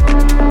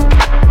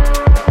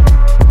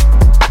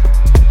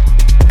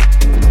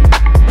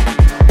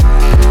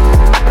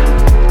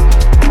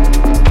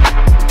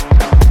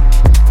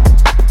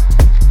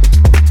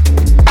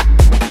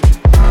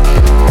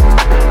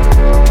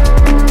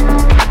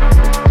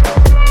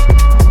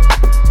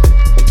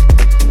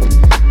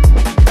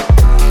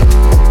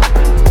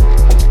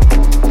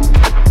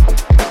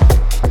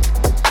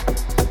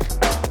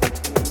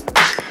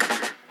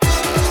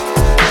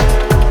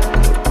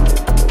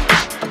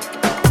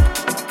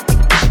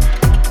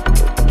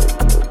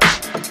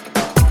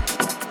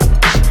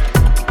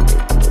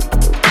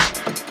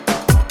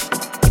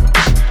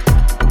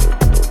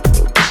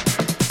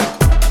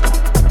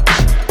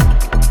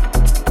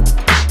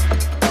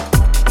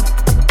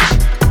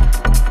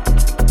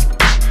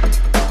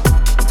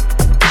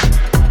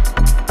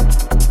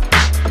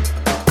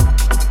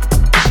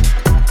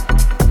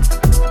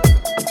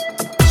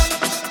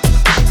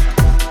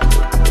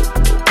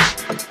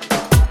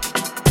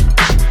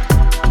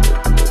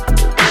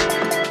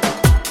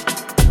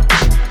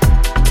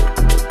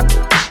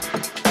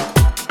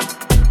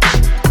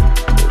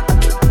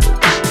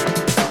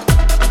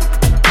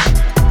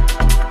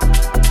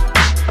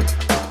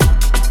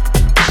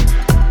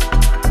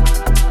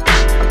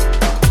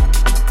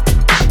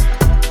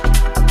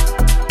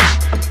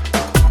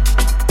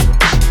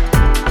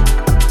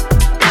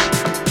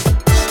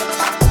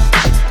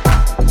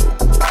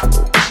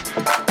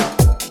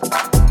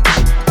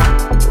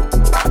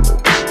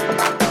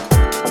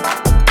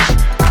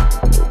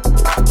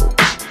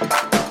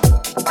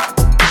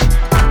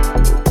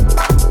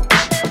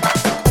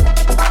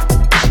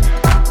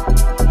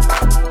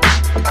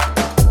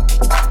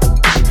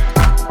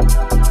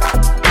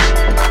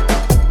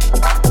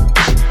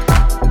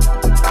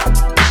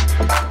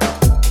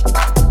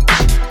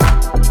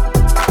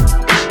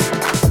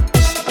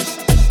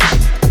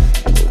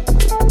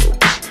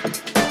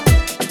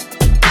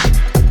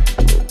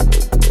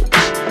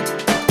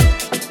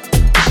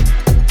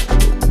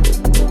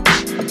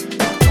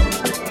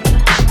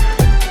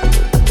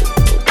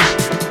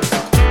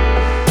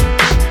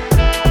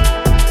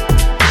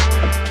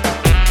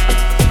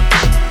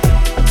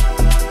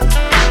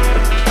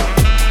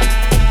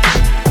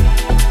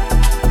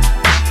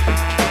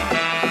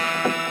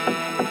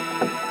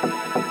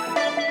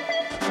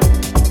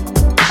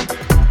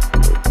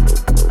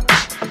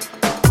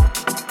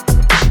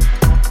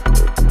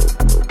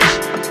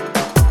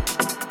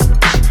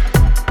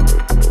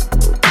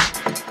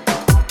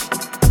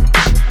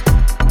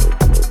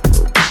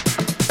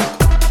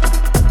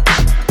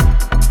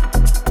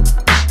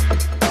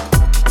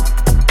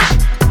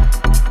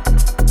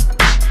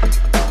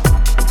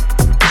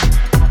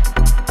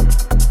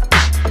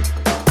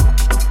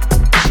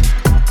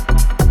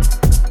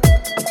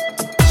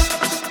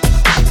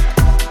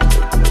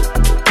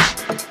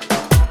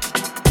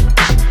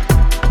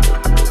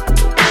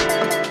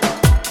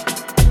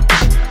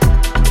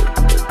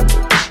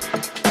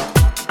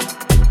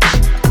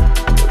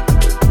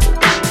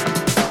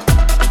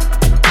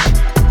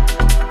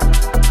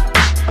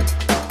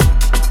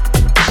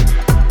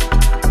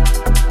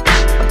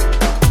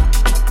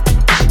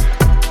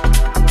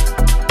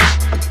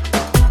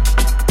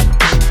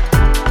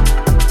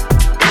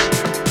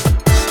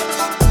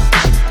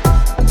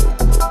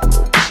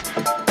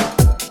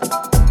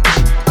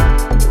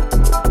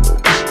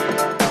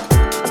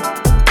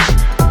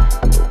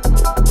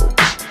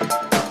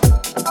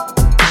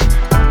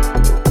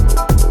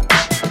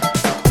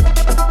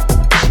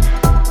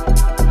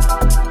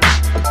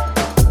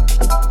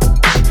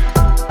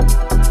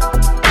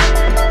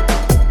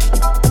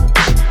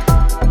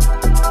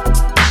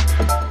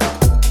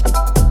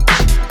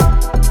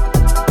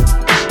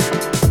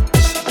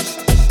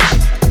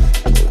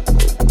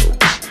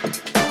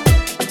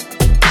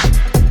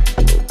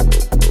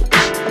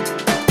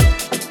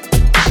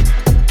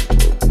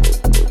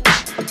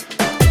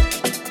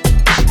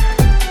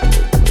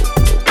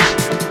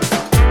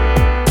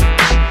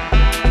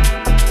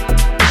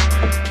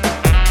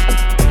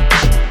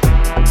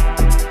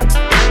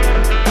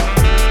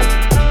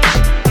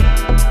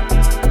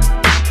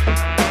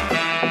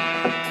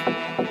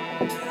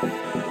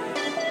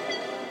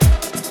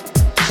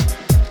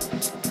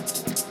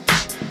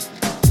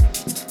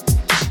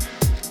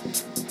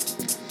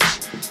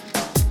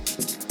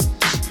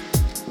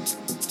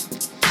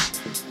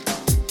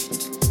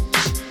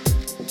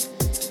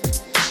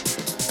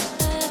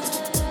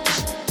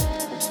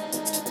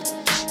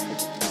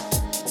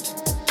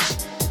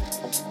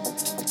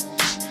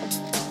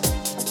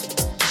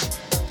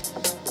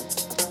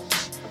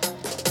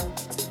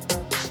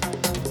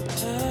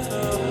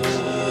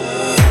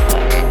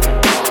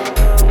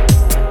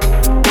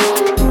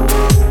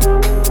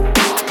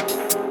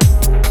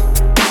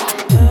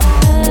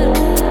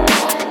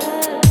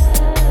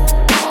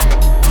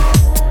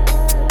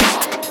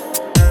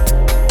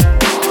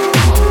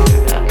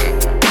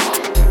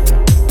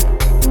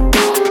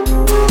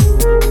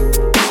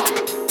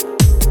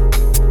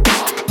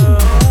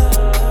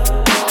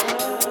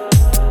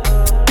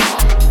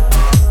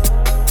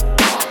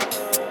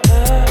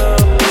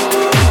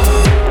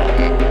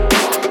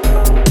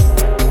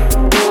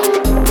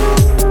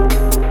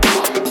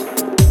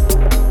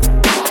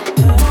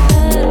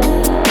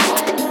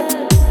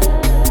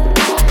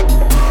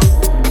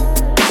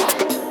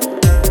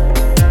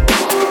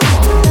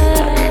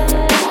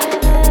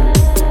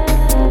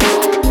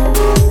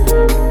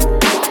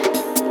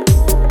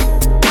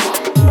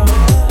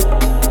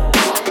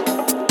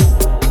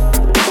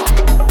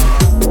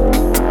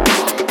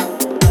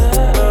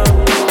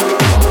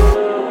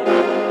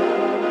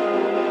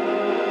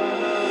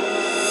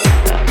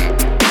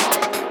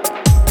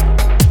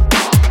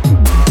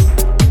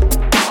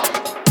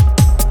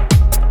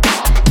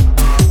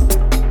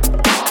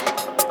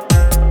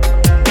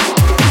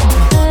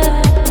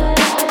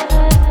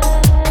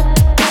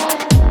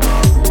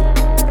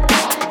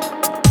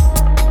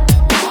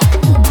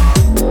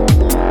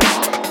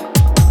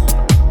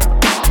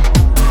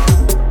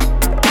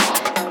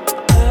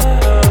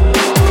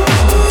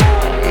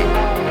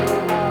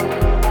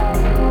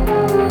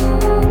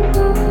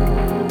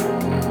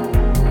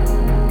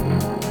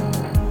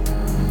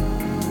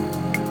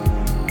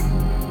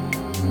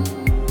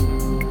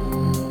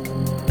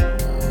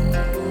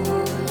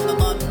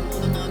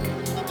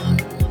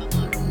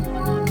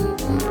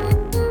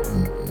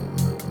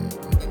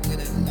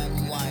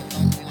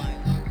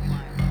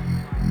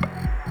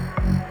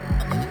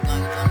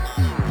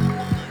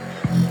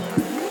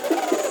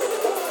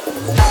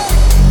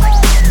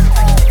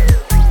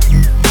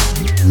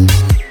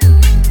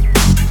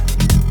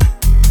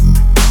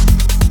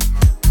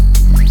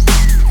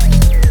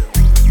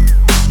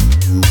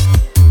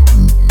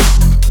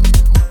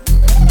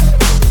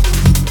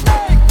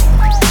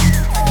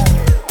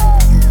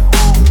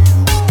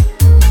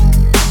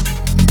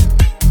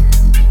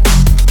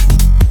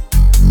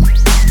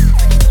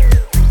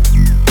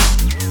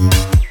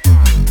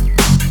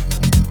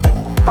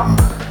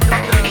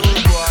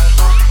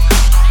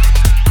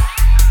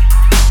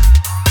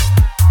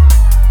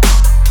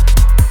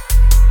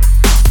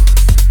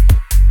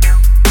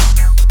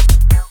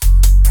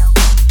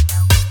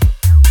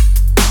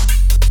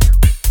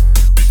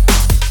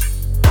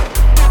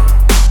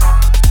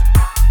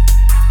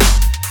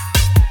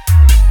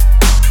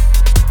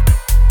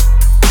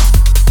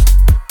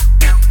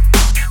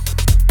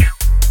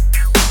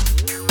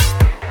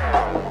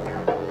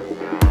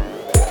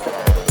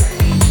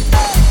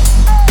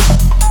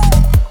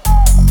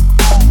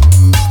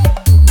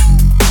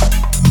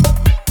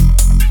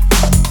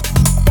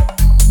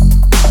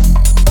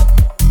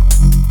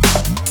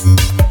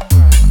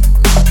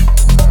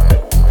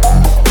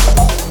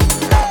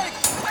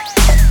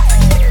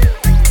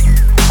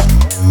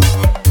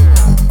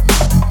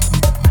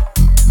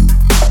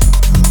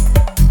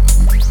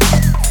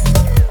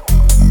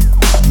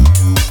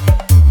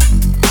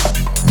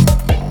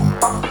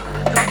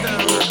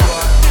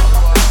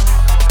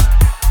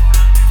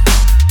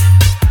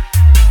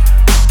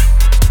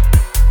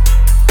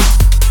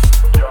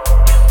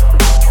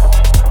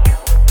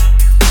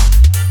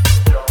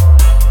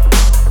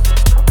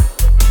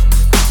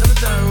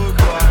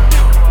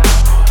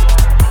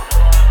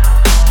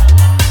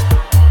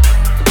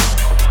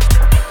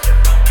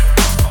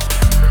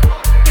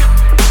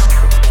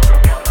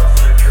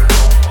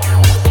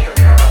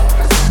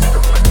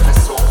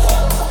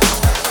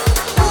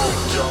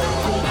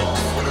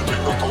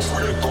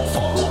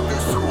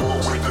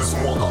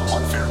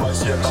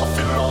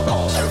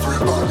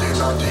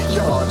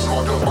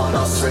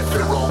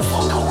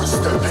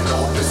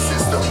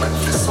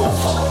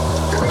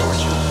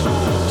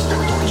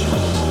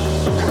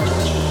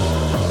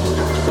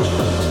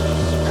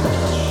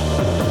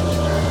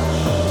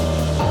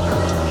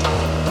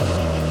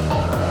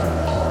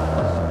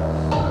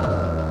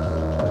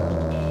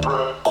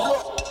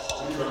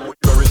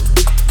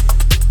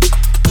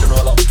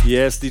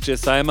 Yes, DJ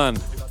Simon.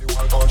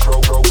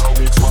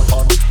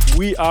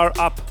 We are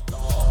up.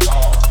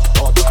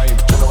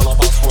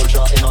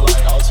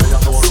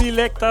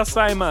 Selector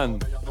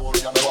Simon.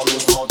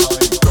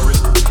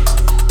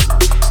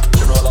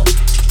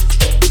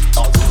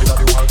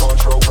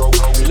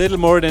 A little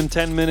more than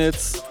 10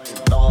 minutes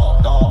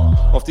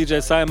of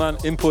DJ Simon,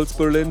 Impulse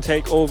Berlin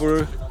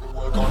Takeover,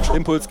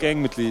 Impulse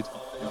Gangmitglied.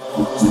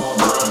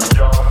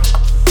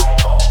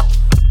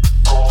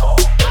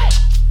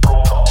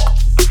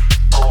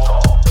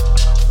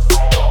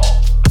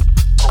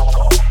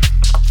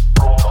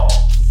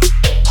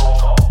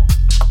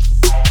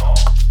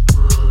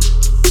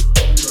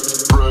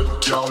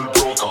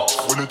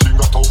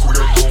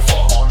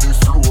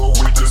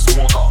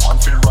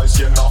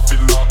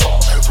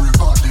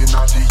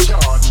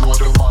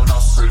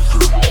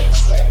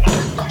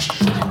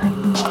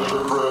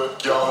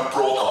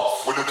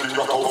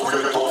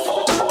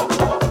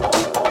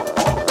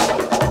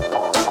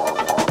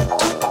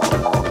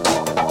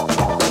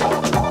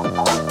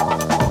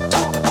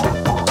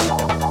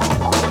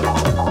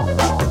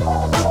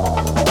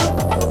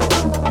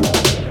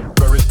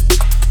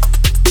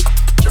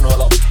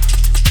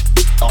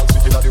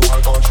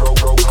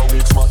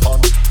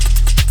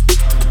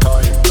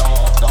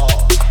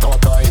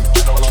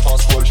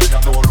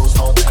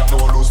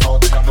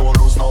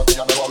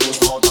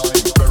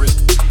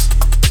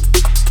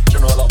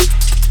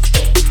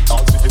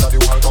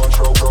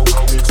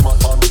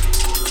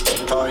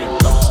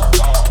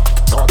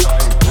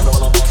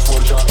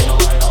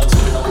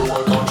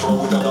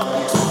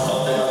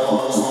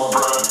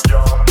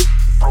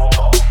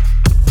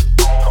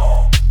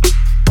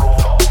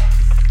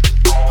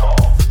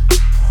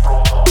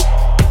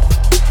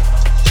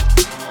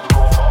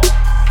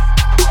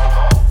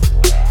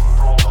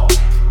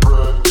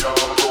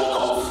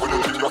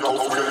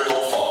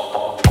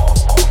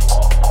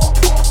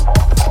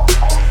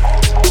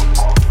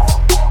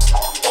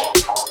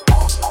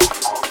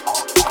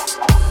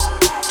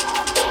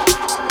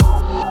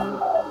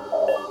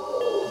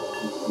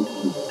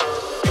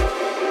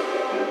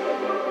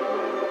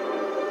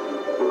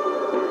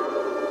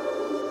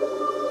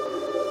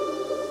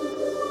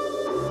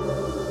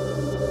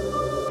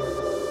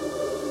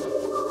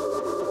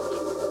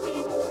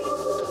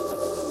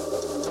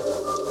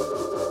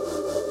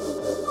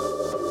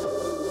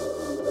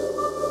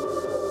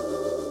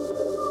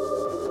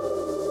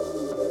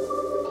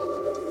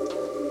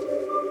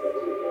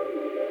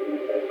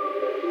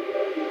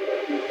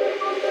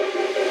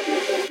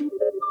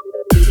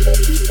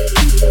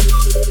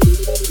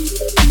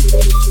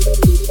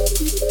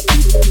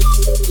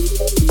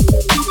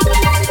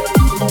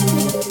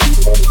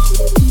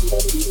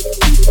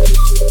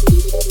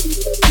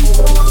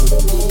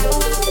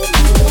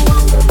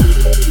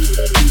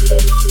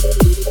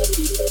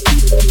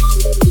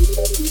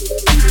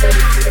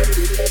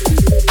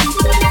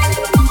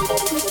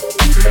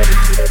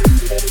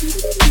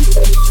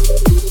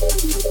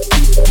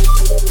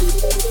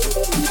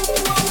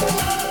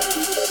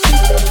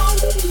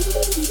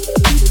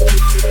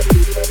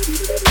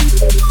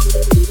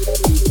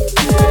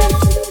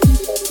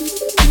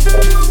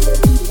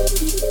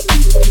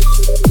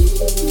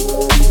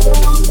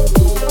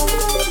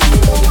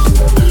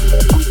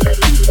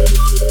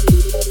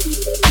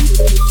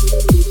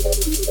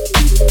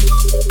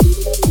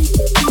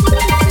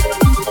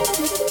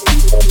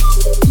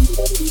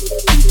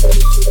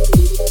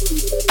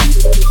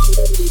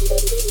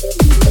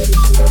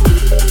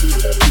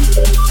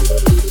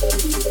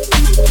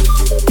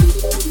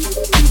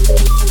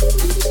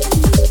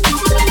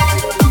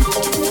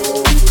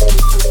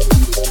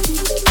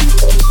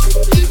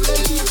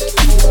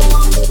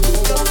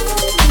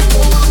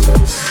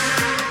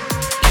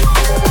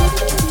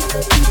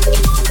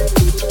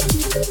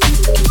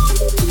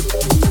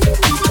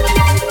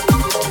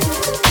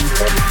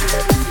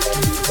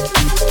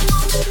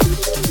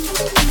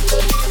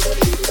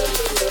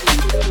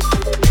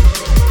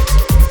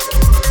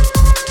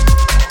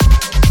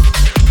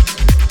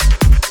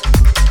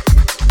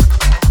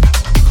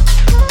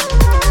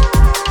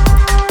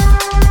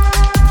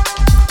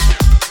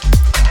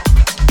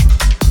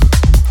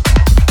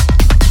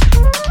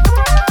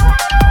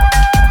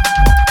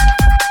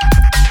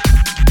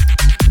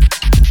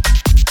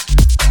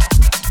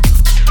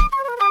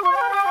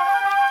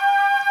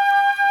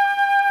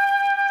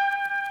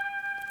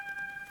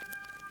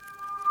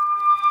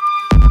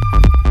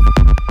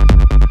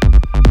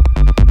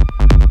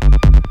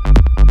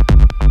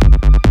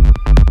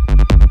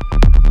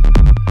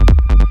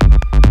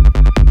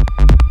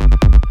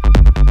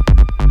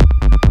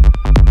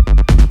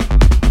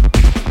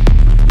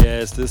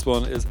 This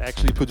one is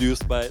actually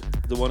produced by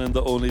the one and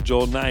the only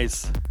Joe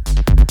Nice.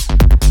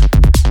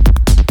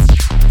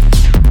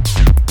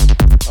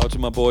 Out to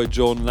my boy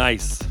Joe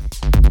Nice.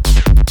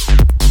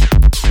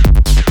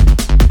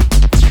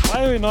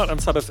 Why are we not on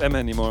Sub FM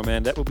anymore,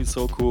 man? That would be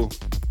so cool.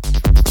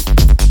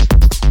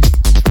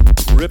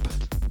 RIP.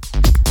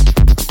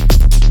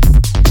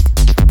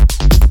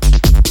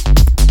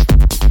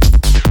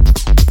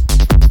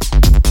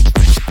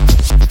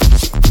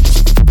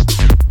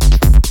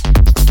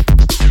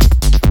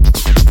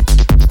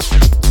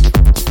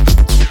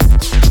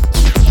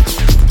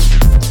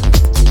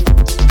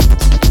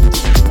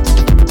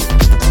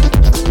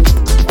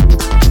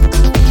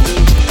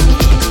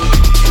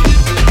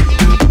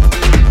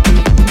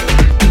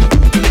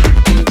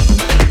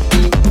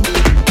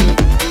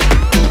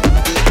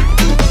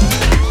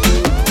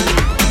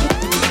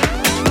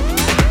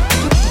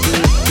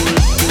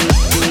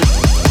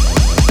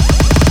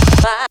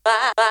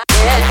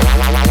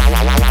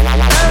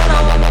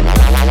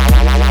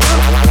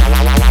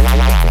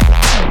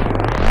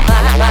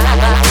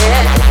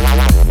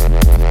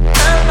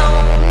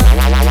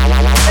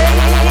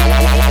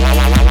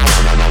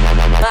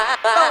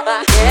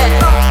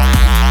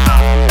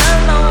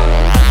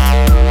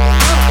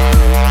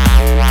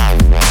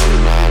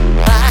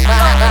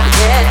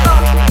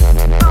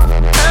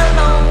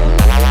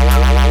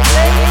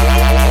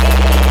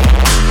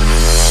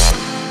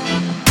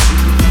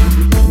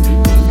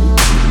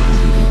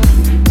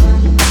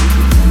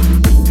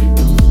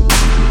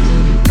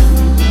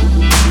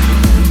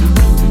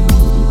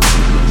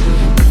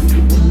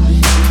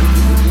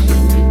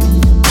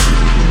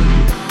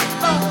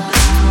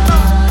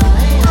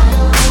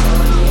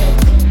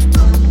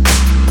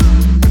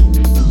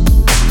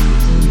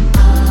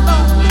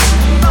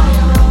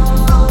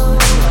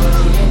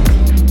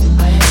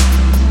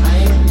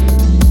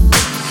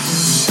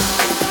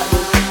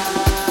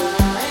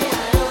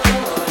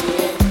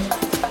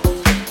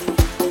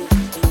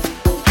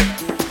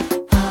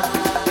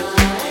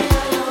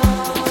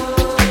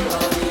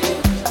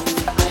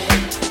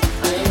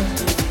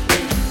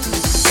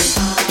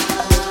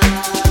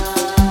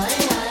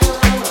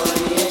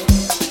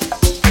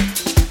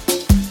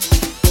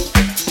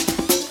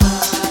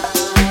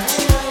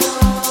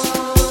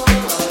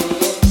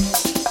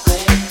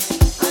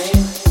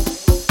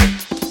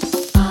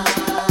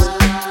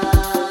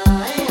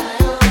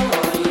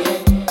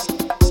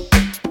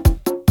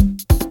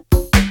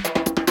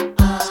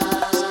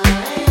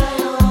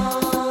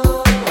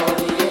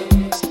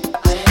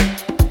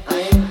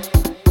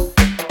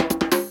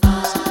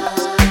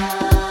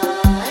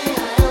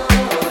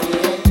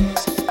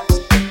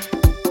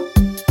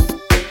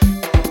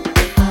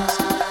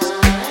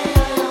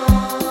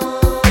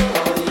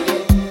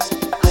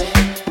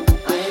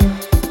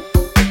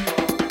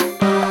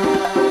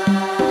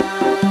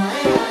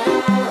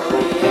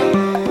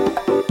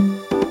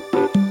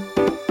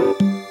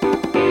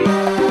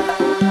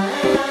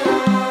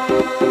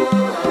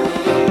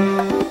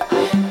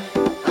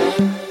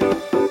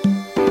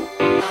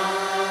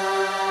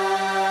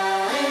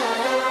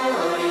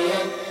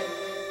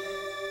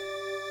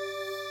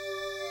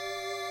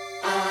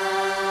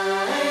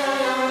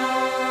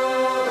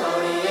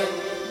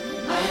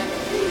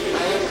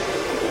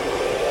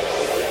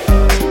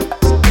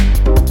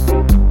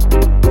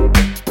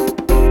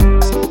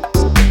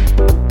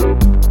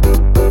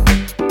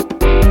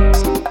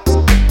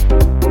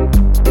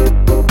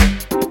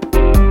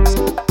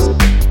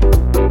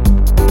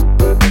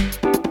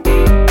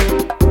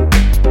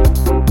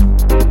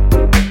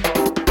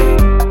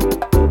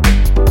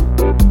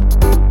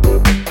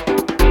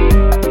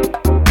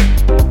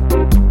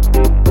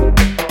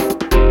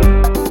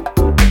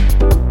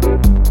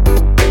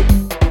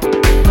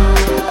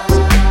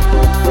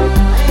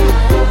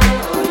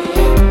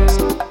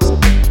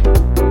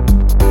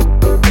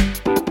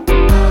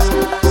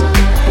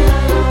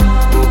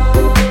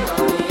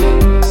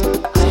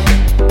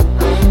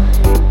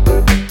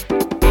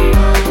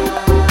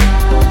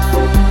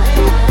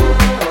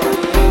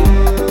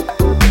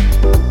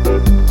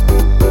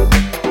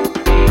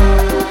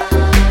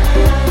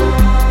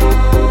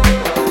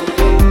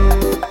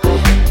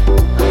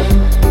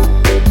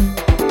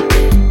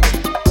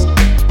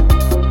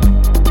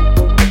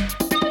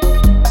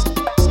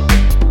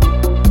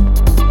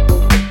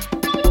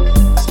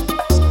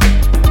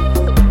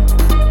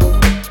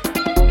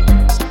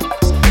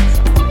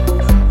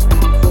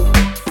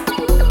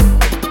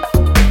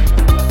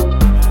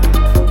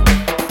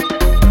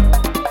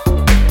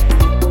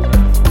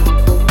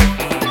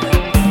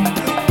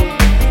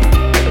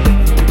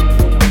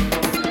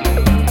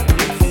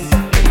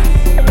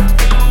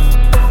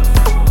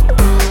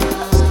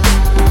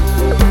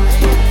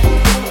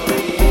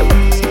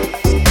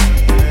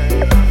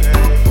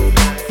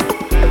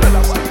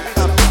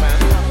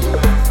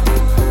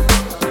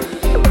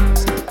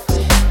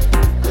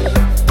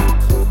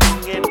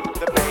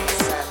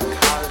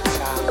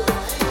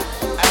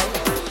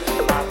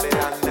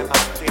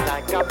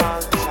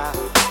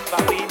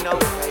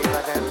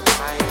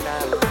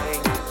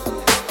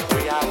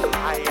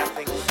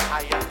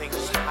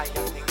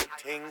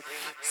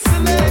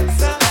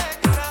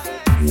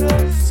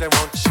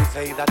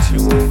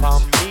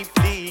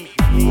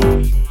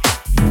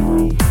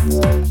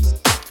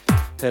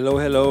 Hello,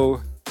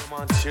 hello.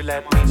 Won't you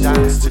let me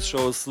dance This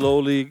show is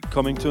slowly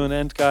coming to an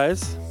end,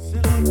 guys.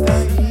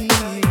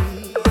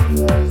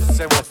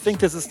 I think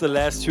this is the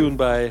last tune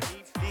by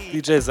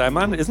DJ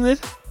Saiman, isn't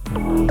it?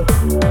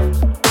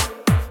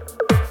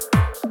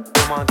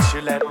 Won't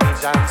you let me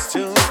dance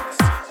too?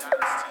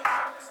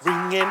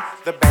 Bring in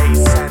the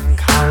bass and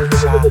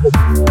culture.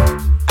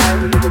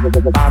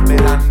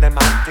 Babylon, them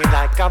acting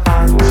like a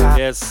vulture.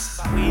 Yes.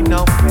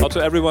 Out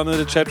to everyone in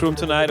the chat room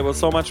tonight. It was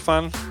so much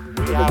fun.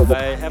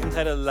 I haven't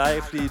had a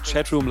lively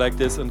chat room like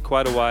this in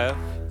quite a while.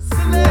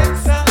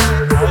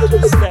 Out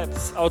to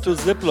Steps, out to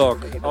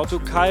Ziploc, out to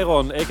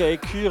Chiron, aka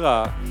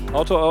Kyra,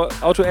 out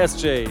to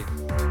SJ.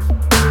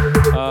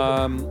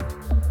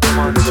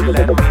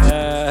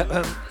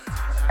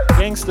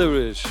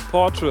 Gangsterish,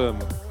 Portram,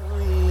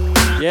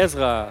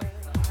 Yezra.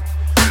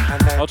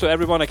 Out to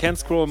everyone, I can't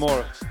scroll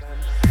more.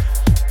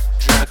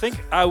 I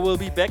think I will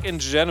be back in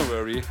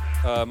January,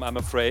 I'm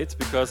afraid,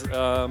 because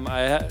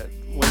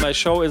when my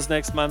show is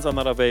next month, I'm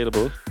not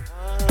available.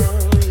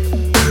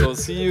 So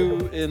see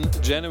you in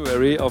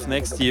January of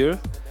next year.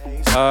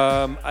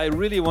 I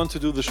really want to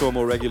do the show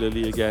more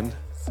regularly again.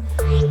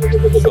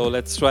 So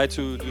let's try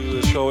to do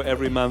a show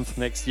every month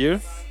next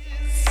year.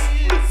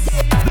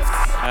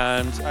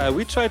 And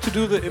we try to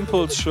do the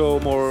Impulse show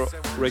more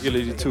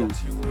regularly too.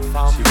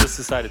 We just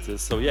decided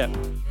this, so yeah.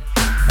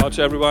 Out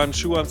to everyone,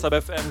 Shu on Sub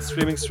FM,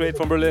 streaming straight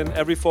from Berlin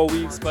every 4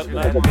 weeks, but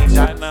right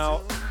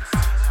now.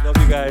 Love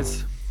you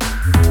guys.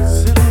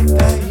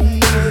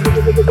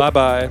 Bye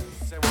bye.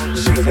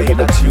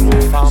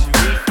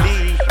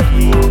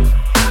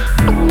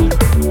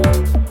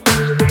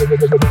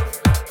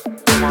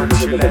 Won't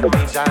you let me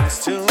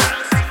dance too?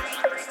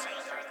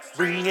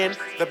 Bring in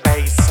the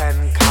bass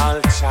and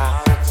culture.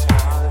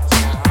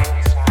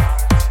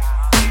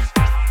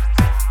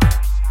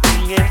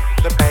 Bring in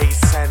the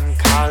bass and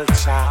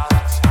culture.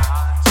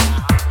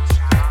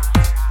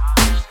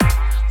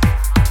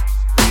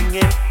 Bring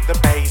in the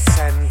bass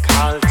and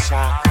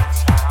culture.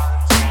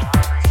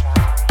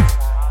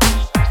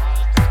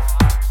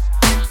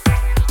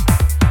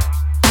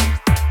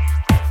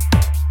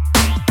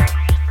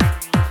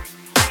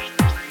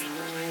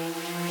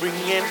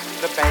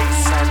 The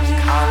bass and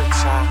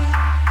culture.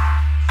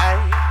 Ay,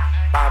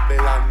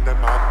 Babylon,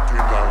 them acting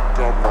like a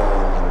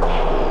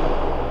ball.